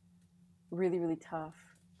 Like really, really tough.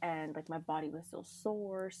 And like my body was still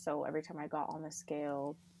sore. So every time I got on the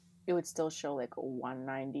scale, it would still show like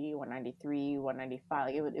 190, 193, 195.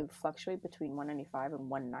 Like it would fluctuate between 195 and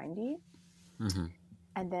 190. Hmm.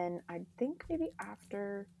 And then I think maybe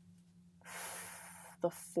after the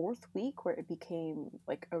fourth week where it became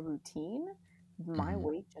like a routine, my Hmm.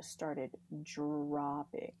 weight just started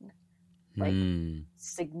dropping. Like Hmm.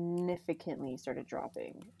 significantly started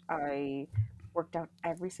dropping. I worked out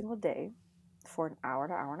every single day for an hour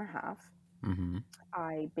to hour and a half. Hmm.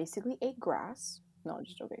 I basically ate grass. No, I'm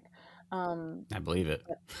just joking. Um, I believe it.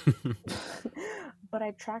 but, but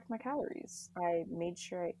I tracked my calories. I made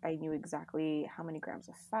sure I knew exactly how many grams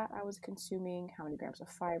of fat I was consuming, how many grams of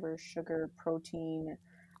fiber, sugar, protein.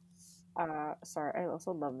 Sorry, I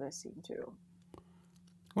also love this scene too.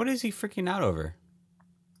 What is he freaking out over?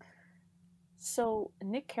 So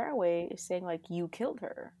Nick Carraway is saying like you killed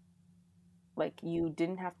her. Like you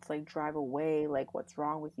didn't have to like drive away, like what's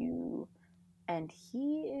wrong with you? And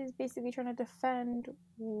he is basically trying to defend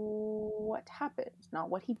what happened, not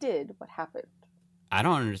what he did, what happened. I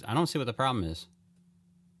don't understand. I don't see what the problem is.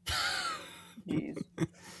 Jeez.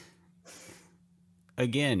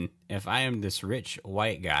 Again, if I am this rich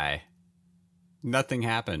white guy, nothing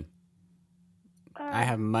happened. I Uh,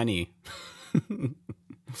 have money.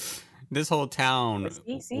 This whole town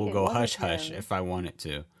see, will it go wasn't hush hush him. if I want it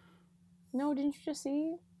to. No, didn't you just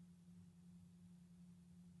see?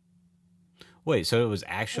 Wait, so it was It,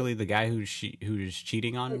 actually the guy who's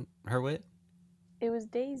cheating it, on her with? it was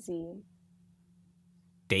Daisy.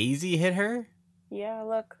 Daisy hit her? Yeah,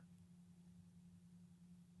 look.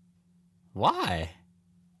 Why?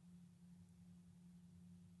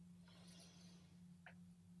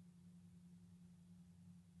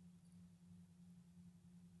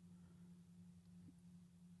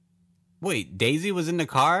 Wait, Daisy was in the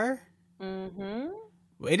car? Mm-hmm.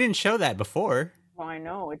 It didn't show that before. Well, I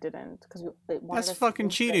know it didn't because it wanted That's us to fucking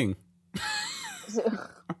think that. cheating. 'Cause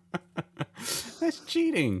it, That's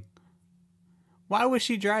cheating. Why was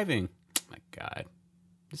she driving? My God,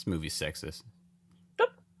 this movie's sexist.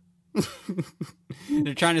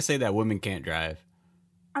 They're trying to say that women can't drive.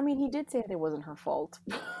 I mean, he did say that it wasn't her fault.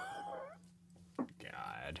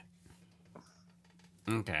 God.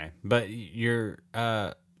 Okay, but your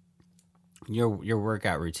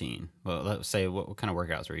workout routine. Well, let's say what kind of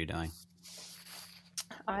workouts were you doing?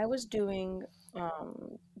 I was doing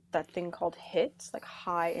that thing called HIIT, like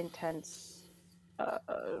high intense.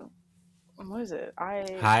 What is it? High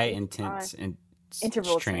I intense and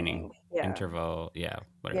interval training, training. Yeah, interval, yeah,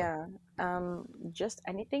 whatever. yeah. Just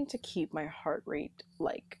anything to keep my heart rate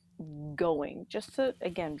like going, just to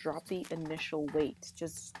again drop the initial weight,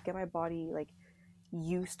 just get my body like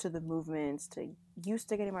used to the movements, to used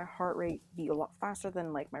to getting my heart rate be a lot faster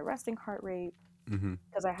than like my resting heart rate. Hmm.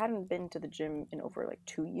 Because I hadn't been to the gym in over like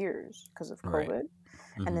 2 years because of Right. COVID.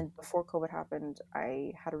 And Hmm. then before COVID happened,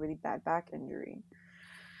 I had a really bad back injury.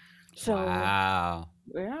 So, Wow.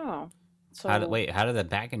 yeah. How did So wait? How did the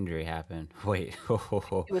back injury happen? Wait.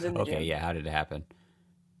 it was in the Okay. gym. Yeah. How did it happen?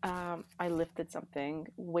 I lifted something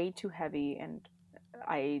way too heavy and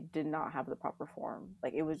I did not have the proper form.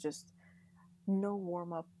 Like it was just no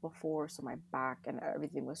warm up before, so my back and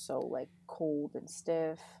everything was so like cold and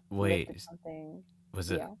stiff. Lifted Wait. something.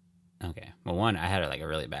 Was it Yeah. okay? Well, one, I had like a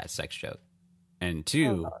really bad sex joke, and Oh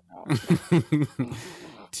two, God, no.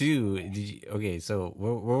 two. Did you, okay, so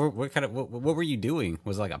what kind of what were you doing?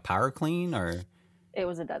 Was it like a power clean or It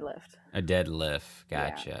was a deadlift. a deadlift? Yeah.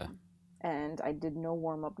 Gotcha. And I did no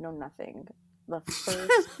warm up, no nothing. The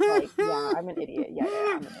first, like, yeah, I'm an idiot.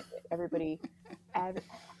 Yeah, I'm an idiot.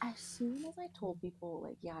 As soon as I told people,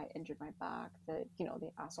 like, yeah, I injured my back, that, they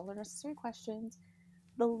asked all the necessary questions.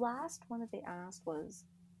 The last one that they asked was,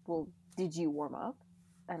 well, did you warm up?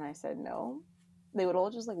 And I said no. they would all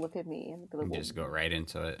just like look at me and be like, And well, just go right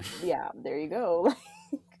into it. yeah, there you go.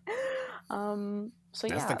 So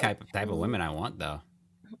That's the yeah, like type of two. women I want, though.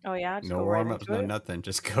 Oh yeah, just No go right warm ups, into no it. nothing.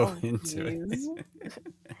 Just go Oh into it. jeez.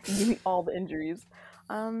 Give me all the injuries.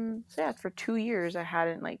 So yeah, for 2 years I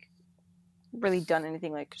hadn't like really done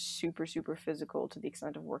anything like super super physical to the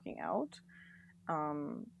extent of working out.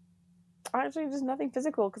 Um, Honestly, just nothing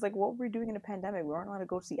physical because like what were we doing in a pandemic? We weren't allowed to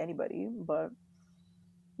go see anybody. But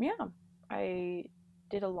yeah, I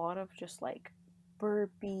did a lot of just like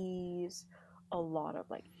burpees, a lot of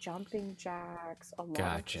like jumping jacks, a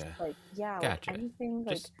lot of just Gotcha. like yeah, like Gotcha. anything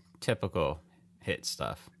like Just typical hit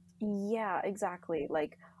stuff. yeah, exactly.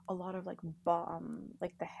 Like a lot of like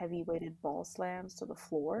the heavy weighted ball slams to the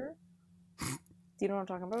floor. Do you know what I'm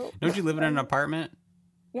talking about? Don't you live in an apartment?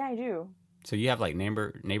 Yeah, I do. So you have like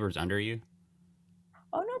neighbors under you?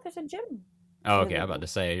 Oh no, there's a gym Oh, in the okay. I'm about building. to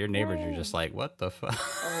say your Yeah, neighbors yeah, are yeah. just like, what the fuck?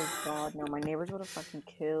 Oh God, no! My neighbors would have fucking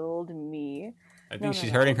killed me. I No, think no,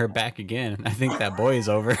 she's hurting her no, back again. I think that boy is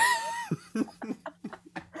over.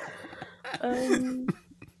 no.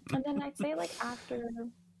 And then I'd say like after,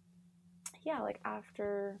 yeah, like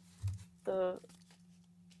after the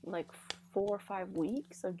like 4 or 5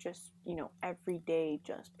 weeks of just every day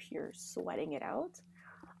just pure sweating it out,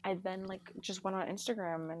 I then like just went on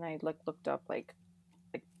Instagram and I like looked up like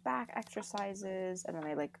back exercises, and then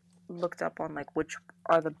I like looked up on like which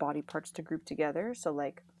are the body parts to group together. So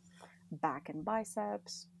like back and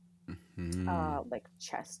biceps, Hmm. like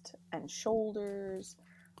chest and shoulders,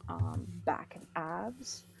 back and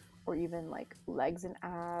abs, or even like legs and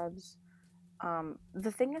abs.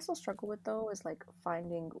 The thing I still struggle with though is like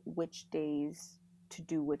finding which days to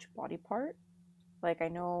do which body part. Like I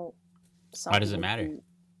know some Why does it people matter? do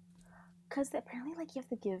because apparently like you have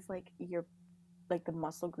to give like your like the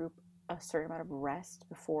muscle group a certain amount of rest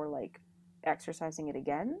before like exercising it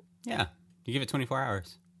again. Yeah. You give it 24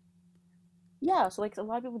 hours. Yeah, so like a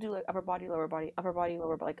lot of people do like upper body, lower body, upper body,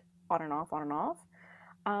 lower body, like on and off, on and off.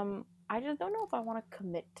 I just don't know if I want to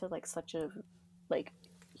commit to like such a like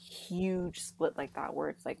huge split like that where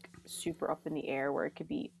it's like super up in the air where it could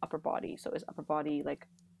be upper body. So is upper body like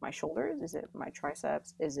my shoulders? Is it my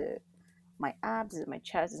triceps? Is it my abs? Is it my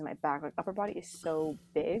chest? Is it my back? Like upper body is so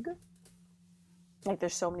big. Like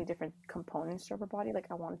there's so many different components to upper body. Like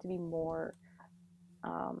I want it to be more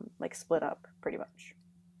like split up pretty much.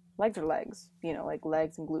 Legs are legs, like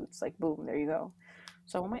legs and glutes, like boom, there you go.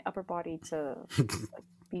 So I want my upper body to like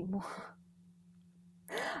be more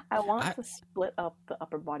I want I to split up the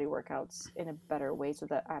upper body workouts in a better way so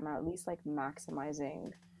that I'm at least like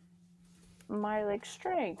maximizing my like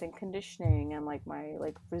strength and conditioning and like my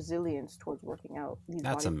like resilience towards working out these That's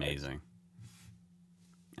body parts. amazing.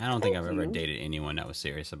 I don't think Thank I've ever you. dated anyone that was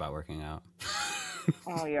serious about working out.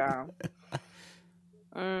 Oh yeah.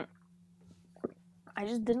 Mm, I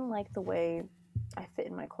just didn't like the way I fit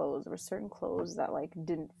in my clothes. There were certain clothes that like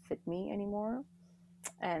didn't fit me anymore,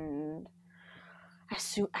 and as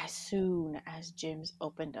soon as gyms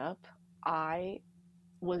opened up, I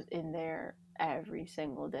was in there every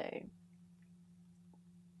single day.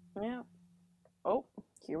 Yeah. Oh,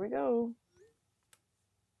 here we go.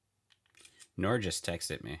 Nor just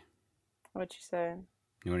texted me. What you say?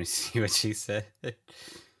 You want to see what she said?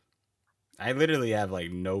 I literally have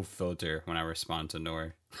like no filter when I respond to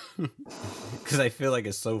Nor. Because I feel like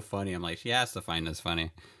it's so funny. I'm like, she has to find this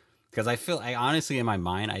funny. Because I honestly, in my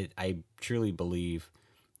mind, I truly believe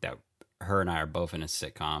that her and I are both in a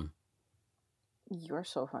sitcom. You're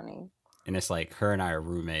so funny. And it's like her and I are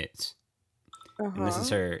roommates. Uh And huh.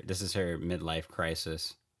 this is her midlife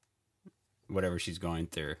crisis, whatever she's going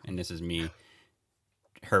through. And this is me,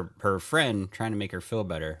 her friend, trying to make her feel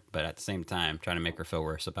better, but at the same time trying to make her feel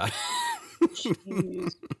worse about it.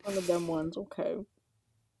 Jeez, one of them ones. Okay.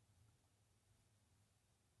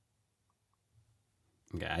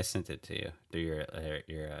 Okay, I sent it to you through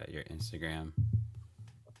your Instagram.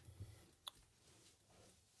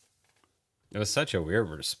 It was such a weird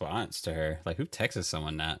response to her. Like, who texts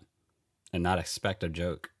someone that and not expect a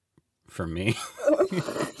joke from me?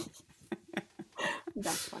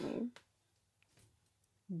 That's funny.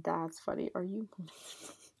 That's funny. Are you?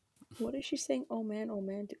 What is she saying? Oh man, oh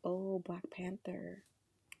man. Oh, Black Panther.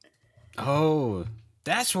 Oh,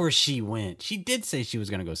 that's where she went. She did say she was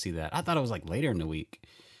gonna go see that. I thought it was like later in the week.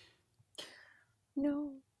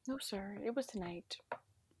 No, no, sir. It was tonight.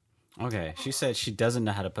 Okay, she said she doesn't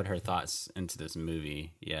know how to put her thoughts into this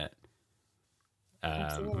movie yet. I'm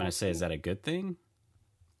seeing I'm gonna like say, is that a good thing?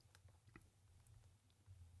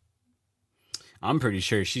 I'm pretty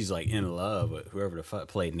sure she's like in love with whoever the fuck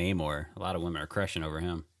played Namor. A lot of women are crushing over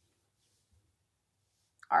him.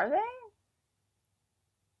 Are they?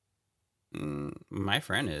 My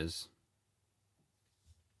friend is.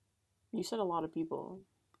 You said a lot of people.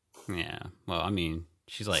 Yeah. Well, I mean,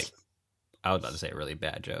 she's like, I was about to say a really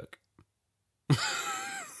bad joke.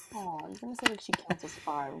 Oh, you're gonna say like she counts as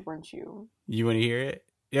 5, weren't you? You want to hear it?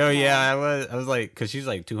 Oh, yeah, I was. I was like, because she's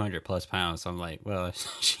like 200 plus pounds. So I'm like, well,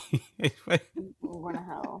 We're going to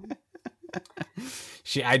hell.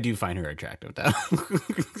 I do find her attractive, though.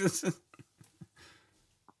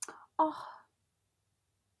 Oh,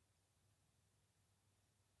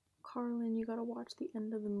 Carlin, you gotta watch the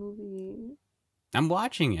end of the movie. I'm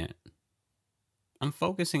watching it. I'm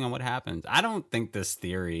focusing on what happens. I don't think this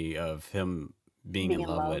theory of him being in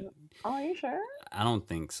love with. Oh, are you sure? I don't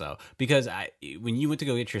think so, because when you went to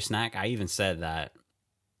go get your snack, I even said that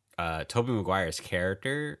Tobey Maguire's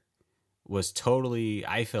character was totally.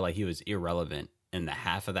 I feel like he was irrelevant in the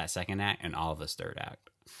half of that second act and all of his third act.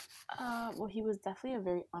 Well, he was definitely a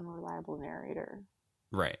very unreliable narrator.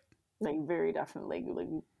 Right. Like very definitely.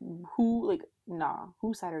 Whose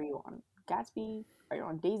side are you on? Gatsby? Are you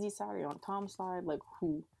on Daisy's side? Are you on Tom's side? Like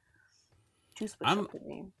who?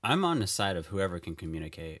 I'm on the side of whoever can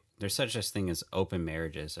communicate. There's such a thing as open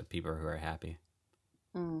marriages of people who are happy.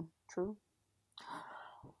 True.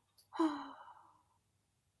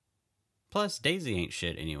 Plus, Daisy ain't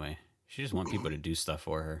shit anyway. She just wants people to do stuff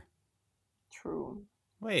for her. True.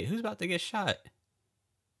 Wait, who's about to get shot?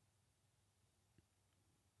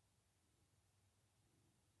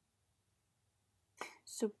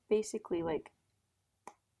 So basically, like,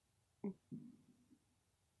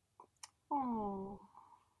 oh,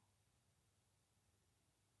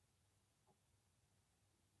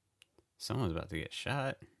 Someone's about to get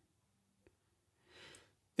shot.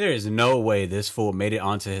 There is no way this fool made it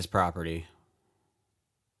onto his property.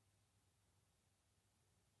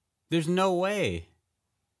 There's no way.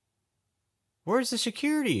 Where's the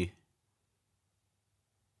security?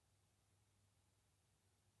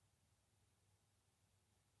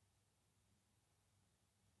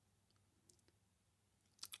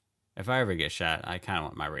 If I ever get shot, I kind of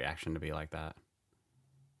want my reaction to be like that.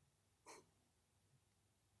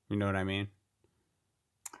 You know what I mean?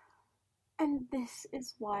 and this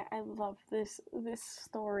is why I love this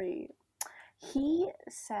story. He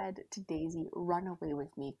said to Daisy, "Run away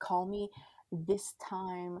with me. Call me this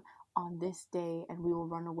time on this day, and we will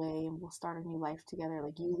run away and we'll start a new life together.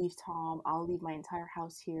 Like, you leave Tom, I'll leave my entire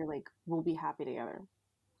house here. Like, we'll be happy together."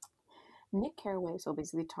 Nick Carraway, so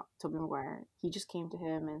basically Tobey Maguire, he just came to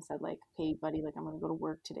him and said, like, "Hey, buddy, like, I'm gonna go to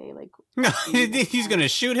work today. Like, he's gonna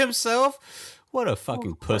shoot himself? What a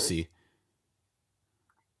fucking pussy!"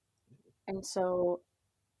 And so,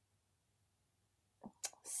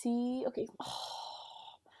 see, okay.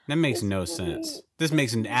 That makes no sense. This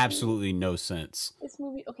makes absolutely no sense. This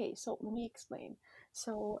movie, okay, so let me explain.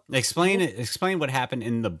 So explain it. Explain what happened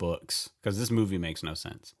in the books, because this movie makes no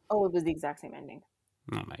sense. Oh, it was the exact same ending.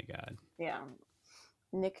 Oh my god. Yeah.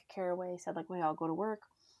 Nick Carraway said, like, "Wait, I'll go to work.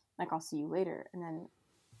 Like, I'll see you later." And then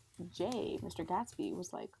Jay, Mr. Gatsby,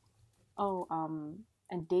 was like, "Oh,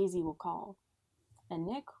 and Daisy will call." And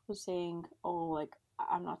Nick was saying, "Oh, like,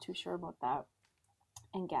 I'm not too sure about that."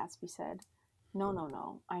 And Gatsby said,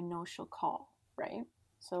 No, I know she'll call, right?"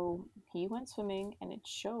 So he went swimming, and it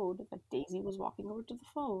showed that Daisy was walking over to the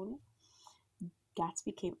phone.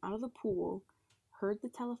 Gatsby came out of the pool, heard the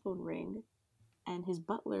telephone ring, and his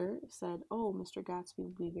butler said, "Oh, Mr. Gatsby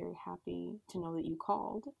will be very happy to know that you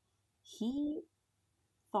called." He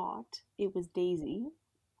thought it was Daisy,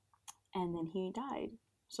 and then he died.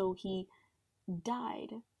 So he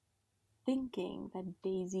died thinking that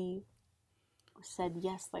Daisy said,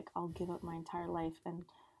 "Yes, like, I'll give up my entire life and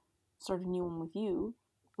start a new one with you."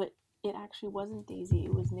 But it actually wasn't Daisy,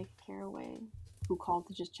 it was Nick Carraway who called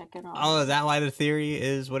to just check in on. Oh, is that why the theory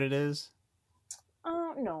is what it is?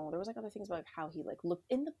 No, there was like other things about how he like looked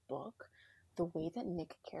in the book. The way that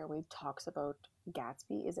Nick Carraway talks about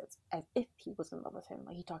Gatsby is as if he was in love with him.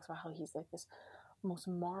 Like, he talks about how he's like this most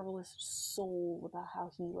marvelous soul, about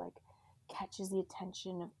how he like catches the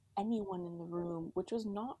attention of anyone in the room, which was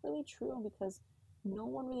not really true because no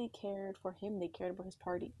one really cared for him. They cared about his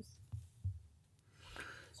parties.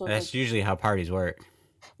 So that's like, usually how parties work.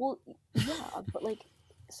 Well, yeah, but like,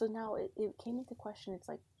 so now it came into question. It's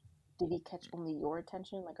like, did he catch only your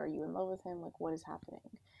attention? Like, are you in love with him? Like, what is happening?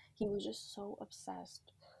 He was just so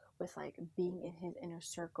obsessed with like being in his inner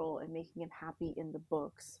circle and making him happy in the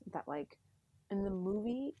books that like in the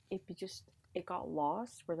movie it got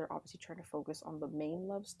lost, where they're obviously trying to focus on the main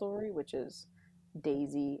love story, which is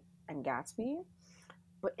Daisy and Gatsby.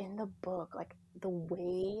 But in the book, like, the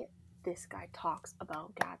way this guy talks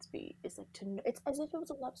about Gatsby is like it's as if it was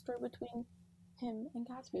a love story between him and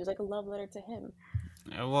Gatsby. It was like a love letter to him.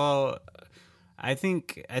 Well,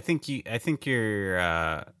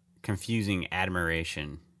 you're confusing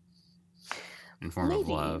admiration in form of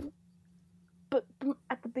love. Maybe. But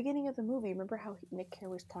at the beginning of the movie, remember how Nick Care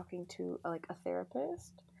was talking to like a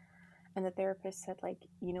therapist, and the therapist said like,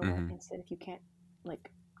 you know what? Mm-hmm. Instead, if you can't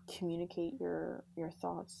like communicate your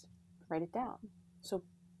thoughts, write it down. So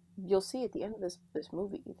you'll see at the end of this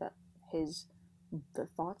movie that the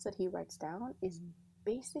thoughts that he writes down is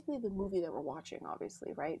basically the movie that we're watching,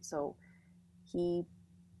 obviously, right? So he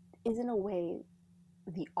is in a way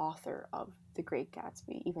the author of The Great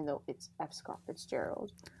Gatsby, even though it's F. Scott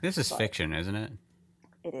Fitzgerald. This is But fiction, isn't it?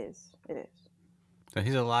 it is. It is. So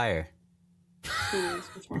he's a liar. Who is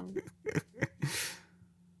which one?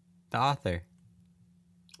 The author.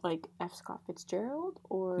 Like F. Scott Fitzgerald,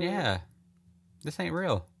 or Yeah. This ain't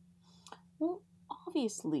real. Well,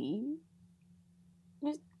 obviously,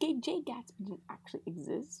 Jay Gatsby didn't actually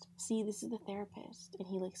exist. See, this is the therapist, and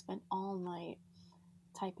he like spent all night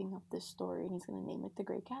typing up this story, and he's gonna name it The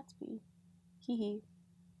Great Gatsby. Hee hee.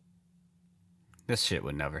 This shit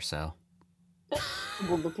would never sell.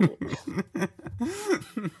 We'll look at it.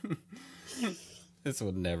 This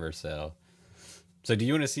would never sell. So do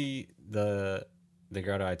you want to see the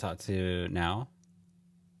girl that I talked to now?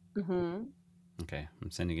 Mm-hmm. Okay,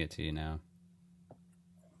 I'm sending it to you now.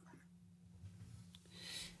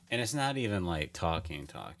 And it's not even like talking.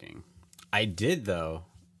 I did though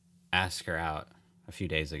ask her out a few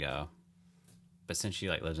days ago. But since she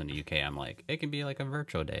like lives in the UK, I'm like, it can be like a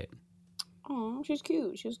virtual date. Oh, she's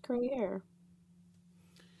cute. She has curly hair.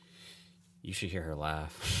 You should hear her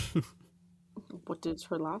laugh. What does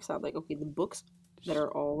her laugh sound like? Okay, the books that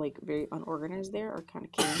are all like very unorganized there are kind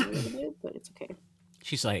of killing me a little bit, but it's okay.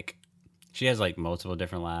 She's like, she has like multiple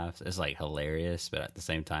different laughs. It's like hilarious, but at the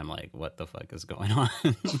same time, like, what the fuck is going on?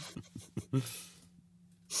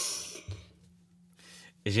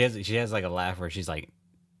 She has like a laugh where she's like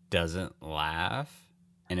doesn't laugh,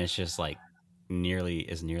 and it's just like nearly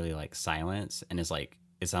like silence, and it's like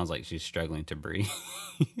it sounds like she's struggling to breathe.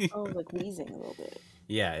 Oh, like wheezing a little bit.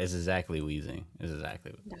 Yeah, it's exactly wheezing.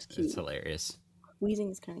 That's cute. It's hilarious. Wheezing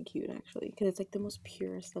is kind of cute, actually, because it's like the most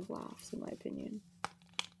purest of laughs, in my opinion.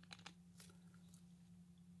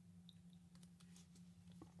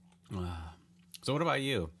 So what about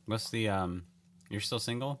you? What's the you're still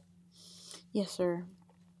single? Yes, sir.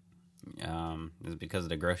 Is it because of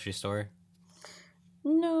the grocery store?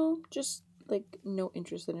 No, just like no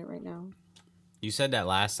interest in it right now. You said that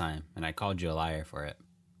last time, and I called you a liar for it.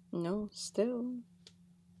 No, still.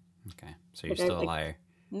 Okay, so you're Like, still a liar.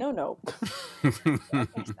 No. Like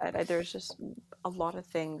I said, there's just a lot of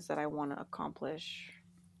things that I want to accomplish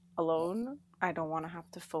alone. I don't want to have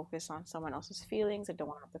to focus on someone else's feelings. I don't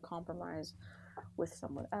want to have to compromise with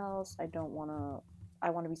someone else. I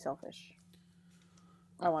want to be selfish.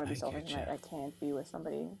 I want to be selfish, and I can't be with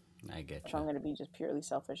somebody I get if you. I'm going to be just purely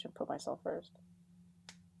selfish and put myself first.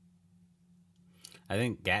 I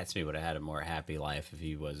think Gatsby would have had a more happy life if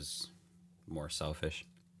he was more selfish.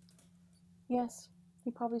 Yes,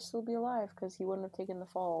 he'd probably still be alive because he wouldn't have taken the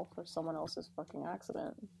fall for someone else's fucking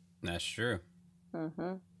accident. That's true.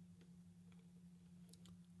 Mm-hmm.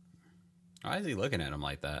 Why is he looking at him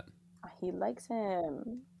like that? He likes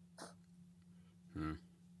him.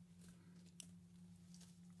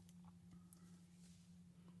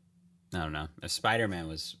 I don't know. If Spider-Man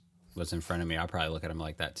was in front of me, I'd probably look at him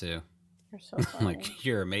like that too. You're so funny. Like,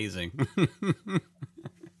 you're amazing.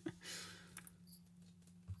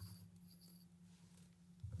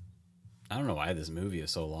 I don't know why this movie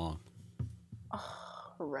is so long.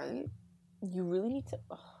 Right? You really need to.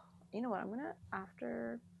 You know what?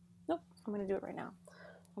 Nope. I'm gonna do it right now.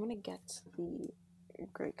 I'm gonna get the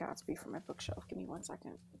Great Gatsby from my bookshelf. Give me 1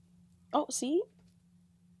 second. Oh, see?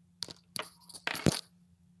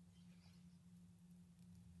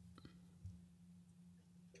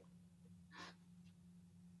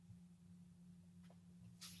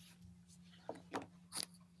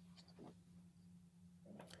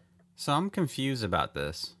 So I'm confused about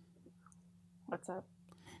this. What's up?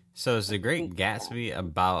 So is The Great Gatsby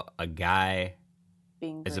about a guy?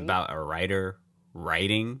 Being It's great? about a writer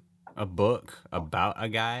writing a book about a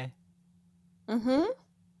guy? Mm-hmm.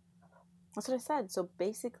 That's what I said. So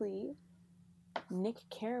basically, Nick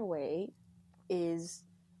Carraway is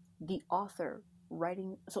the author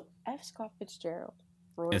writing. So F. Scott Fitzgerald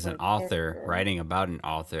Is an author writing about an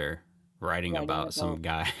author writing about some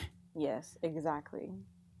guy. Yes, exactly.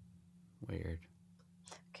 Weird.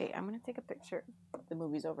 Okay, I'm gonna take a picture. The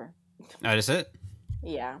movie's over. Oh, that's it?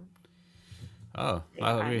 Yeah. Oh,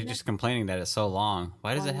 well, we were just complaining that it's so long.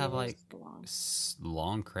 Why does it have like long?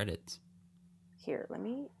 long credits? Here, let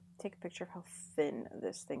me take a picture of how thin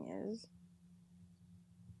this thing is.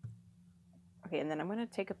 Okay, and then I'm gonna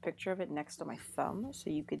take a picture of it next to my thumb so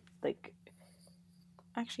you could like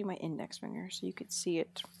actually my index finger so you could see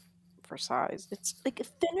it for size. It's like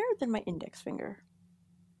thinner than my index finger.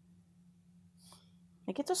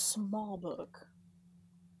 Like it's a small book.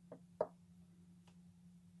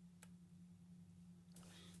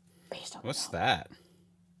 Based on What's the that?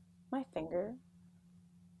 my finger.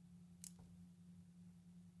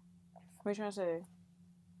 What are you trying to say?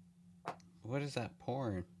 What is that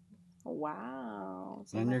porn? Wow.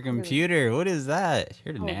 On your computer? What is that?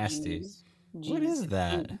 You're Oh, nasty. jeez. What is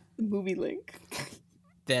that? Movie link.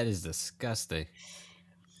 That is disgusting.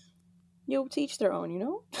 Yo, teach their own, you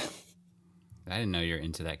know? I didn't know you're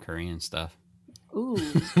into that Korean stuff. Ooh,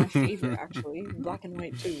 it's my favorite actually. Black and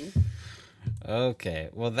white too. Okay,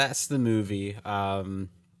 well that's the movie.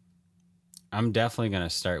 I'm definitely gonna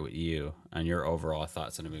start with you on your overall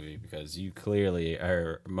thoughts on the movie because you clearly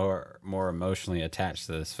are more emotionally attached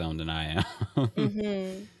to this film than I am.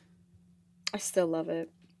 Mm-hmm. I still love it.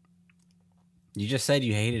 You just said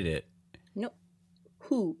you hated it. No.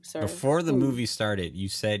 Who, sir? Before the Who? movie started, you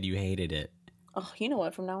said you hated it. Oh, you know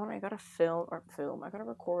what? From now on, I gotta I gotta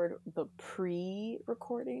record the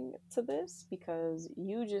pre-recording to this because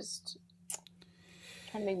you just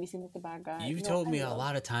trying to make me seem like the bad guy. You've No, told I me a love-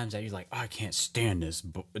 lot of times that you're like, oh, I can't stand this.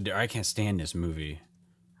 I can't stand this movie,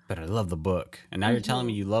 but I love the book. And now you're telling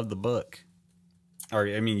me you love the book, or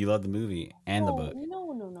I mean, you love the movie and the book. No.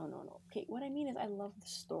 Okay, what I mean is I love the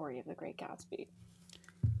story of The Great Gatsby.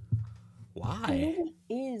 The Why? movie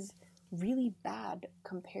is really bad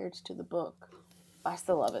compared to the book. I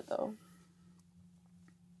still love it though.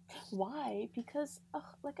 Why? Because,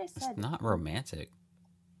 like I said, It's not romantic.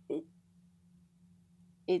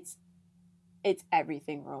 It's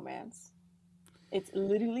everything romance. It's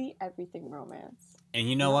literally everything romance. And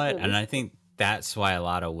you know what? And I think that's why a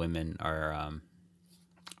lot of women are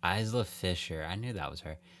Isla Fisher. I knew that was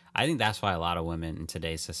her. I think that's why a lot of women in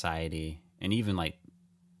today's society, and even like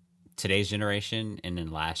today's generation and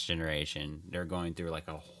then last generation, they're going through like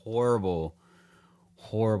a horrible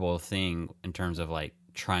thing in terms of like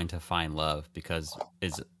trying to find love because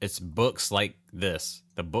it's books like this,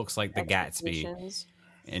 the books like The Gatsby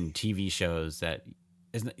and TV shows that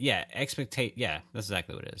isn't that's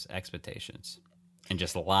exactly what it is, expectations, and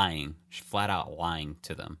just lying, flat out lying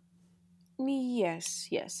to them. Yes.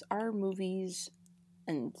 Our movies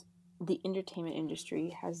and the entertainment industry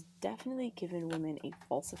has definitely given women a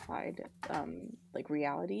falsified like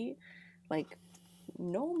reality. Like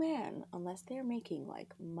no man, unless they're making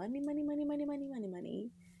like money,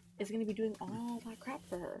 is gonna be doing all that crap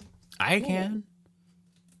for her. Can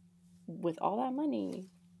with all that money.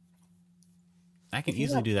 I can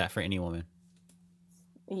easily do that for any woman.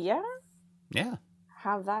 Yeah? Yeah.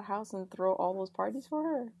 Have that house and throw all those parties for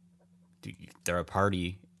her? Throw a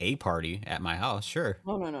party at my house, sure.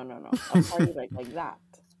 No. A party like that.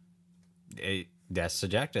 That's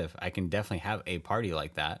subjective. I can definitely have a party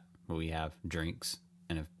like that where we have drinks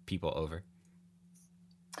and have people over.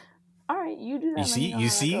 All right, you do that. You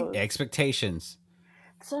see, expectations.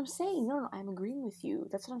 That's what I'm saying. No, I'm agreeing with you.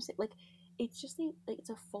 That's what I'm saying. Like, it's just it's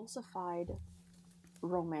a falsified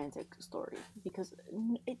romantic story because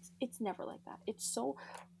it's never like that. It's so,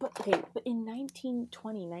 but in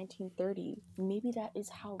 1920, 1930, maybe that is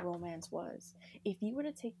how romance was. If you were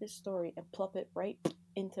to take this story and plop it right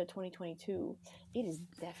into 2022, it is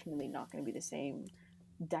definitely not going to be the same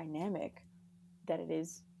dynamic that it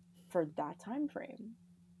is for that time frame.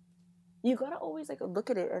 You gotta always like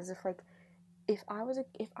look at it as if like if I was a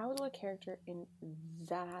character in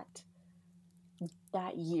that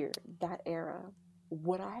year, that era,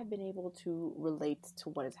 would I have been able to relate to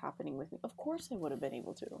what is happening with me? Of course I would have been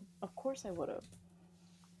able to. Of course I would have.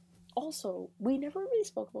 Also, we never really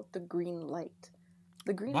spoke about the green light.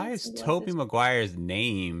 The green light. Why is Tobey Maguire's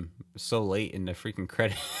name so late in the freaking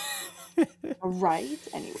credit? Right?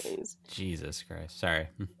 Anyways. Jesus Christ. Sorry.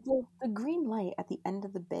 The green light at the end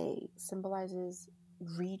of the bay symbolizes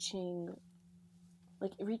reaching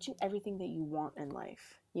everything that you want in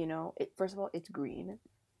life. You know, first of all, it's green.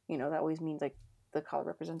 You know, that always means like the color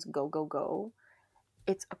represents go, go, go.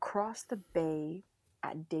 It's across the bay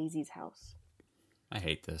at Daisy's house. I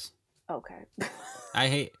hate this. Okay.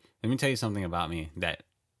 Let me tell you something about me that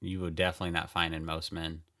you would definitely not find in most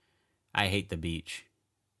men. I hate the beach.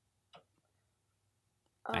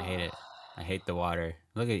 I hate it. I hate the water.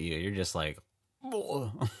 Look at you. You're just like,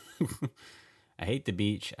 I hate the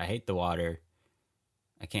beach. I hate the water.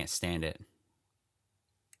 I can't stand it.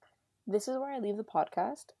 This is where I leave the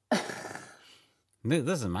podcast.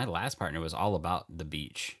 Listen, my last partner was all about the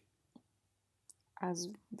beach. As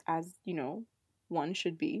you know, one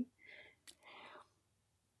should be.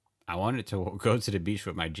 I wanted to go to the beach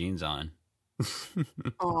with my jeans on.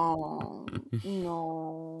 Oh,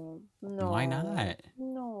 no, Why no, not?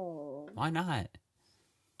 no. Why not?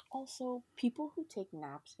 Also, people who take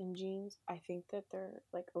naps in jeans, I think that they're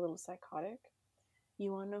like a little psychotic.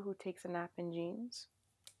 You want to know who takes a nap in jeans?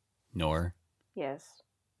 Nor. Yes.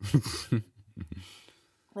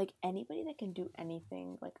 Like anybody that can do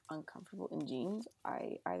anything like uncomfortable in jeans,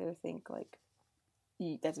 I either think like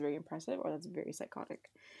that's very impressive or that's very psychotic.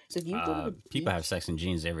 So if you go to the People have beach, sex in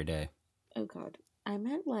jeans every day. oh god, I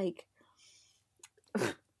meant like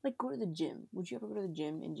like go to the gym. Would you ever go to the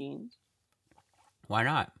gym in jeans? Why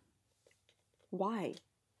not? Why?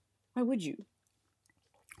 Why would you?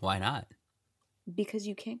 Why not? Because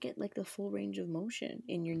you can't get like the full range of motion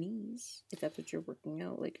in your knees if that's what you're working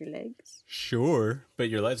out, like your legs. Sure, but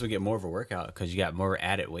your legs will get more of a workout because you got more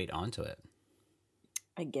added weight onto it.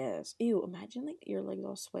 I guess. Ew, imagine like your legs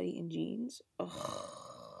all sweaty in jeans. Ugh.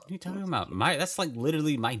 What are you talking about? That's like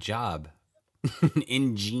literally my job.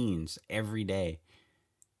 In jeans every day.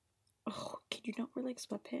 Oh, can you not wear like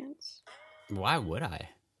sweatpants? Why would I?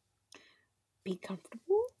 Be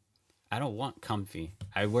comfortable? I don't want comfy.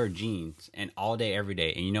 I wear jeans and all day every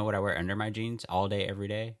day. And you know what I wear under my jeans all day every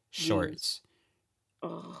day? Shorts.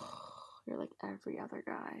 Oh, you're like every other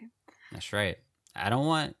guy. That's right. I don't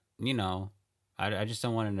want, I just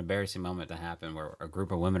don't want an embarrassing moment to happen where a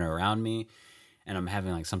group of women are around me and I'm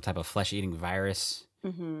having like some type of flesh-eating virus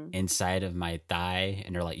inside of my thigh.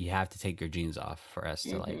 And they're like, you have to take your jeans off for us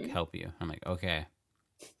to like help you. I'm like, okay,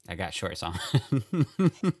 I got shorts on.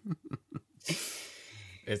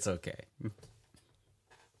 It's okay.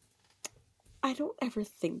 I don't ever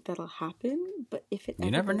think that'll happen, but if it You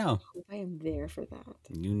never know. I am there for that.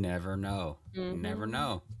 You never know. You never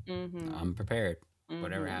know. I'm prepared.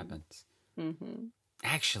 Whatever happens.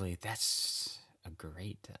 Actually, that's a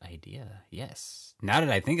great idea. Yes. Now that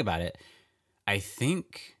I think about it, I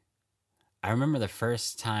remember the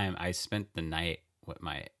first time I spent the night with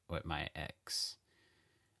my ex,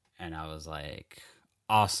 and I was like,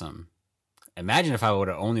 awesome. Imagine if I would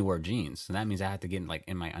have only wore jeans. So that means I have to get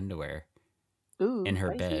in my underwear. Ooh, in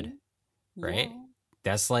her spicy. bed, right? Yeah.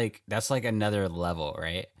 That's like another level,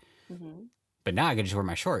 right? But now I can just wear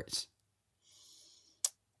my shorts.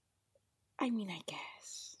 I mean, I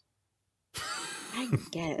guess.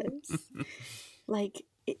 Like,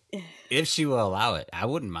 if she will allow it, I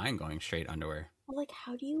wouldn't mind going straight underwear. Like,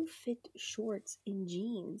 how do you fit shorts in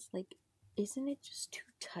jeans? Like, isn't it just too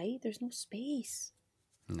tight? There's no space.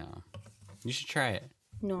 No, you should try it.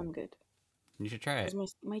 No, I'm good. You should try it.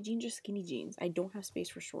 My jeans are skinny jeans. I don't have space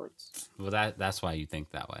for shorts. Well, that's why you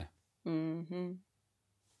think that way.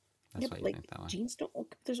 That's why you think that way. Jeans don't.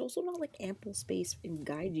 There's also not like ample space in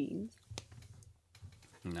guy jeans.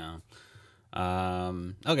 No.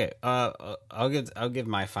 Okay. I'll give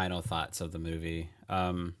my final thoughts of the movie.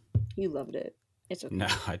 You loved it. It's okay. No,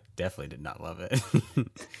 I definitely did not love it.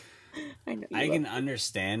 I know. I can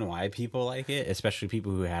understand why people like it, especially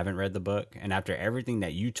people who haven't read the book. And after everything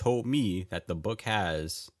that you told me that the book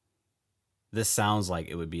has, this sounds like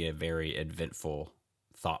it would be a very eventful,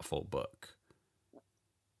 thoughtful book.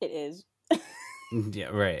 It is. Yeah,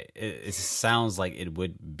 right. It sounds like it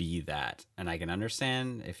would be that. And I can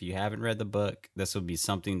understand if you haven't read the book, this would be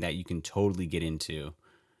something that you can totally get into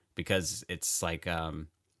because it's like,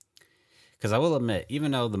 because I will admit,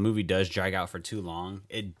 even though the movie does drag out for too long,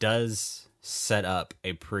 it does set up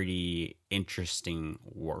a pretty interesting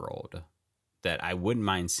world that I wouldn't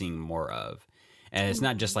mind seeing more of. And it's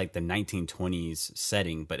not just like the 1920s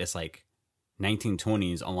setting, but it's like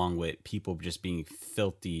 1920s along with people just being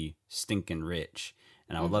filthy, stinking rich.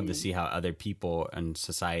 And I would love to see how other people in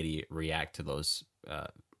society react to those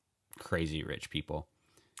crazy rich people.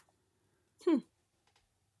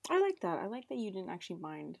 I like that. I like that you didn't actually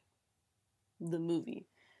mind the movie.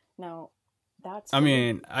 Now, that's... I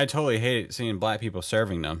mean, I totally hated seeing black people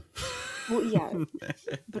serving them. Well, yeah,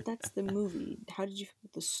 but that's the movie. How did you feel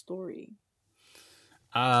with the story?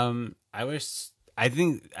 I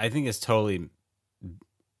think it's totally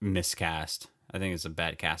miscast. I think it's a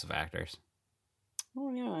bad cast of actors.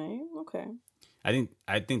 Oh yeah, okay.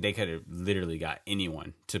 I think they could have literally got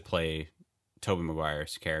anyone to play Tobey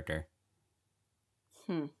Maguire's character.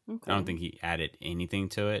 Okay. I don't think he added anything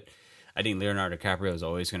to it. I think Leonardo DiCaprio is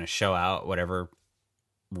always going to show out whatever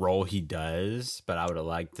role he does, but I would have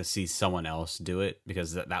liked to see someone else do it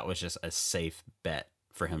because that was just a safe bet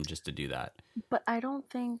for him just to do that. But I don't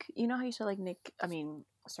think, you know how you said like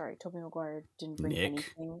Tobey Maguire didn't bring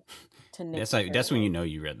anything to Nick. That's when you know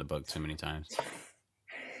you read the book too many times.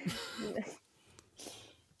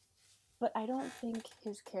 But I don't think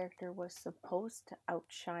his character was supposed to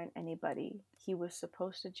outshine anybody. He was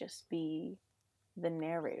supposed to just be the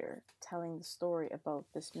narrator telling the story about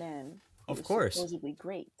this man who Of was course. supposedly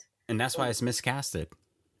great. And that's why So, it's miscasted.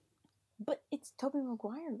 but it's Tobey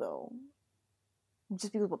Maguire though.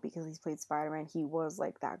 Just because he's played Spider-Man, he was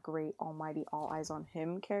like that great, almighty, all eyes on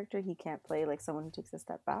him character. He can't play like someone who takes a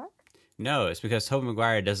step back. No, it's because Tobey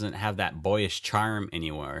Maguire doesn't have that boyish charm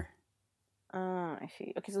anymore. I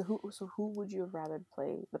see. Okay, so who would you have rather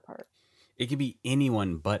play the part? It could be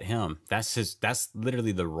anyone but him. That's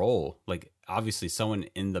literally the role. Like, obviously someone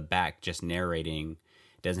in the back just narrating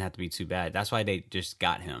doesn't have to be too bad. That's why they just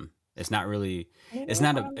got him. It's not really Maybe it's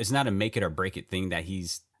not a make it or break it thing that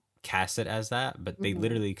he's casted as that, but they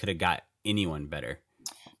literally could have got anyone better.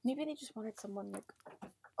 Maybe they just wanted someone like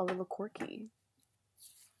a little quirky.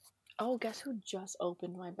 Oh, guess who just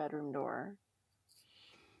opened my bedroom door?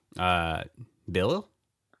 Bill?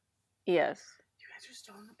 Yes. You guys are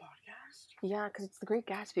still on the podcast? Yeah, because it's the Great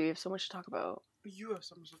Gatsby. We have so much to talk about. But you have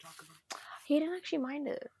something to talk about. He didn't actually mind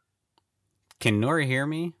it. Can Nora hear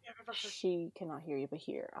me? Yeah, but She cannot hear you, but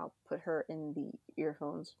here, I'll put her in the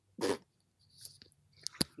earphones.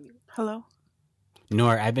 hello?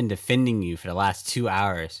 Nora, I've been defending you for the last 2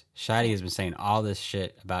 hours. Shadi has been saying all this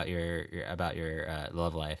shit about your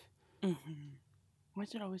love life. Mm-hmm. Why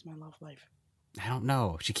is it always my love life? I don't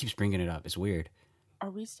know. She keeps bringing it up. It's weird. Are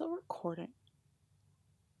we still recording?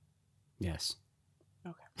 Yes.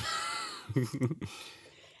 Okay.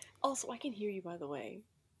 Also, I can hear you, by the way.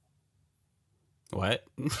 What?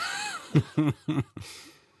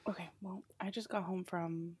 Okay, well, I just got home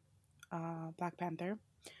from Black Panther.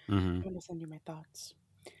 hmm I'm going to send you my thoughts.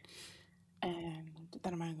 And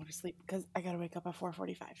then I'm going to go to sleep because I got to wake up at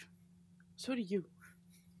 4:45. So do you.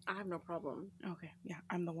 I have no problem. Okay, yeah,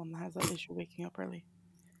 I'm the one that has that issue waking up early.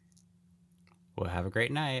 Well, have a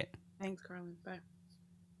great night. Thanks, Carlin. Bye.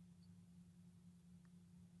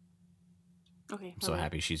 Okay. I'm so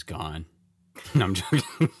happy she's gone. No, I'm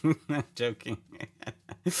joking. I'm joking.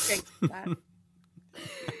 Thanks for that.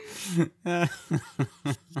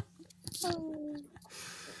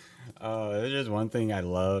 Oh, there's just one thing I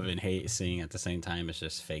love and hate seeing at the same time. It's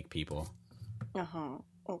just fake people. Uh-huh.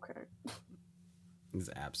 Okay. It's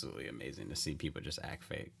absolutely amazing to see people just act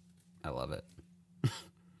fake. I love it.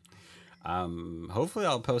 Hopefully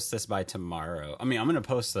I'll post this by tomorrow. I mean, I'm gonna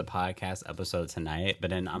post the podcast episode tonight, but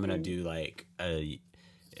then I'm gonna do like a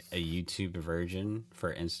YouTube version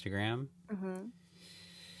for Instagram. Mm-hmm.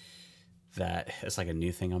 That it's like a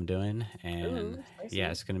new thing I'm doing, and Ooh, yeah,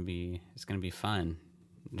 it's gonna be fun.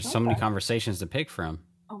 There's so many conversations to pick from.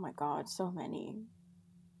 Oh my god, so many.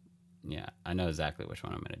 Yeah, I know exactly which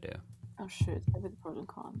one I'm gonna do. Oh shit, every the pros and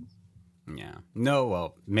cons. Yeah. No,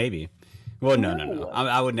 well, maybe. Well, no. No.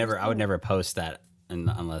 I would never post that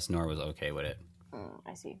unless Nora was okay with it.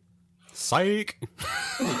 I see. Psych.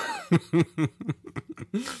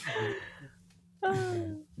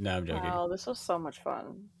 No, I'm joking. Wow, this was so much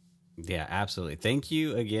fun. Yeah, absolutely. Thank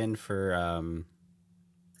you again for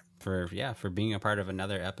being a part of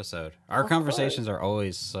another episode. Our conversations are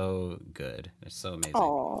always so good. They're so amazing.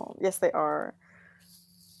 Oh, yes, they are.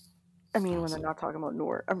 I mean, when Awesome. they're not talking about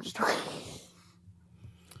Noor, I'm just talking.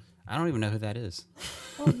 I don't even know who that is.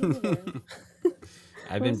 Oh, me neither.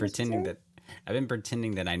 I've Who been is this pretending today?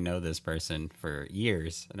 that I know this person for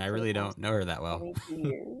years, and I really don't know her that well. 22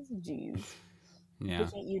 years? Jeez. Yeah,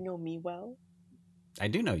 But yet you know me well? I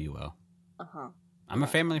do know you well. Uh-huh. I'm a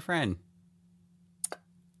family friend.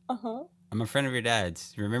 Uh-huh. I'm a friend of your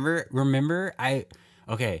dad's. Remember?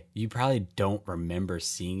 Okay, you probably don't remember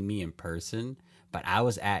seeing me in person, but I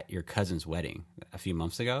was at your cousin's wedding a few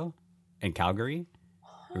months ago in Calgary.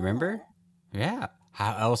 Remember? Yeah.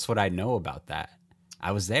 How else would I know about that?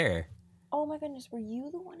 I was there. Oh my goodness, were you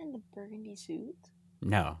the one in the burgundy suit?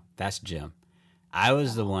 No, that's Jim. I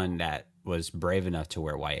was the one that was brave enough to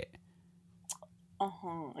wear white.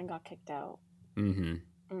 Uh-huh, and got kicked out. Mm-hmm.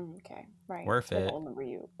 Okay, right. Worth So I it. don't remember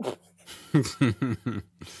you.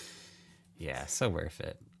 Yeah, so worth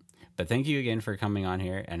it. But thank you again for coming on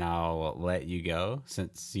here, and I'll let you go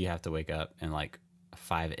since you have to wake up in like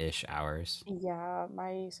 5-ish hours. Yeah,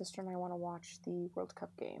 my sister and I want to watch the World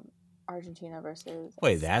Cup game. Argentina versus...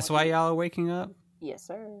 Wait, that's why Saudi. y'all are waking up? Yes,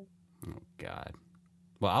 sir. Oh, God.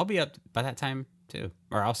 Well, I'll be up by that time, too.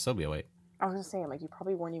 Or I'll still be awake. I was just saying, like, you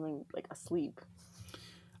probably weren't even, like, asleep.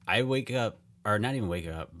 I wake up, or not even wake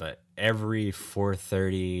up, but every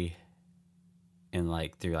 4:30 and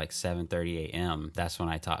like through like 7:30 a.m. That's when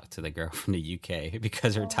I talk to the girl from the UK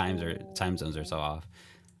because her time zones are so off.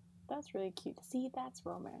 That's really cute. See, that's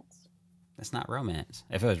romance. That's not romance.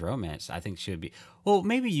 If it was romance, I think she would be. Well,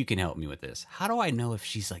 maybe you can help me with this. How do I know if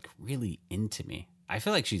she's like really into me? I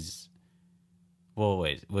feel like she's. Well,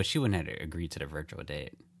 wait. Well, she wouldn't have agreed to the virtual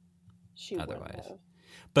date She would otherwise. have.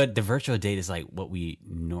 But the virtual date is like what we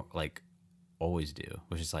like always do,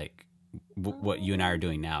 which is like what you and I are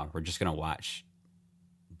doing now. We're just gonna watch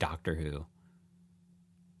Doctor Who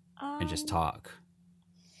and just talk,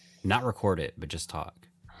 not record it, but just talk.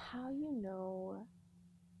 How you know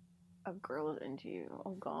a girl is into you?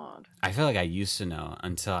 Oh God. I feel like I used to know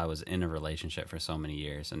until I was in a relationship for so many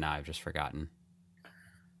years, and now I've just forgotten.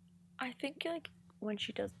 I think like when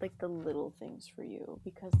she does like the little things for you,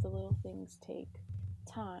 because the little things take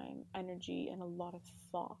time, energy, and a lot of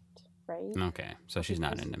thought, right? Okay, so she's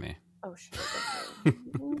not into me. Oh shit. Okay.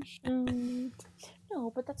 Shoot.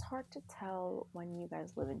 No, but that's hard to tell when you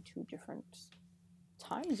guys live in two different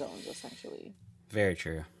time zones, essentially. Very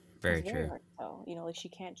true. Very It's true. hard to tell. You know, like she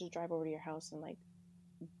can't just drive over to your house and like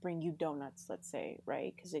bring you donuts, let's say,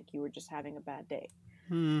 right? Because like you were just having a bad day.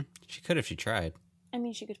 She could if she tried. I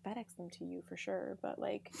mean, she could FedEx them to you for sure, but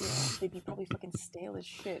like, you know, they'd be probably fucking stale as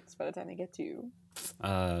shit by the time they get to you.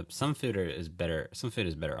 Some food is better. Some food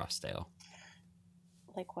is better off stale.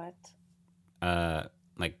 Like what?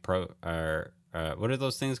 Like what are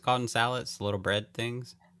those things called in salads? Little bread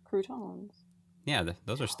things. Croutons. Yeah,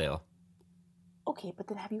 those are stale. Okay, but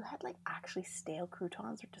then have you had like actually stale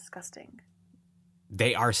croutons? They're disgusting.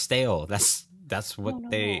 They are stale. That's what No.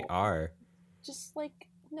 they are. Just like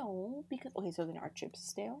no, because okay, so then are chips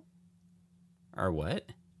stale? Are what?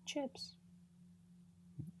 Chips.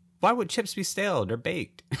 Why would chips be stale? They're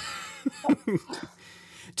baked.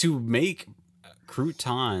 To make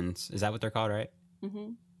croutons, is that what they're called, right?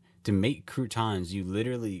 Mm-hmm. To make croutons, you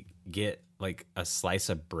literally get like a slice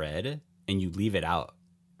of bread and you leave it out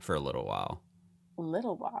for a little while. A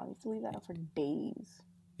little while. You have to leave that out for days.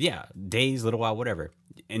 Yeah, days, little while, whatever.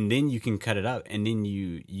 And then you can cut it up, and then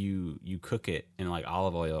you cook it in like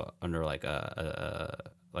olive oil under like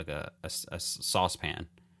a saucepan.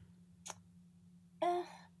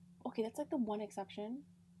 Okay, that's like the one exception.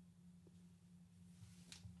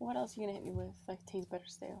 What else are you gonna hit me with? Like tastes better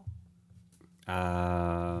stale.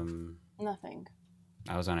 Nothing.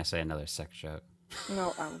 I was gonna say another sex joke.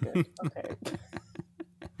 No, I'm good. Okay.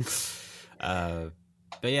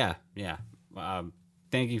 But yeah.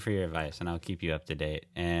 Thank you for your advice, and I'll keep you up to date.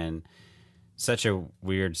 And such a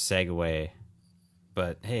weird segue,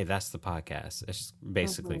 but hey, that's the podcast. It's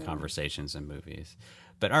basically conversations and movies.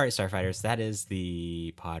 But all right, Starfighters, that is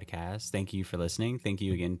the podcast. Thank you for listening. Thank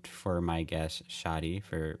you again for my guest, Shadi,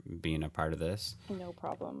 for being a part of this. No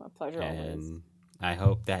problem. A pleasure always. And I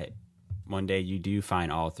hope that one day you do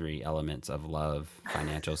find all three elements of love,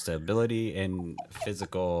 financial stability, and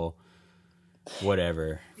physical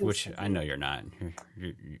whatever, which I know you're not.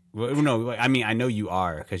 No, I mean, I know you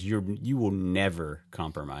are, because you will never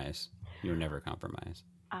compromise. You'll never compromise.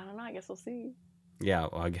 I don't know. I guess we'll see. Yeah,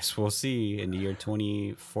 well, I guess we'll see in the year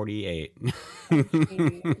 2048.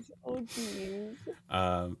 Oh, jeez.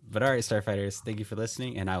 But all right, Starfighters, thank you for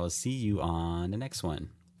listening, and I will see you on the next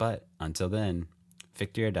one. But until then,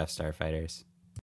 Victor your Death, Starfighters.